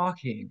from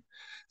talking?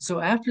 So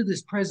after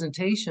this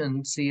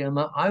presentation,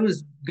 Emma, I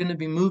was going to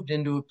be moved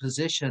into a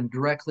position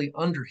directly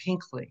under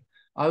Hinckley.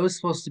 I was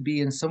supposed to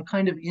be in some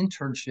kind of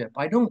internship.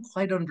 I don't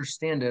quite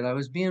understand it. I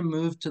was being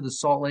moved to the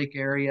Salt Lake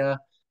area,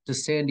 to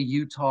Sandy,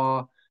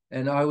 Utah,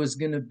 and I was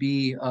going to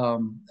be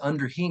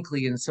under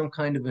Hinckley in some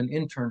kind of an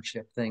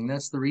internship thing.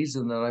 That's the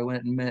reason that I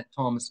went and met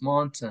Thomas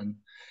Monson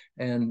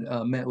and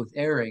met with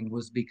Ehring,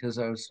 was because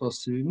I was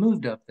supposed to be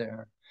moved up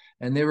there,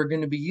 and they were going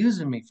to be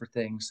using me for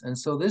things. And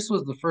so this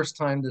was the first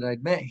time that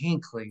I'd met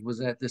Hinckley, was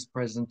at this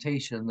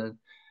presentation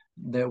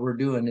that we're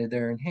doing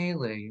there in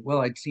Haley. Well,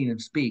 I'd seen him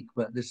speak,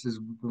 but this is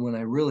when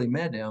I really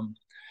met him.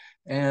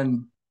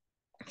 And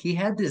he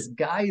had this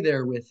guy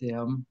there with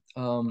him.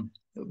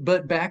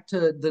 But back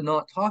to the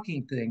not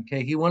talking thing,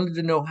 okay? He wanted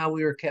to know how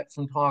we were kept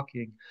from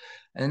talking.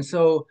 And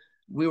so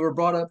we were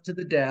brought up to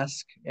the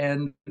desk,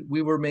 and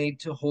we were made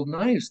to hold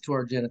knives to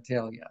our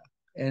genitalia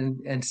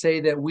and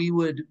say that we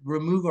would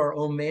remove our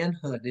own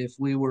manhood if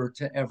we were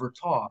to ever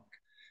talk.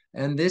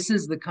 And this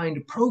is the kind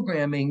of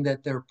programming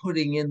that they're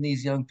putting in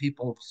these young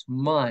people's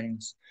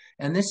minds.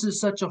 And this is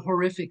such a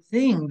horrific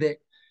thing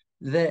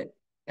that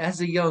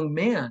as a young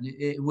man,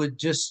 it would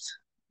just,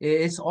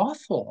 it's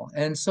awful.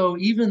 And so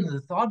even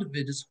the thought of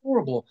it is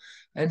horrible.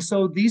 And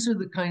so these are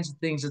the kinds of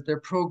things that they're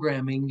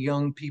programming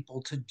young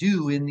people to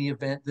do in the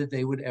event that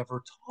they would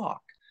ever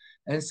talk.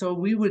 And so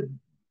we would,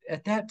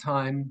 at that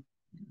time,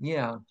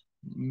 yeah,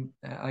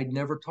 I'd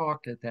never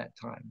talked at that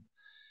time.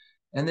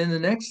 And then the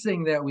next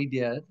thing that we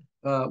did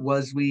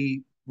was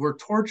we were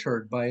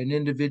tortured by an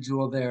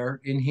individual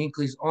there in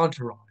Hinckley's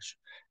entourage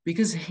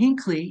because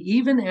Hinckley,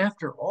 even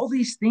after all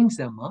these things,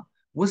 Emma,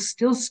 was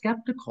still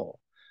skeptical.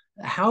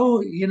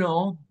 How,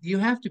 you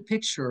have to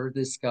picture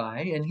this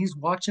guy and he's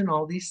watching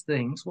all these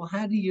things. Well,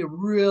 how do you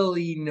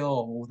really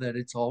know that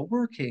it's all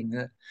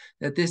working,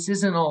 that this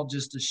isn't all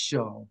just a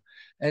show?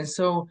 And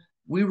so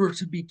we were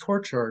to be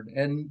tortured,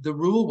 and the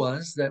rule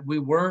was that we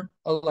weren't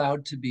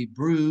allowed to be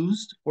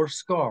bruised or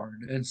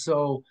scarred. And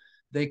so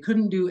they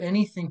couldn't do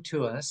anything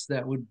to us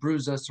that would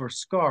bruise us or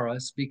scar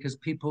us because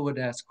people would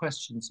ask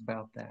questions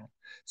about that.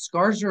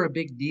 Scars are a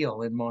big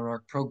deal in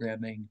Monarch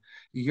programming.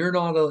 You're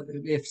not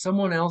if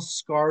someone else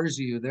scars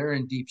you, they're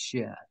in deep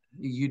shit.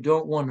 You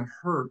don't want to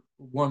hurt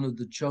one of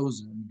the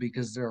chosen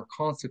because there are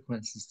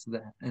consequences to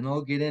that. And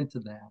I'll get into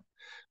that.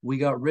 We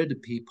got rid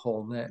of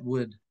people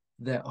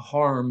that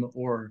harm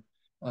or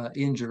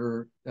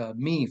injure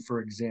me, for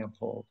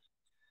example.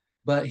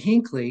 But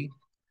Hinckley,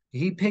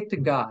 he picked a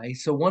guy.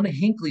 So one of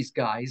Hinckley's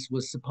guys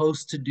was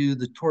supposed to do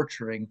the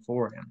torturing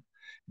for him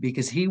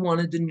because he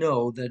wanted to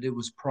know that it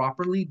was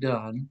properly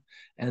done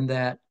and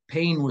that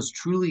pain was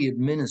truly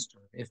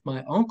administered. If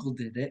my uncle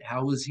did it,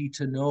 how was he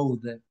to know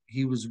that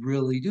he was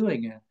really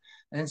doing it?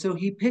 And so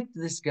he picked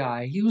this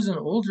guy. He was an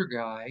older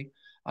guy.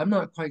 I'm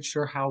not quite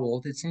sure how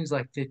old. It seems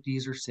like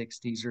 50s or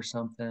 60s or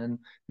something,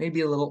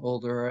 maybe a little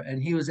older.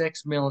 And he was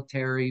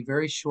ex-military,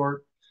 very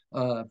short,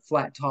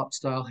 flat top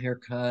style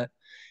haircut.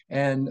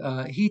 And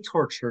he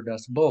tortured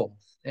us both.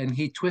 And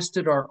he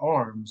twisted our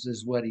arms,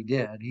 is what he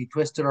did. He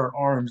twisted our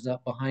arms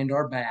up behind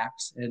our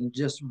backs and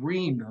just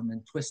reamed them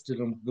and twisted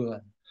them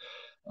good.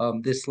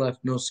 This left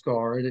no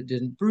scar and it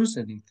didn't bruise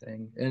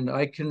anything. And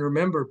I can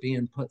remember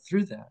being put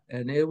through that.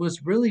 And it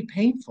was really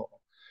painful.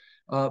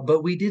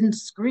 But we didn't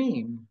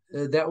scream.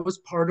 That was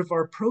part of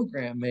our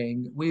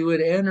programming. We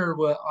would enter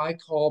what I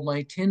call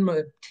my tin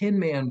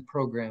Man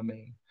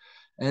programming.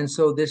 And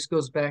so this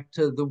goes back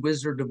to the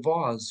Wizard of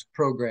Oz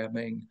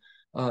programming.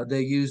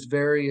 They used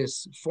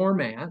various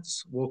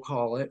formats, we'll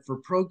call it, for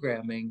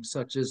programming,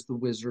 such as the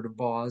Wizard of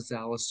Oz,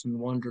 Alice in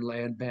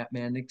Wonderland,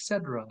 Batman,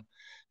 etc.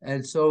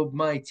 And so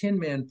my Tin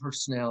Man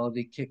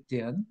personality kicked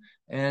in.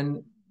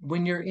 And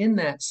when you're in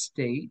that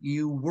state,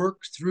 you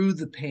work through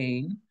the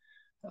pain,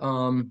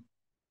 um,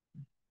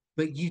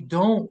 but you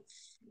don't,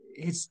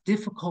 it's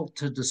difficult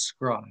to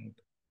describe.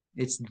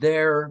 It's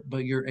there,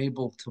 but you're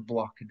able to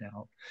block it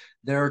out.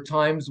 There are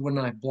times when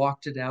I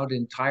blocked it out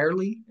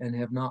entirely and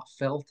have not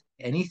felt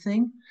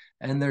anything.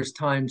 And there's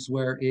times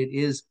where it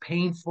is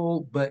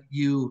painful, but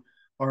you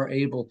are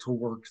able to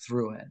work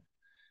through it.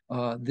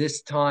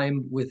 This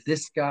time with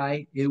this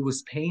guy, it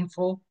was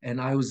painful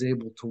and I was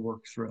able to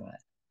work through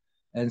it.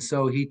 And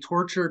so he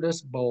tortured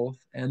us both.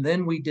 And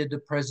then we did the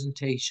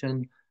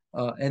presentation.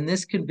 And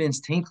this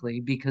convinced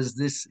Hinckley because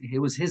it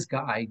was his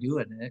guy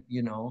doing it.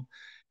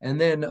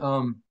 And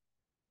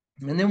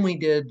then we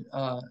did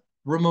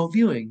remote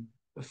viewing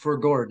for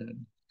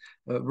Gordon.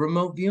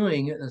 Remote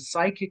viewing,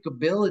 psychic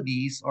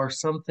abilities are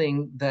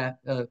something that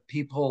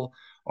people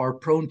are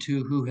prone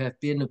to who have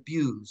been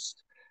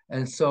abused.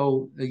 And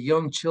so the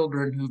young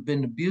children who've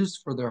been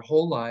abused for their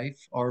whole life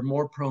are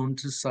more prone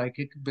to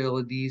psychic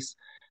abilities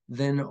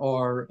than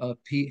are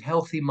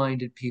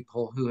healthy-minded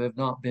people who have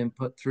not been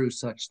put through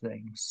such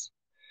things.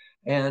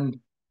 And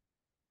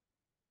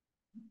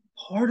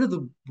part of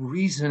the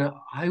reason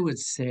I would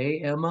say,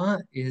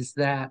 Emma, is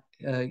that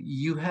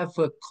you have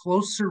a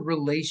closer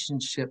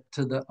relationship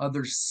to the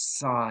other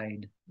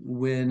side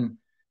when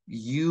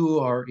you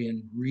are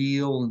in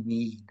real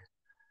need.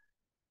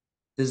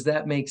 Does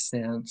that make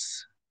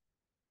sense?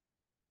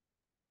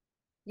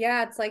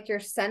 Yeah, it's like your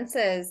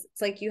senses,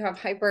 it's like you have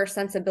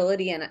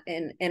hypersensibility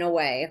in a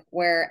way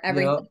where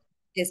everything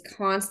Yeah, is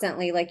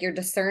constantly like your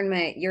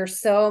discernment, you're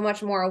so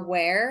much more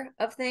aware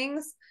of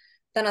things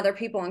than other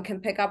people and can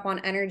pick up on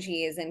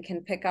energies and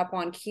can pick up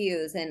on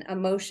cues and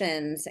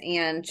emotions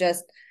and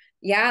just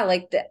yeah,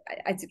 like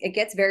it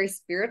gets very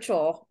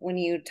spiritual when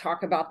you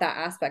talk about that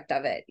aspect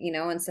of it,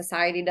 and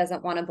society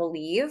doesn't want to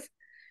believe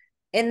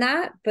in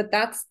that, but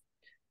that's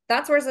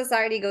where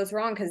society goes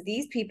wrong because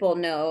these people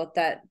know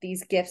that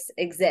these gifts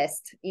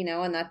exist,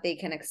 and that they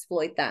can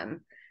exploit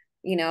them,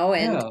 and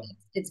yeah,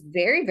 it's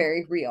very,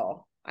 very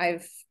real. I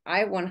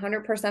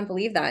 100%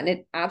 believe that, and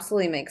it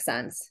absolutely makes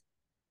sense.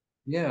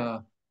 yeah.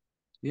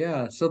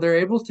 Yeah, so they're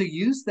able to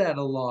use that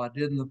a lot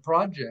in the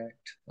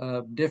project,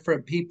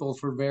 different people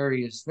for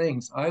various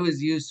things. I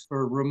was used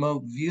for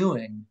remote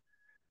viewing.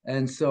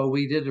 And so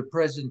we did a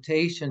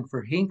presentation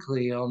for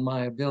Hinckley on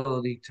my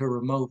ability to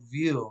remote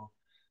view.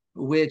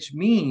 which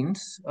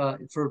means,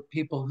 for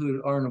people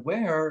who aren't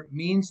aware,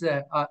 means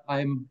that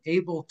I'm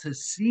able to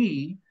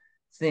see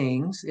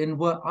things in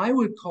what I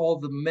would call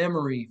the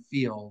memory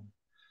field.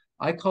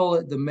 I call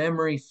it the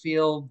memory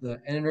field, the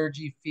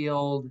energy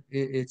field.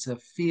 It's a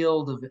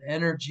field of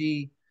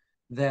energy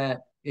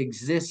that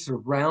exists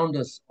around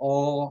us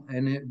all,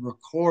 and it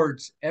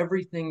records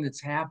everything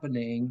that's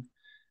happening.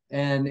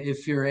 And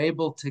if you're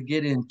able to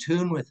get in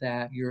tune with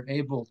that, you're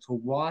able to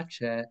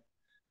watch it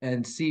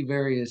and see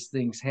various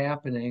things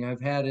happening.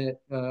 I've had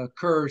it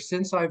occur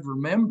since I've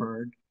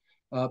remembered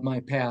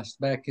my past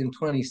back in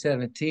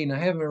 2017. I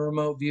haven't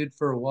remote viewed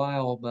for a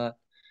while, but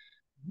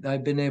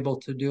I've been able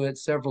to do it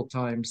several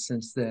times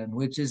since then,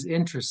 which is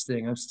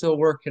interesting. I'm still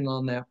working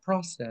on that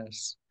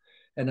process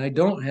and I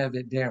don't have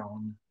it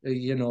down,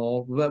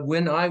 but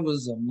when I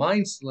was a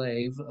mind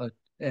slave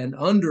and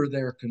under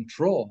their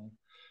control,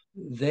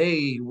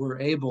 they were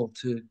able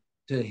to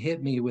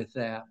hit me with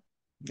that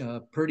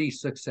pretty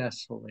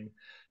successfully.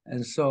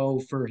 And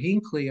so for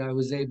Hinckley, I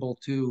was able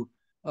to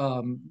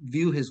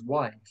view his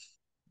wife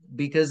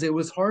because it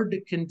was hard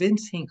to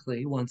convince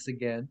Hinckley once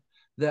again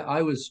that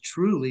I was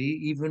truly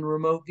even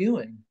remote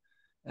viewing.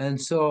 And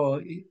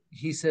so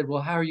he said,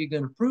 well, how are you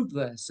going to prove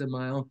this? And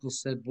my uncle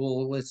said,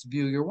 well, let's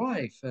view your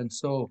wife. And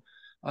so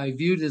I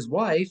viewed his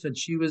wife, and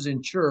she was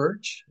in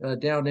church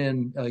down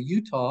in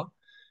Utah.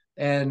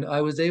 And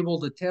I was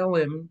able to tell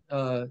him,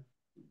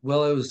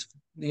 well, it was,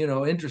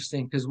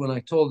 interesting because when I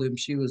told him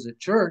she was at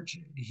church,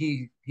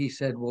 he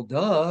said, well,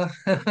 duh,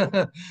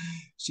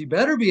 she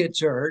better be at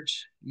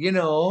church,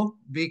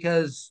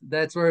 because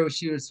that's where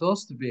she was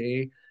supposed to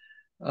be.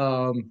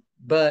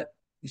 But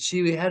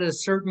she had a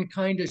certain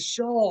kind of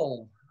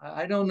shawl.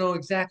 I don't know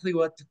exactly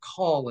what to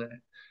call it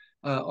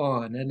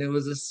on, and it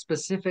was a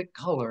specific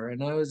color,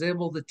 and I was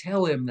able to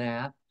tell him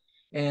that,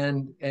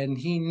 and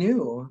he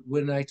knew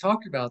when I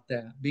talked about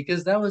that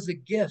because that was a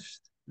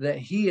gift that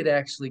he had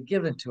actually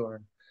given to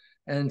her,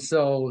 and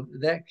so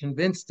that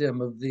convinced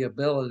him of the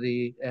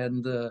ability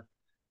and the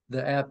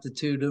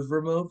aptitude of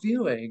remote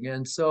viewing.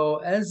 And so,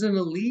 as an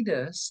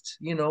elitist,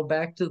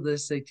 back to the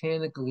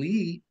satanic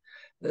elite,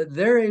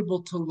 they're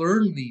able to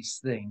learn these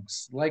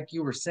things. Like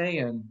you were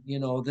saying,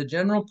 the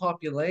general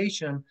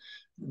population,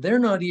 they're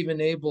not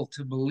even able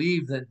to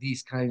believe that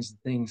these kinds of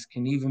things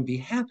can even be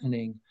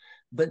happening.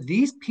 But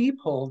these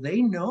people,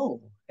 they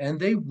know and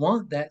they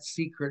want that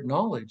secret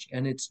knowledge,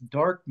 and it's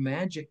dark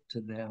magic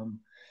to them.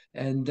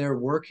 And they're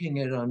working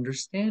at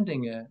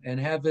understanding it and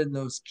having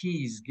those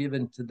keys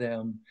given to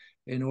them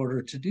in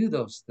order to do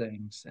those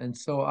things. And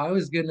so I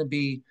was going to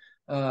be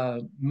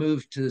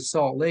moved to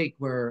Salt Lake,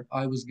 where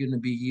I was going to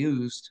be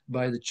used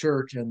by the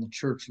church and the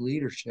church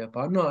leadership.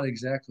 I'm not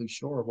exactly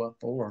sure what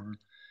for,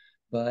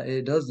 but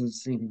it doesn't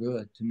seem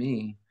good to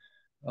me.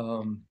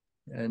 Um,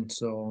 and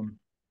so,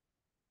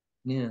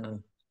 yeah.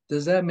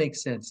 Does that make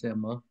sense,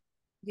 Emma?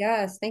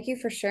 Yes, thank you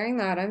for sharing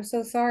that. I'm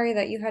so sorry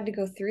that you had to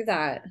go through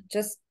that.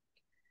 Just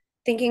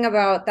thinking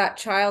about that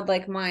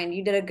childlike mind,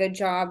 you did a good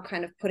job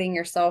kind of putting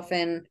yourself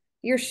in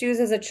your shoes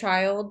as a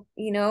child,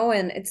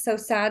 and it's so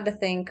sad to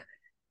think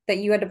that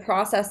you had to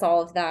process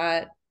all of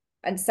that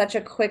in such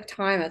a quick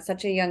time at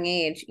such a young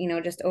age,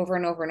 just over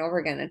and over and over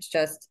again.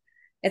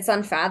 It's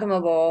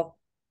unfathomable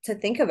to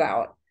think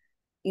about,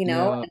 you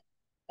know?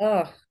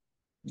 Yeah. Oh,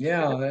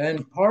 Yeah.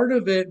 And part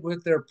of it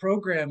with their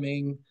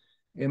programming,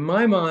 in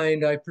my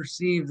mind, I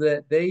perceive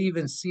that they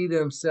even see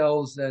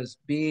themselves as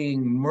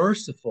being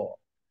merciful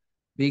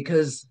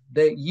because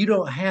that you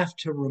don't have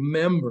to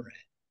remember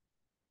it.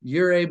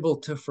 You're able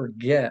to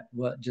forget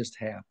what just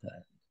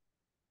happened,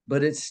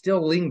 but it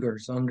still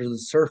lingers under the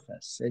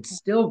surface. It's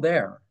still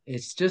there.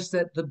 It's just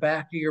at the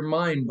back of your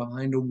mind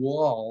behind a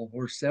wall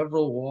or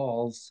several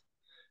walls.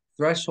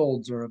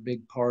 Thresholds are a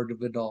big part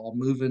of it all,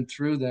 moving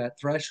through that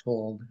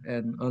threshold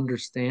and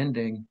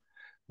understanding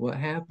what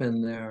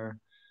happened there.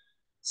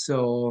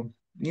 So,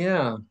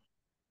 yeah.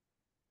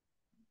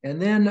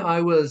 And then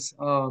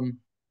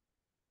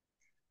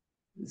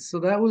so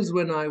that was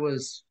when I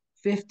was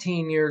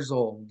 15 years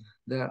old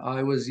that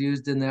I was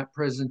used in that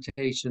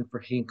presentation for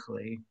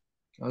Hinckley.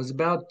 I was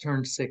about to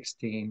turn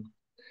 16.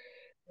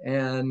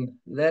 And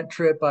that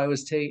trip I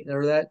was taking,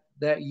 or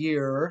that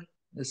year,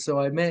 so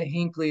I met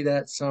Hinckley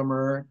that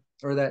summer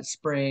or that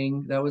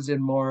spring. That was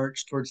in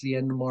March, towards the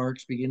end of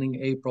March, beginning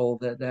April,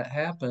 that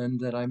happened,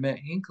 that I met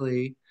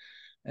Hinckley.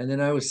 And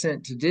then I was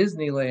sent to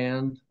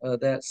Disneyland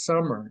that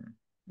summer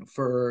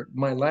for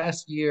my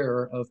last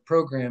year of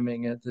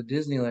programming at the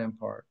Disneyland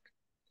park.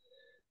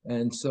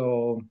 And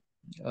so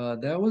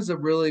that was a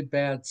really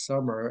bad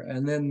summer.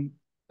 And then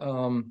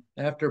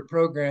after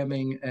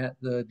programming at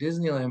the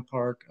Disneyland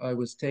park, I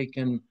was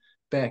taken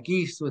back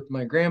east with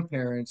my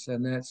grandparents,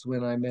 and that's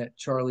when I met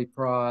Charlie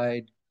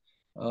Pride.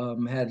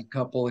 Had a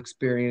couple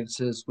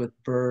experiences with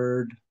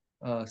Bird,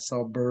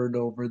 saw Bird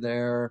over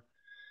there.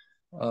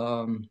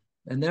 Um,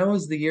 and that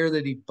was the year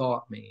that he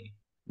bought me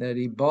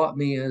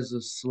as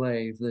a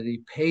slave, that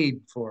he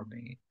paid for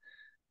me.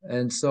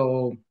 And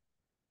so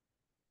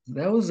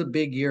that was a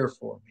big year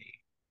for me.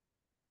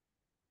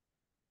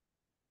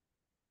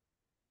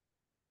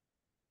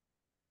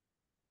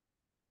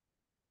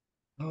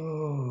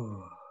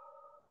 Oh,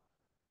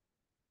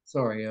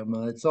 sorry,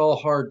 Emma. It's all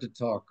hard to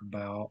talk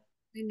about.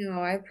 I know,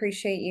 I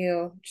appreciate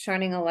you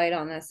shining a light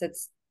on this.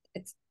 It's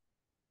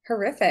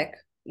horrific,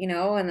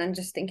 and then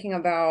just thinking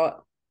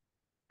about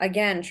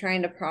again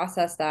trying to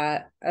process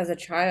that as a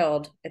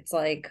child. It's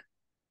like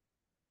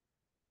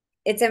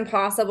it's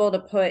impossible to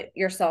put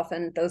yourself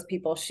in those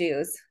people's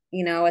shoes.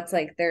 It's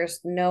like there's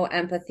no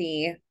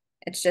empathy.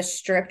 It's just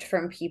stripped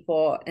from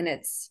people and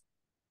it's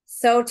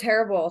so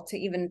terrible to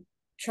even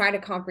try to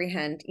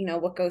comprehend,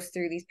 what goes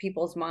through these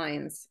people's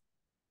minds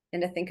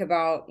and to think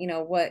about,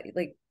 what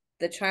like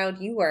the child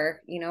you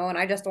were, and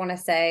I just want to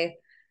say,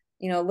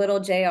 little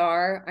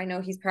JR, I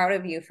know he's proud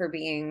of you for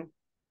being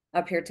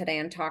up here today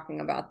and talking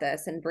about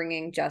this and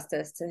bringing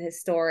justice to his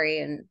story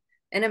and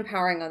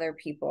empowering other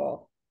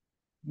people.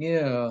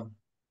 Yeah,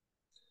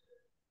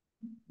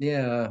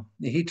 yeah.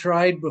 He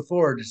tried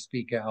before to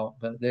speak out,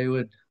 but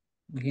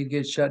he'd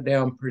get shut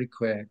down pretty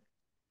quick.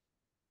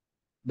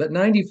 But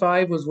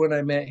 95 was when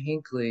I met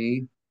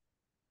Hinckley.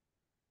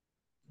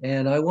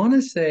 And I want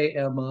to say,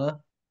 Emma,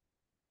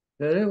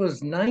 that it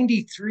was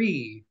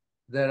 93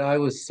 that I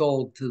was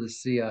sold to the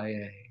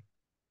CIA.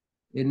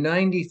 In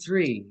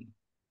 93.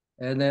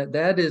 And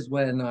that is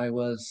when I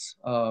was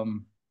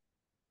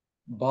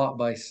bought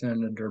by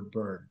Senator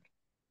Byrd.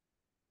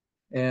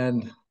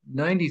 And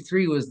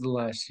 93 was the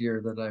last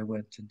year that I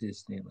went to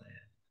Disneyland.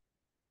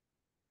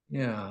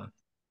 Yeah.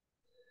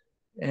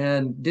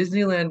 And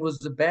Disneyland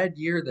was a bad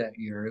year that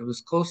year. It was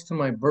close to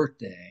my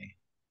birthday,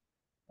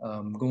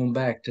 going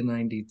back to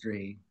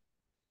 93.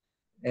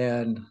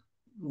 And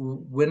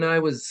when I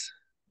was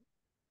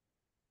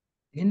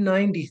in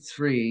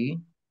 93,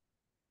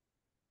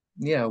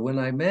 yeah, when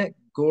I met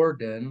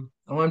Gordon,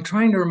 oh, I'm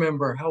trying to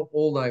remember how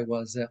old I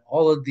was at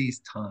all of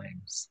these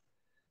times.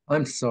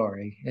 I'm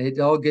sorry. It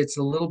all gets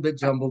a little bit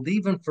jumbled,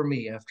 even for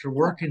me after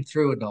working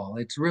through it all.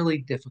 It's really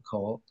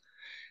difficult.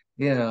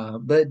 Yeah,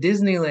 but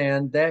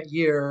Disneyland that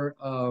year,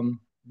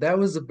 that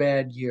was a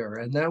bad year.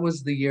 And that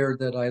was the year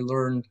that I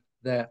learned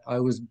that I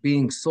was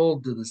being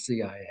sold to the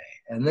CIA.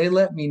 And they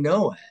let me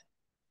know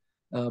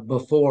it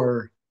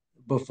before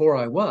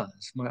I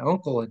was. My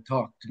uncle had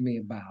talked to me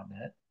about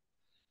it.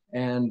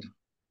 And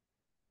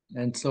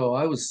and so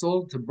I was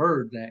sold to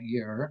Byrd that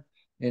year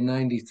in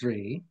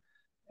 93.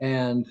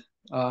 And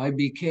I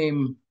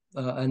became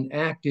an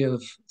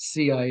active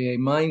CIA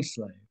mind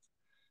slave.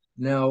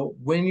 Now,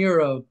 when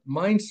you're a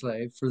mind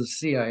slave for the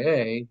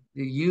CIA,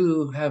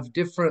 you have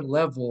different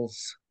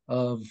levels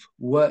of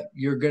what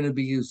you're going to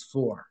be used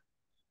for.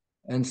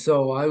 And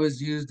so I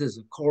was used as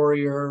a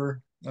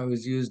courier, I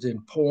was used in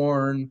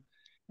porn.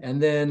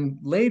 And then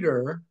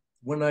later,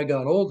 when I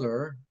got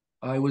older,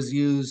 I was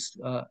used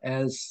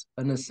as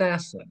an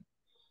assassin.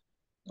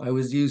 I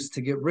was used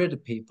to get rid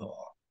of people.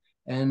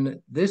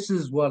 And this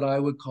is what I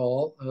would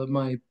call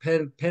my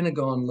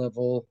Pentagon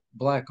level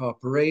black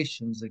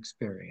operations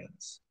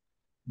experience,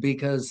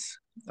 because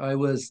I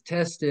was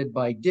tested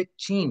by Dick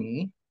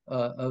Cheney,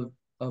 of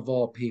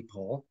all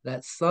people,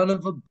 that son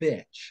of a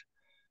bitch.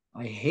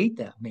 I hate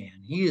that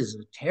man. He is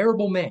a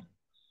terrible man.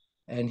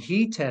 And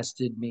he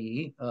tested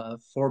me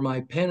for my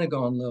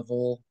Pentagon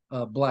level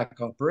black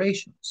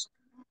operations.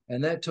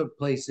 And that took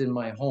place in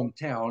my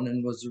hometown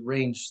and was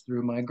arranged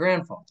through my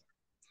grandfather.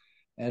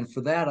 And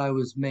for that, I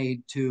was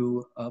made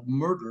to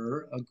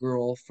murder a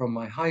girl from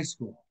my high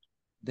school.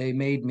 They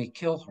made me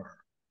kill her.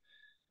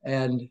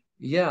 And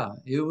yeah,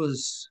 it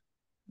was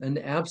an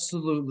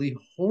absolutely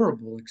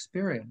horrible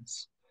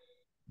experience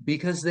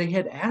because they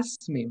had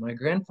asked me, my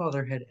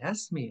grandfather had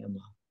asked me, Emma,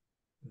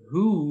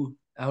 who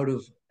out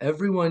of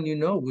everyone you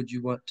know would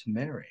you want to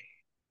marry?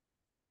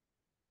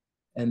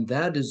 And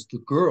that is the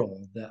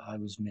girl that I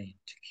was made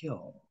to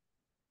kill.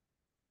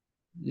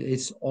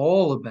 It's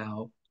all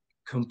about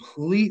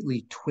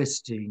completely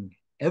twisting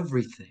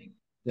everything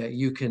that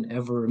you can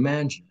ever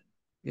imagine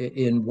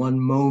in one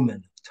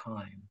moment of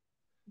time.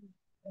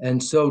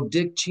 And so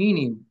Dick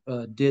Cheney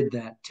did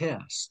that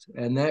test,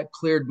 and that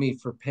cleared me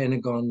for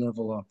Pentagon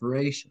level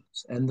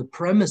operations. And the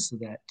premise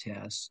of that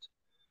test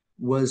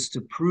was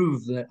to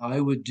prove that I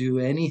would do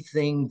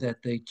anything that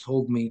they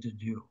told me to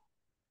do.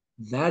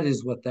 That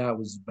is what that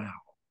was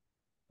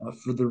about,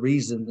 for the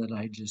reason that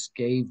I just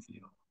gave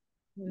you.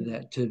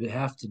 That to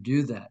have to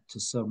do that to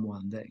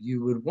someone that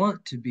you would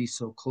want to be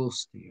so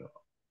close to you,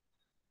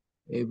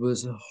 it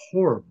was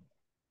horrible.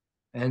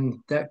 And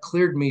that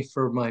cleared me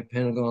for my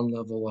Pentagon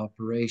level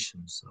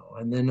operations. So,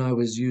 and then I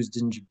was used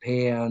in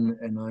Japan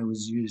and I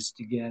was used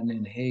again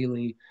in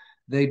Haley.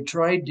 They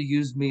tried to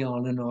use me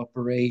on an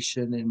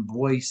operation in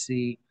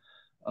Boise,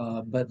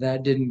 but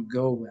that didn't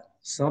go well.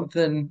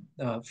 Something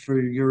for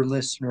your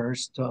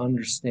listeners to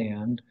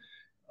understand,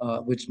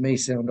 which may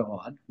sound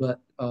odd, but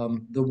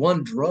the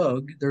one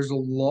drug, there's a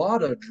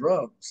lot of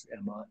drugs,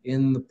 Emma,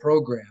 in the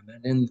program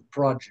and in the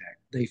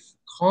project. They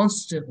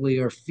constantly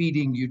are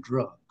feeding you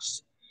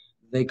drugs.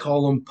 They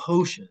call them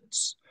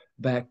potions,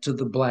 back to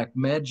the black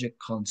magic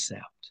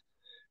concept.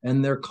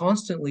 And they're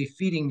constantly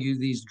feeding you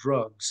these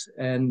drugs,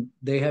 and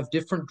they have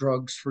different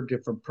drugs for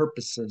different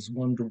purposes,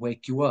 one to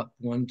wake you up,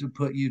 one to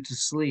put you to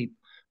sleep,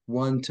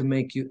 one to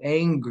make you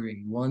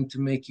angry, one to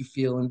make you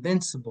feel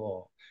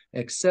invincible,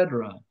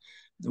 etc.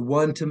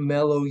 One to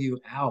mellow you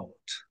out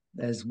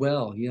as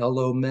well,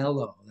 yellow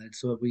mellow.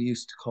 That's what we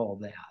used to call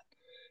that.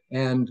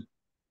 And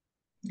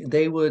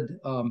they would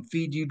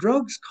feed you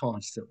drugs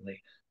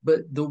constantly.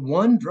 But the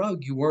one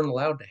drug you weren't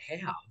allowed to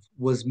have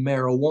was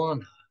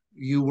marijuana.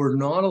 You were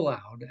not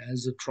allowed,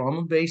 as a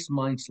trauma based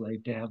mind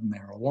slave, to have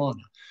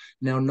marijuana.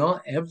 Now,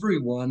 not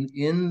everyone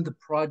in the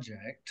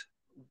project,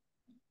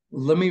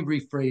 let me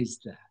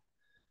rephrase that.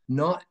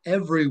 Not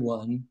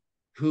everyone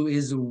who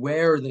is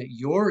aware that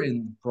you're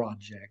in the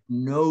project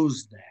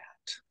knows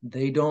that.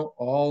 They don't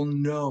all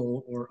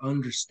know or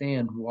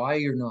understand why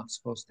you're not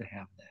supposed to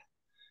have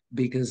that,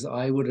 because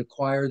I would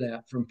acquire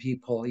that from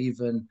people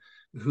even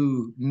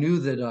who knew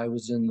that I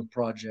was in the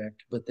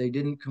project, but they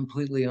didn't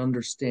completely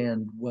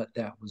understand what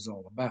that was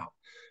all about.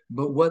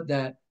 But what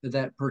that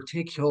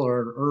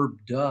particular herb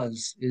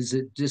does is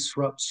it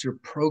disrupts your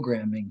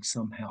programming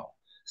somehow.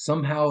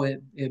 Somehow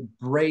it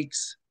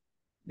breaks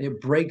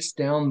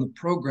down the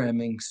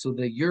programming so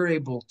that you're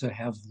able to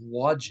have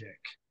logic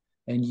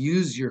and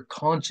use your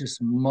conscious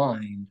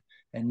mind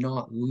and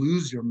not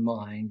lose your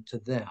mind to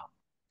them.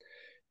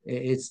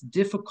 It's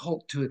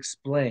difficult to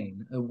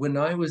explain. When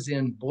I was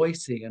in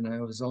Boise and I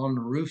was on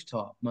the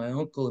rooftop, my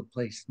uncle had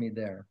placed me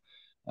there.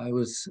 I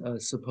was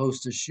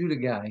supposed to shoot a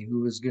guy who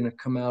was going to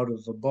come out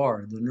of the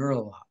bar, the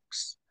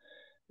Neurolox.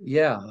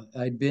 Yeah,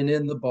 I'd been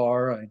in the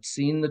bar, I'd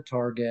seen the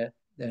target,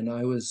 and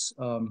I was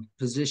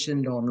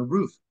positioned on the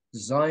roof.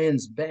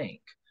 Zion's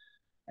Bank,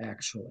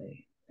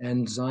 actually.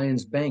 And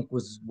Zion's Bank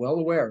was well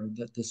aware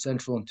that the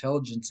Central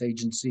Intelligence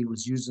Agency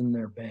was using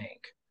their bank.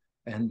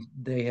 And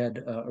they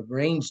had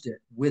arranged it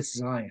with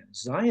Zion.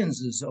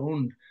 Zion's is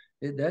owned,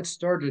 that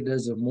started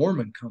as a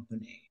Mormon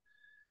company.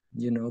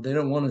 You know, they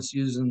don't want us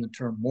using the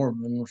term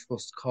Mormon. We're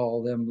supposed to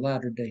call them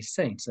Latter-day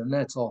Saints, and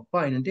that's all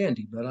fine and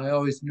dandy, but I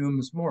always knew them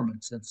as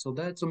Mormons. And so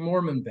that's a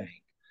Mormon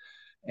bank.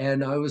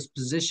 And I was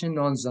positioned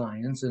on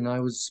Zion's, and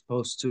I was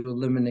supposed to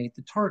eliminate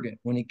the target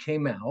when he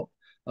came out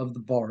of the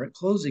bar at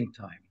closing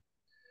time.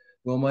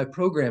 Well, my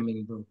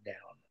programming broke down.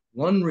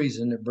 One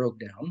reason it broke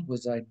down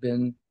was I'd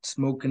been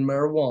smoking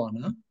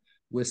marijuana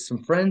with some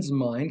friends of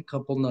mine a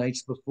couple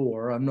nights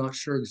before. I'm not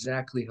sure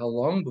exactly how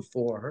long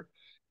before.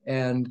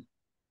 And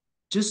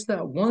just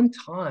that one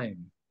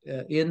time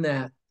in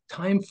that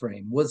time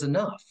frame was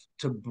enough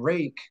to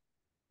break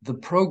the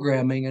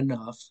programming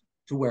enough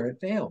to where it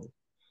failed.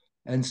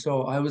 And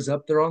so I was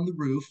up there on the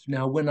roof.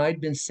 Now, when I'd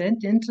been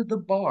sent into the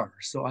bar,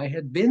 so I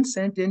had been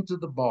sent into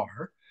the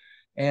bar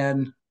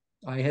and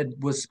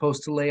was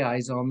supposed to lay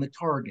eyes on the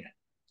target.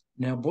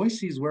 Now,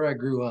 Boise is where I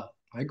grew up.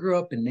 I grew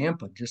up in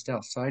Nampa, just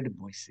outside of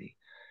Boise.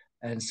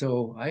 And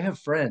so I have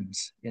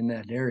friends in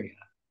that area.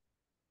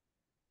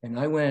 And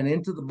I went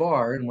into the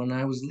bar, and when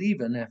I was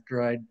leaving,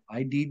 after I'd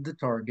ID'd the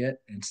target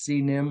and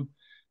seen him,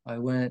 I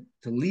went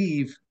to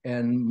leave,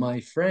 and my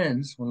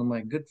friends, one of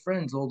my good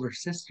friends' older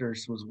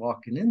sisters, was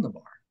walking in the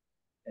bar,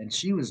 and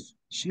she was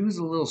a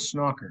little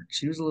snockered.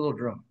 She was a little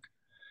drunk,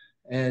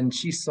 and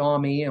she saw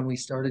me, and we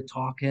started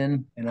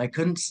talking, and I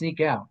couldn't sneak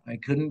out. I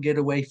couldn't get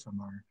away from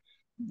her,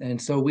 and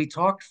so we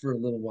talked for a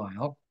little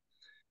while,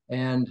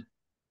 and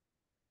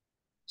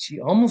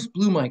she almost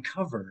blew my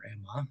cover,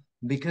 Emma,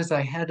 because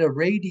I had a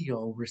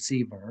radio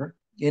receiver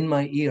in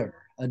my ear,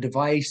 a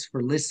device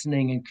for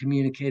listening and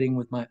communicating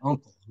with my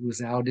uncle who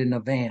was out in a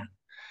van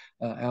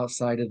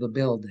outside of the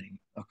building,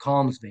 a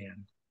comms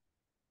van.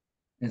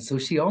 And so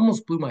she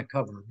almost blew my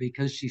cover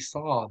because she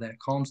saw that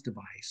comms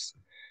device.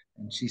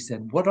 And she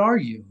said, "What are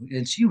you?"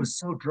 And she was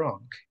so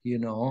drunk,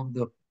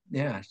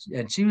 yeah,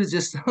 and she was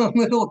just a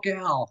little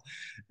gal.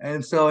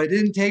 And so it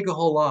didn't take a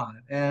whole lot.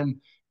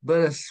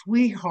 But a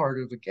sweetheart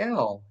of a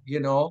gal.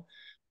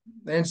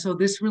 And so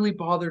this really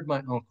bothered my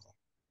uncle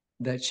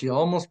that she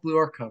almost blew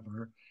our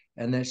cover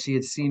and that she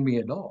had seen me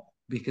at all,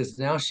 because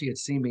now she had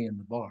seen me in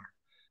the bar.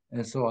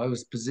 And so I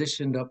was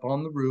positioned up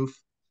on the roof,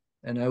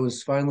 and I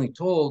was finally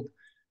told,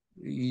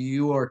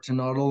 you are to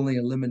not only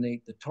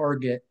eliminate the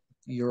target,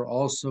 you're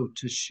also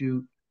to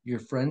shoot your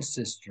friend's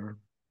sister,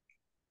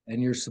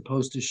 and you're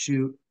supposed to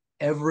shoot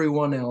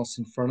everyone else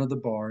in front of the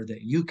bar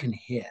that you can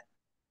hit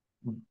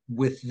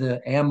with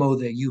the ammo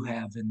that you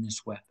have in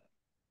this weapon.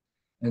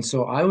 And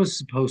so I was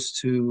supposed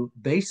to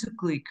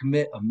basically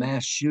commit a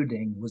mass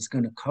shooting, was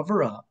going to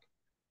cover up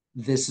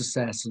this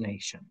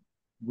assassination.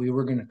 We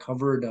were going to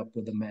cover it up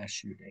with a mass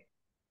shooting.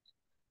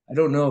 I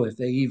don't know if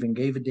they even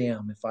gave a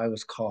damn if I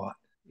was caught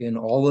in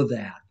all of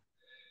that.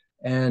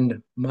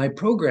 And my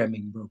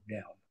programming broke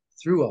down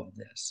through all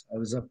this. I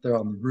was up there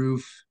on the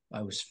roof.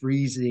 I was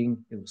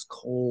freezing. It was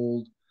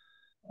cold.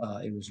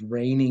 It was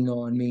raining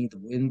on me. The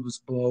wind was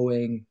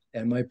blowing.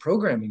 And my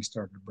programming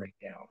started to break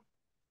down.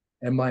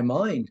 And my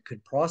mind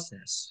could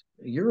process,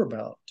 you're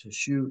about to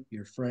shoot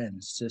your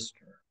friend's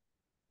sister.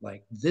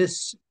 Like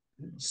this,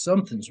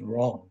 something's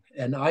wrong.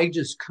 And I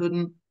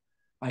couldn't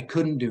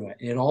do it.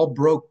 It all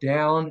broke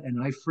down,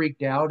 and I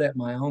freaked out at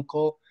my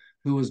uncle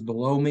who was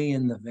below me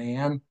in the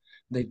van.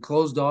 They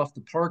closed off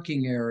the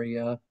parking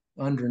area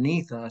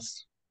underneath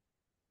us.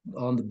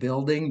 on the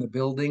building. The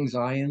building,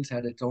 Zion's,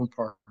 had its own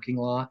parking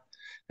lot,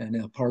 and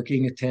a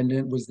parking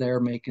attendant was there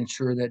making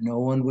sure that no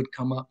one would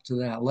come up to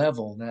that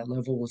level. That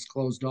level was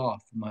closed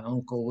off. My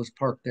uncle was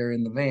parked there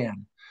in the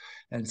van.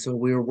 And so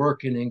we were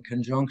working in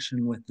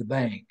conjunction with the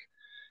bank.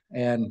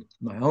 And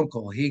my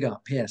uncle, he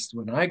got pissed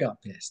when I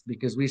got pissed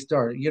because we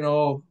started,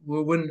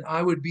 when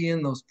I would be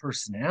in those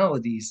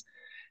personalities,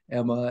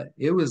 Emma,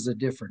 it was a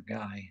different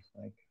guy.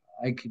 Like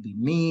I could be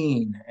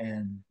mean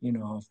and,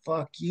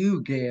 fuck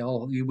you,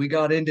 Gail. We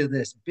got into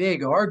this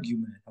big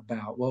argument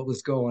about what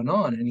was going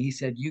on. And he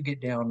said, you get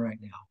down right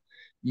now.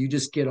 You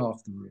just get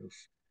off the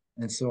roof.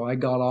 And so I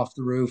got off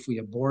the roof. We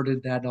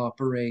aborted that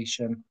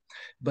operation.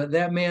 But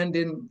that man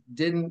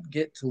didn't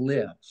get to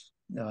live.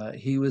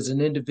 He was an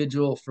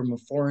individual from a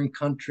foreign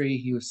country.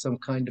 He was some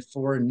kind of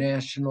foreign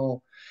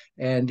national.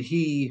 And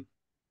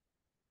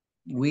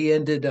we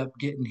ended up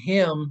getting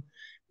him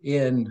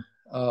in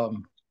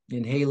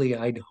in Haley,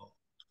 Idaho.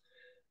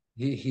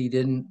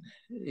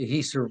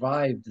 He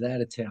survived that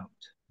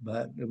attempt,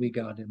 but we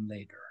got him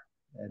later.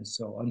 And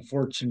so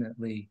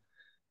unfortunately,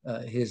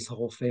 his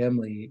whole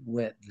family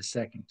went the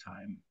second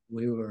time.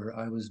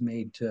 I was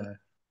made to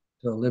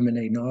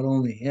eliminate not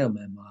only him,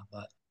 Emma,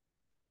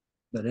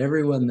 but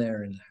everyone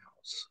there in the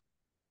house.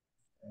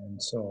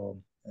 And so,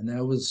 and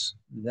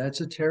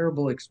that's a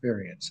terrible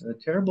experience, a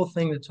terrible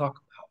thing to talk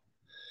about.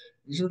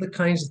 These are the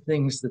kinds of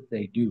things that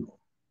they do.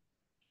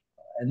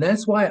 And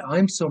that's why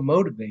I'm so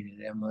motivated,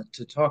 Emma,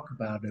 to talk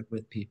about it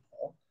with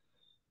people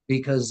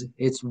because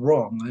it's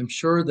wrong. I'm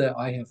sure that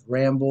I have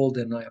rambled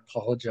and I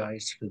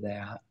apologize for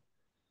that.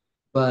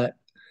 But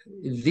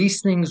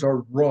these things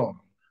are wrong.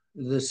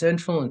 The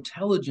Central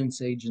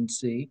Intelligence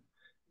Agency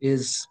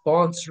is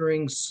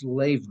sponsoring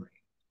slavery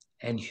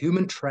and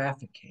human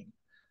trafficking,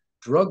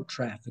 drug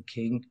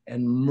trafficking,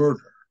 and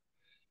murder.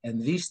 And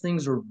these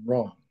things are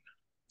wrong.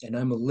 And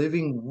I'm a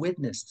living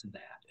witness to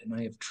that. And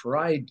I have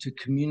tried to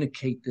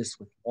communicate this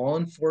with law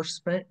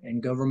enforcement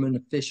and government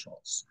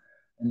officials.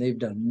 And they've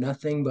done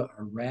nothing but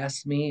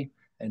harass me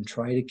and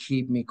try to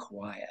keep me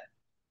quiet.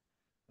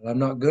 But I'm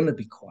not going to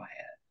be quiet.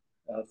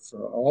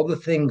 For all the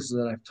things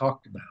that I've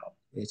talked about,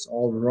 it's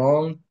all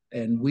wrong.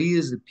 And we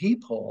as a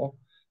people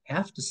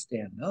have to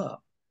stand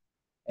up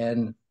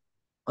and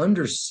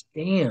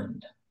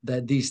understand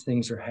that these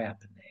things are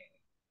happening.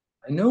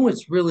 I know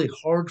it's really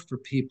hard for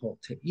people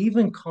to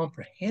even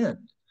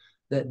comprehend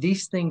that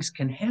these things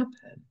can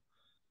happen.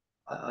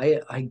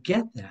 I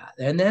get that.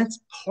 And that's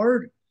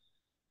part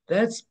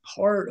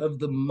of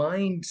the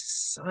mind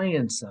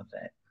science of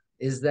it,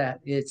 is that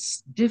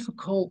it's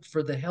difficult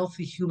for the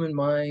healthy human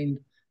mind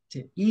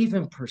to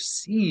even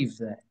perceive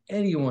that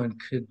anyone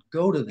could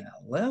go to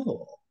that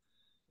level.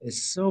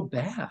 It's so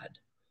bad.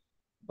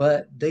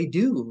 But they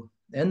do,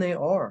 and they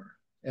are.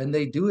 And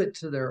they do it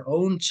to their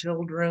own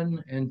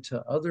children and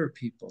to other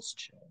people's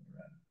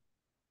children.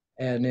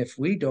 And if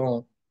we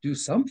don't do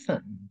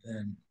something,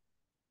 then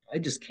I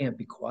just can't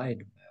be quiet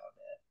about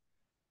it.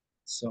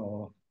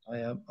 So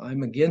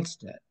I'm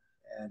against it.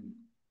 And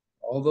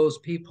all those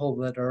people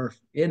that are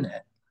in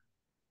it,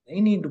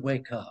 they need to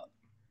wake up.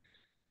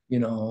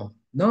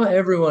 Not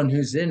everyone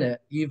who's in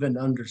it even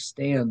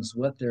understands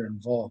what they're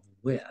involved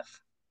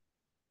with.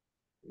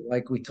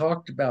 Like we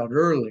talked about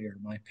earlier,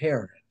 my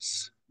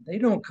parents, they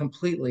don't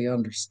completely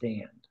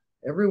understand.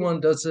 Everyone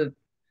doesn't,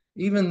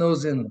 even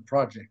those in the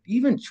project,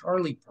 even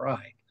Charlie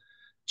Pride.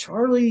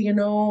 Charlie,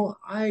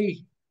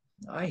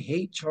 I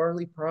hate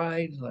Charlie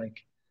Pride. Like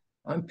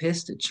I'm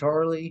pissed at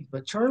Charlie,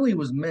 but Charlie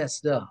was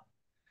messed up.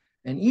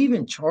 And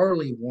even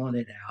Charlie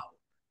wanted out.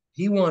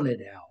 He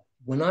wanted out.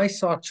 When I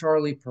saw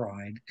Charlie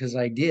Pride, because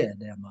I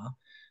did, Emma,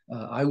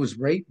 I was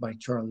raped by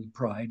Charlie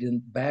Pride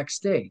in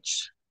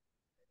backstage.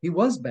 He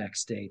was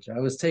backstage. I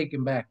was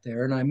taken back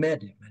there and I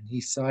met him and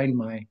he signed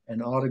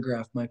and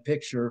autographed my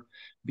picture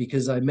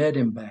because I met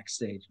him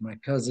backstage. My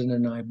cousin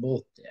and I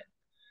both did.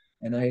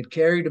 And I had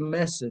carried a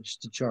message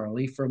to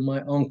Charlie from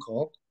my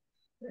uncle.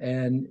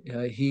 And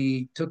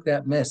he took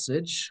that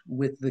message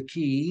with the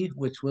key,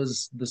 which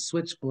was the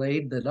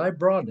switchblade that I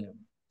brought him.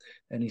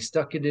 And he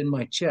stuck it in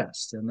my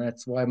chest. And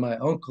that's why my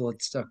uncle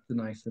had stuck the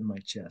knife in my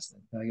chest.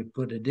 I could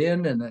put it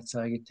in, and that's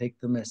how I could take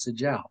the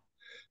message out.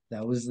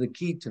 That was the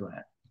key to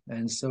it.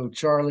 And so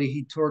Charlie,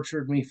 he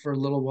tortured me for a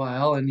little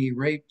while and he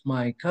raped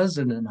my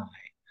cousin and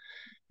I.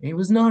 He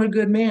was not a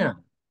good man.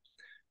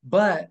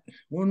 But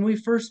when we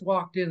first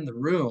walked in the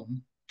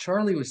room,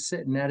 Charlie was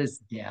sitting at his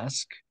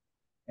desk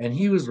and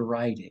he was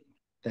writing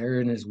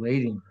there in his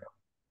waiting room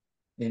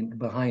in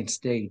behind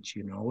stage,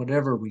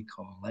 whatever we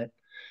call it.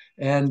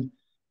 And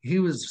he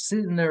was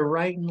sitting there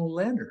writing a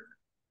letter.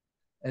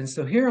 And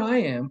so here I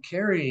am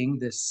carrying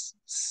this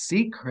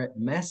secret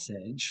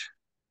message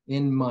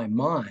in my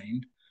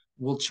mind.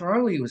 Well,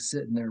 Charlie was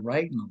sitting there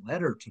writing a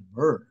letter to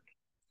Bird.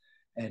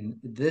 And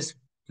this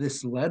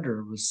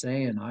letter was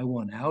saying, I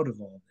want out of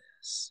all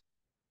this.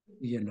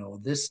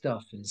 This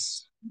stuff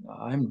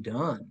I'm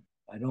done.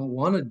 I don't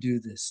want to do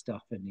this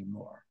stuff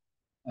anymore.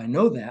 I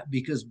know that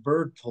because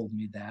Bird told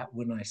me that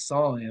when I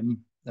saw him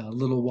a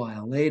little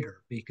while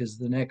later, because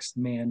the next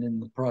man in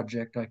the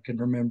project I can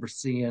remember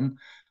seeing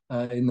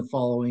in the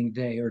following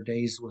day or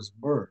days was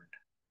Bird.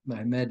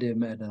 I met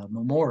him at a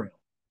memorial.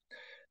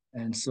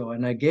 And so,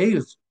 and I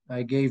gave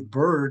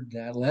Bird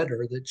that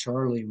letter that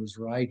Charlie was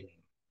writing,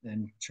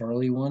 and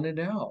Charlie wanted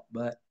out,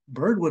 but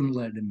Bird wouldn't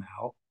let him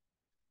out.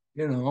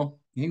 You know,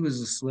 he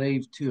was a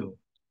slave too.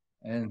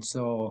 And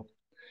so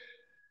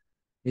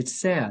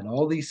it's sad.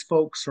 All these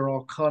folks are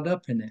all caught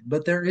up in it,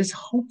 but there is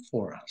hope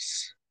for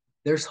us.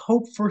 There's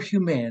hope for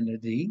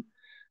humanity.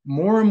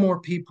 More and more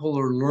people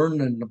are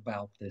learning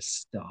about this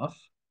stuff,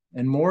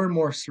 and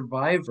more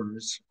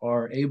survivors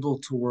are able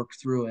to work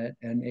through it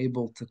and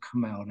able to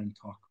come out and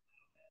talk.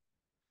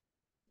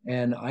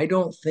 And I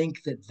don't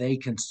think that they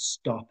can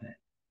stop it.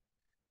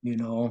 You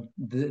know,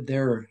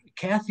 they're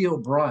Kathy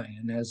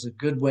O'Brien has a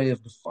good way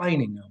of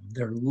defining them.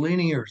 They're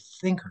linear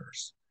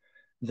thinkers.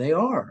 They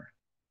are.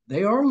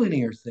 They are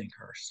linear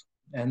thinkers.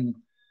 And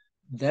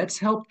that's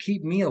helped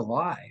keep me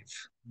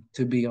alive,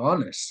 to be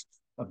honest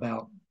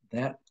about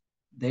that.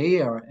 They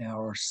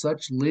are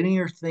such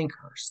linear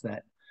thinkers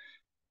that,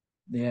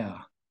 yeah,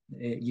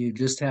 you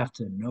just have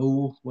to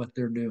know what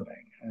they're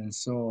doing. And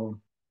so,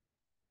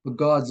 but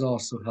God's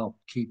also helped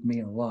keep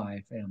me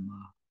alive,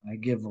 Emma. I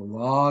give a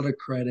lot of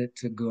credit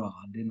to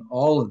God in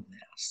all of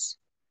this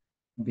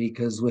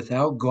because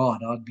without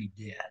God, I'd be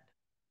dead.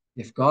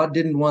 If God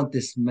didn't want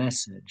this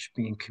message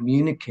being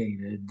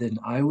communicated, then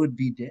I would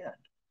be dead.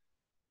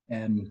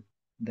 And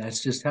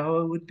that's just how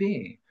it would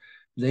be.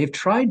 They've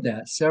tried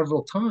that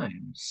several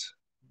times,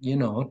 you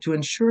know, to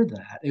ensure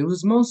that. It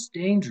was most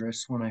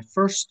dangerous when I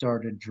first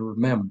started to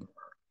remember.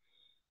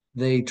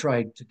 They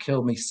tried to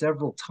kill me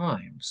several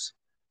times.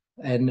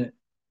 And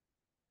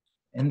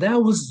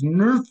that was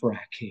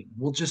nerve-wracking.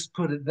 We'll just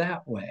put it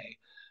that way.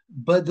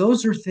 But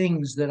those are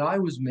things that I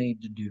was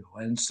made to do.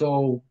 And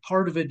so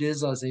part of it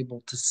is I was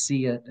able to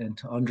see it and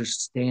to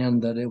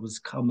understand that it was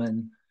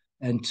coming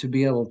and to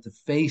be able to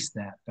face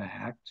that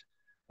fact.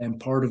 And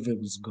part of it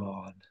was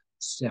God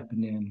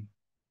stepping in.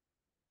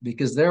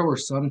 Because there were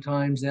some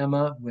times,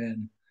 Emma,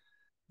 when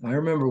I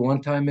remember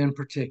one time in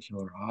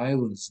particular, I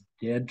was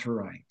dead to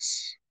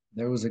rights.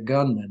 There was a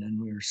gunman and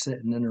we were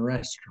sitting in a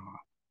restaurant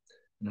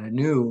and I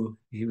knew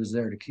he was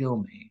there to kill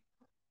me.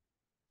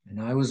 And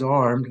I was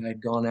armed.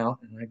 I'd gone out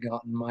and I'd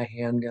gotten my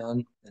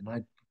handgun and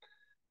I'd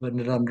put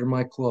it under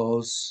my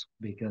clothes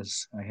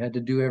because I had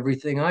to do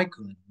everything I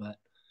could. But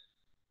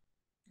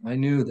I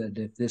knew that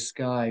if this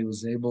guy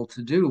was able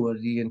to do what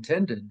he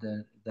intended,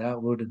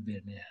 that would have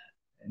been it.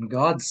 And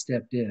God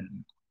stepped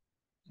in,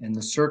 and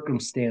the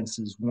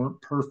circumstances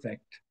weren't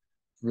perfect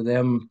for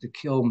them to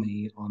kill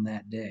me on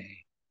that day.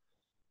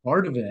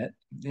 Part of it,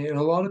 and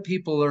a lot of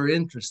people are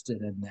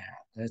interested in that.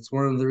 That's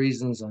one of the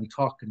reasons I'm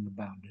talking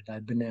about it.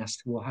 I've been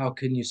asked, well, how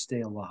can you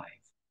stay alive?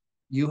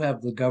 You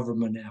have the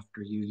government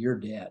after you, you're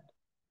dead.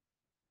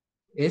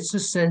 It's a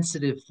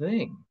sensitive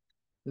thing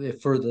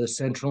for the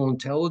Central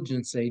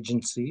Intelligence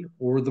Agency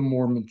or the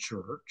Mormon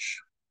Church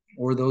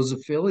or those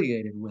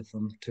affiliated with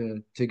them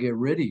to get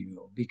rid of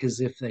you, because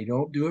if they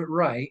don't do it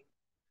right,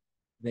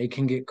 they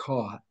can get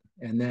caught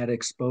and that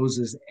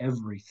exposes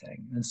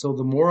everything. And so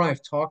the more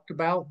I've talked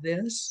about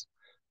this,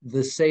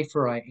 the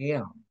safer I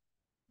am.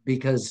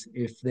 Because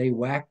if they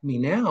whack me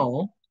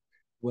now,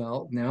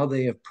 well, now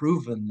they have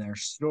proven their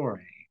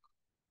story.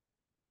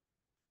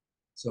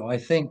 So I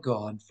thank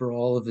God for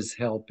all of his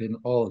help in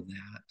all of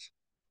that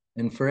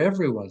and for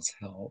everyone's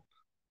help.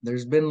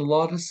 There's been a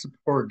lot of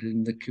support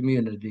in the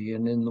community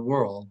and in the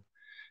world,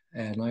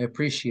 and I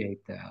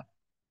appreciate that.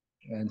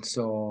 And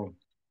so,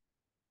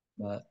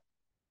 but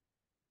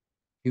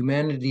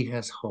humanity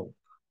has hope.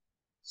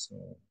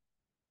 So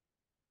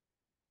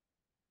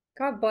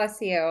God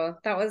bless you.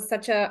 That was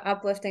such a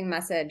uplifting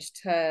message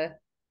to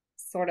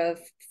sort of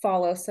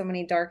follow so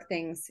many dark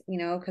things, you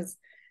know, because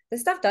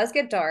this stuff does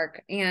get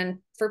dark. And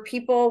for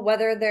people,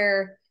 whether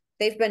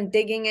they've been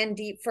digging in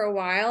deep for a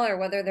while or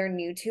whether they're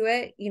new to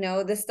it, you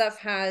know, this stuff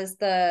has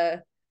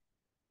the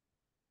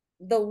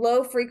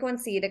low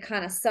frequency to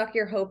kind of suck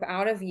your hope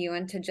out of you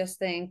and to just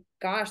think,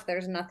 gosh,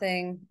 there's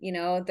nothing, you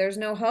know, there's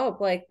no hope.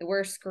 Like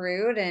we're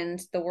screwed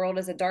and the world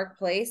is a dark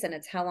place and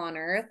it's hell on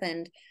earth.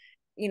 And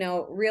you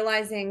know,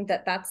 realizing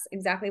that that's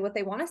exactly what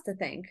they want us to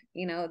think.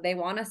 You know, they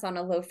want us on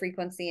a low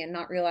frequency and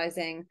not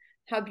realizing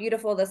how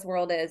beautiful this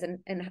world is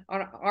and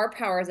our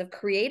powers of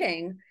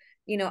creating,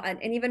 you know,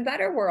 an even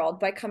better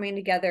world by coming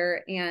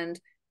together and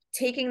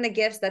taking the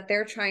gifts that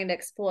they're trying to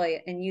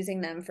exploit and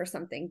using them for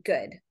something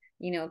good.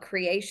 You know,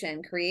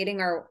 creating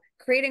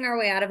our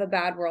way out of a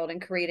bad world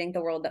and creating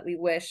the world that we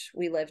wish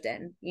we lived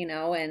in, you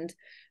know, and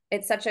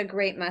it's such a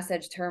great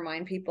message to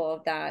remind people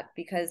of that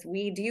because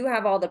we do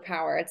have all the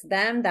power. It's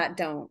them that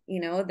don't,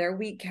 you know, they're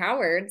weak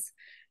cowards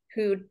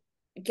who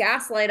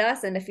gaslight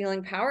us into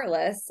feeling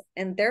powerless.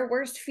 And their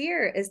worst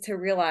fear is to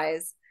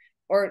realize,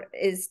 or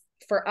is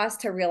for us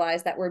to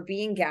realize that we're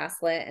being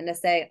gaslit and to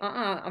say,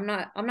 I'm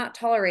not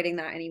tolerating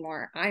that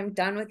anymore. I'm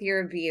done with your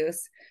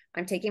abuse.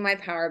 I'm taking my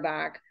power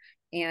back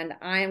and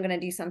I am going to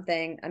do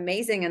something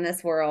amazing in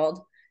this world,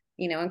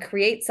 you know, and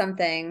create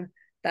something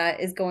that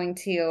is going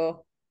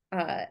to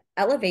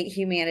elevate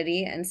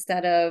humanity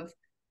instead of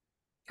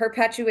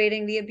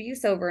perpetuating the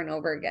abuse over and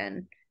over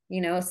again.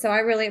 So I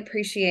really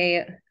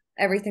appreciate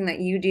everything that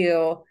you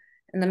do,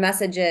 and the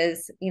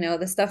messages.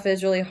 The stuff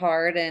is really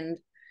hard, and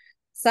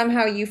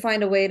somehow you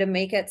find a way to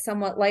make it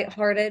somewhat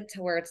lighthearted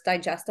to where it's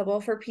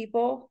digestible for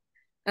people.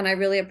 And I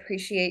really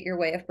appreciate your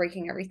way of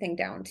breaking everything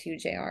down too,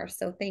 JR.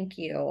 So thank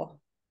you.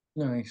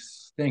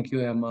 Nice. Thank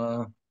you,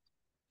 Emma.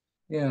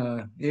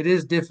 Yeah, it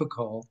is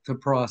difficult to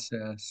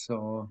process.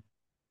 So,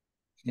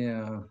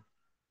 yeah.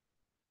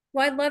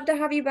 Well, I'd love to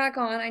have you back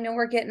on. I know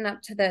we're getting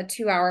up to the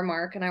 2 hour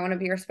mark, and I want to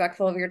be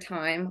respectful of your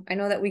time. I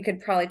know that we could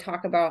probably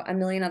talk about a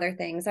million other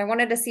things. I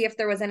wanted to see if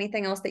there was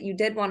anything else that you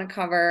did want to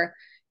cover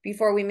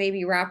before we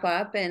maybe wrap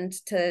up, and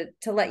to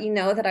let you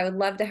know that I would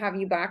love to have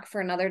you back for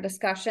another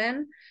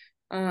discussion,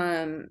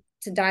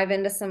 to dive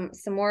into some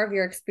more of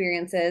your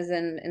experiences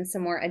and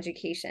some more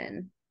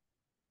education.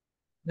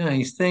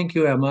 Nice. Thank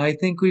you, Emma. I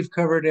think we've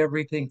covered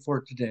everything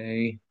for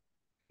today.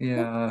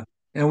 Yeah.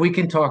 And we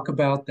can talk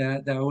about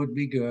that. That would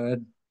be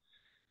good.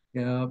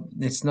 Yeah.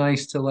 It's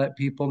nice to let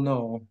people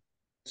know.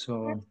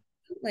 So,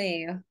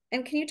 Absolutely.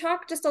 And can you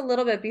talk just a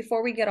little bit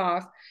before we get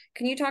off?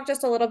 Can you talk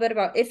just a little bit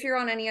about if you're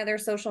on any other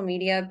social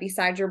media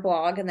besides your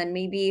blog, and then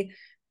maybe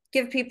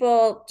give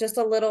people just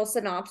a little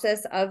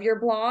synopsis of your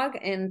blog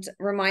and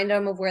remind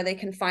them of where they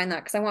can find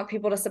that? Because I want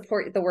people to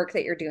support the work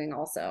that you're doing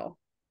also.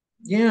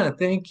 yeah,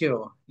 thank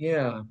you.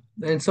 Yeah.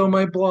 And so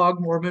my blog,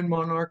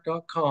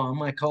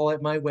 mormonmonarch.com, I call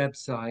it my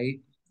website.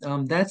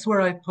 That's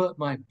where I put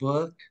my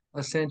book,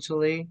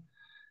 essentially.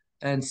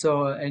 And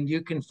so, and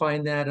you can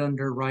find that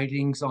under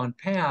writings on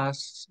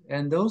past.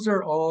 And those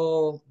are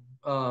all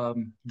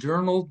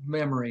journaled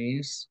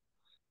memories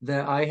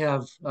that I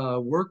have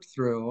worked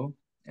through.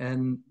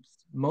 And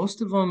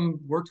most of them,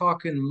 we're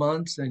talking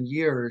months and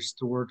years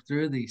to work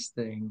through these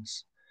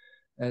things.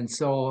 And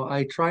so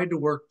I tried to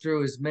work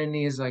through as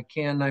many as I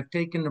can. I've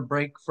taken a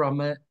break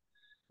from it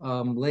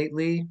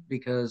lately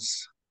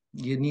because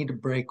you need a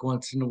break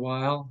once in a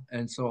while.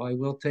 And so I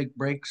will take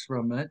breaks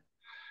from it.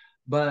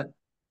 But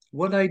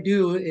what I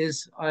do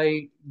is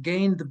I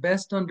gain the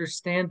best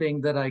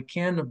understanding that I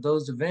can of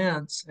those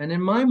events. And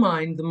in my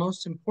mind, the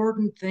most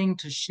important thing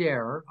to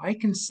share, I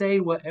can say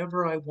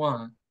whatever I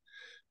want,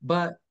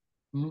 but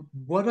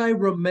what I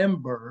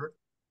remember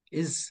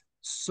is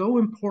so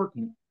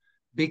important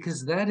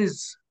because that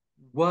is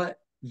what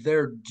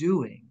they're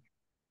doing.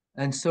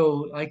 And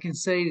so I can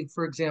say,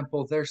 for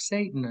example, they're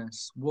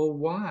Satanists. Well,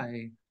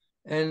 why?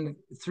 And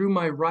through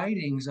my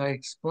writings, I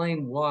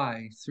explain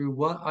why, through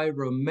what I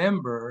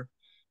remember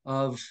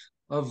of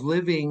of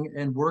living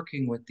and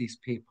working with these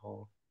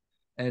people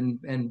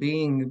and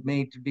being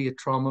made to be a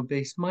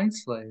trauma-based mind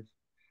slave.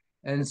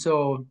 And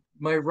so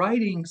my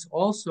writings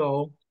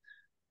also,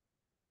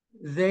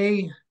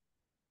 they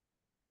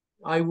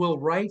I will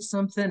write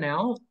something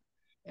out,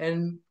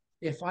 and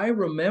if I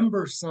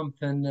remember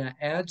something that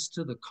adds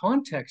to the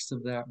context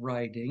of that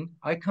writing,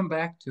 I come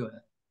back to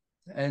it.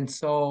 And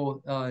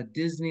so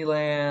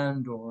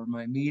Disneyland or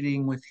my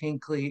meeting with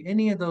Hinckley,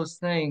 any of those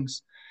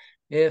things,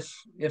 if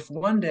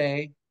one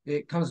day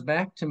it comes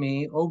back to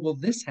me, oh well,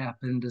 this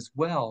happened as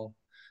well,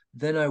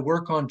 then I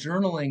work on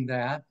journaling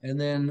that, and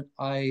then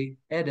I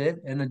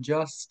edit and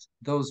adjust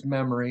those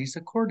memories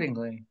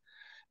accordingly.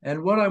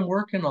 And what I'm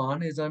working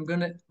on is I'm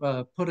going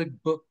to put a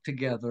book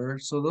together.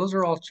 So those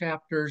are all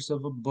chapters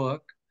of a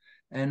book,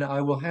 and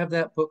I will have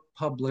that book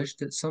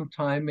published at some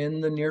time in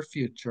the near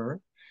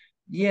future.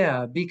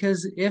 Yeah,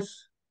 because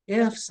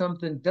if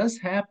something does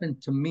happen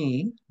to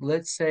me,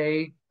 let's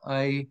say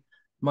I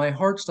my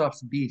heart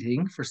stops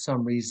beating for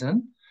some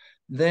reason,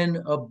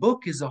 then a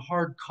book is a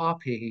hard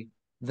copy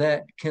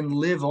that can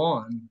live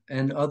on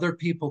and other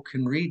people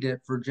can read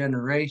it for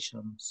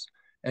generations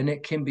and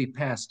it can be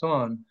passed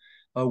on.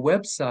 A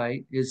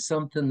website is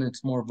something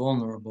that's more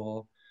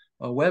vulnerable.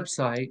 A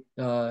website,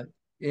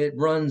 it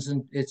runs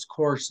its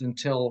course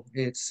until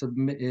its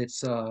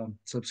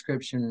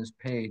subscription is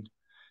paid.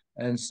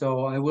 And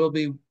so I will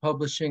be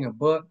publishing a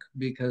book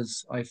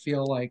because I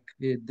feel like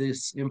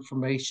this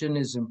information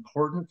is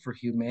important for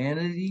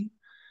humanity,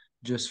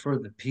 just for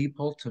the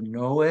people to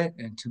know it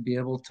and to be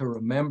able to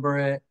remember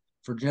it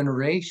for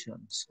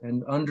generations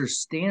and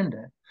understand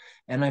it.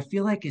 And I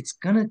feel like it's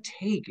going to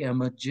take,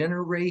 Emma,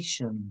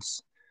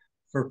 generations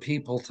for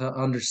people to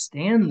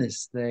understand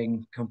this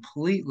thing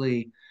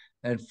completely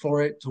and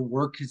for it to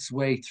work its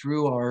way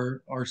through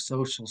our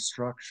social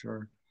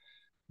structure,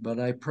 but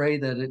I pray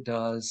that it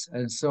does.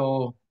 And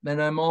so,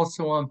 and I'm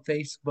also on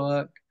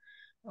Facebook.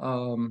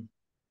 Um,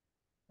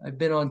 I've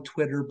been on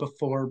Twitter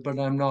before, but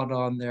I'm not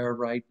on there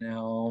right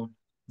now.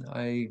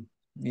 I,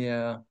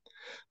 yeah,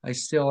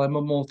 I'm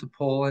a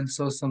multiple. And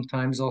so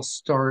sometimes I'll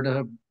start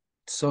a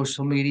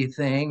social media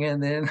thing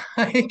and then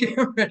I get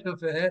rid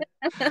of it.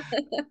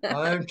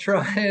 I'm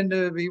trying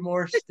to be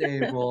more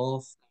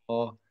stable.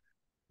 So,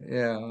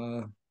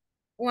 yeah.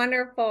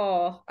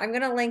 Wonderful. I'm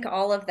going to link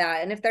all of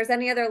that. And if there's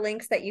any other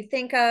links that you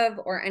think of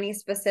or any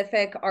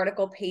specific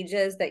article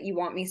pages that you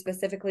want me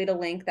specifically to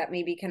link that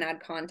maybe can add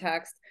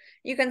context,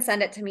 you can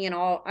send it to me, and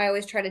I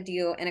always try to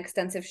do an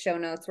extensive show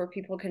notes where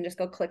people can just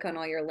go click on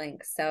all your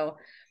links. So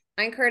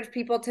I encourage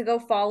people to go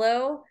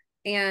follow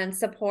and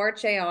support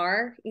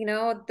JR. You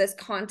know, this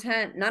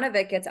content, none of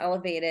it gets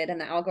elevated in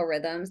the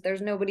algorithms.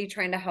 There's nobody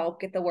trying to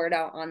help get the word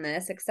out on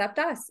this except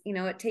us. You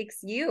know, it takes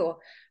you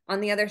on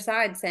the other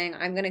side saying,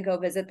 I'm going to go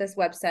visit this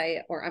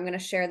website, or I'm going to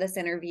share this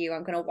interview.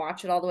 I'm going to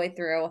watch it all the way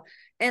through,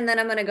 and then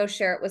I'm going to go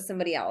share it with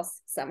somebody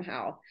else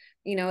somehow.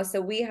 You know,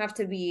 so we have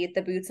to be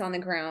the boots on the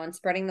ground,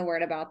 spreading the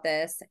word about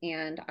this.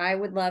 And I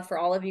would love for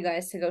all of you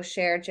guys to go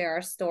share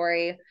JR's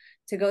story,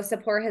 to go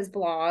support his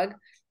blog.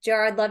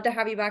 JR, I'd love to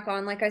have you back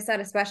on, like I said,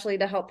 especially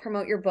to help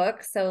promote your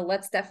book. So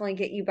let's definitely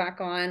get you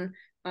back on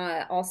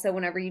also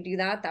whenever you do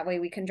that. That way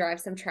we can drive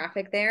some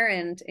traffic there,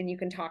 and you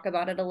can talk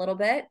about it a little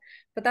bit.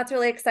 But that's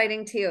really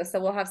exciting too. So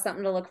we'll have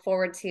something to look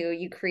forward to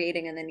you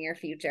creating in the near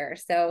future.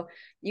 So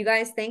you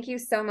guys, thank you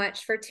so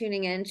much for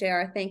tuning in.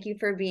 JR, thank you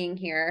for being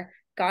here.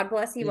 God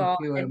bless you Thank all,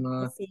 you, and we'll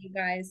Emma. see you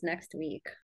guys next week.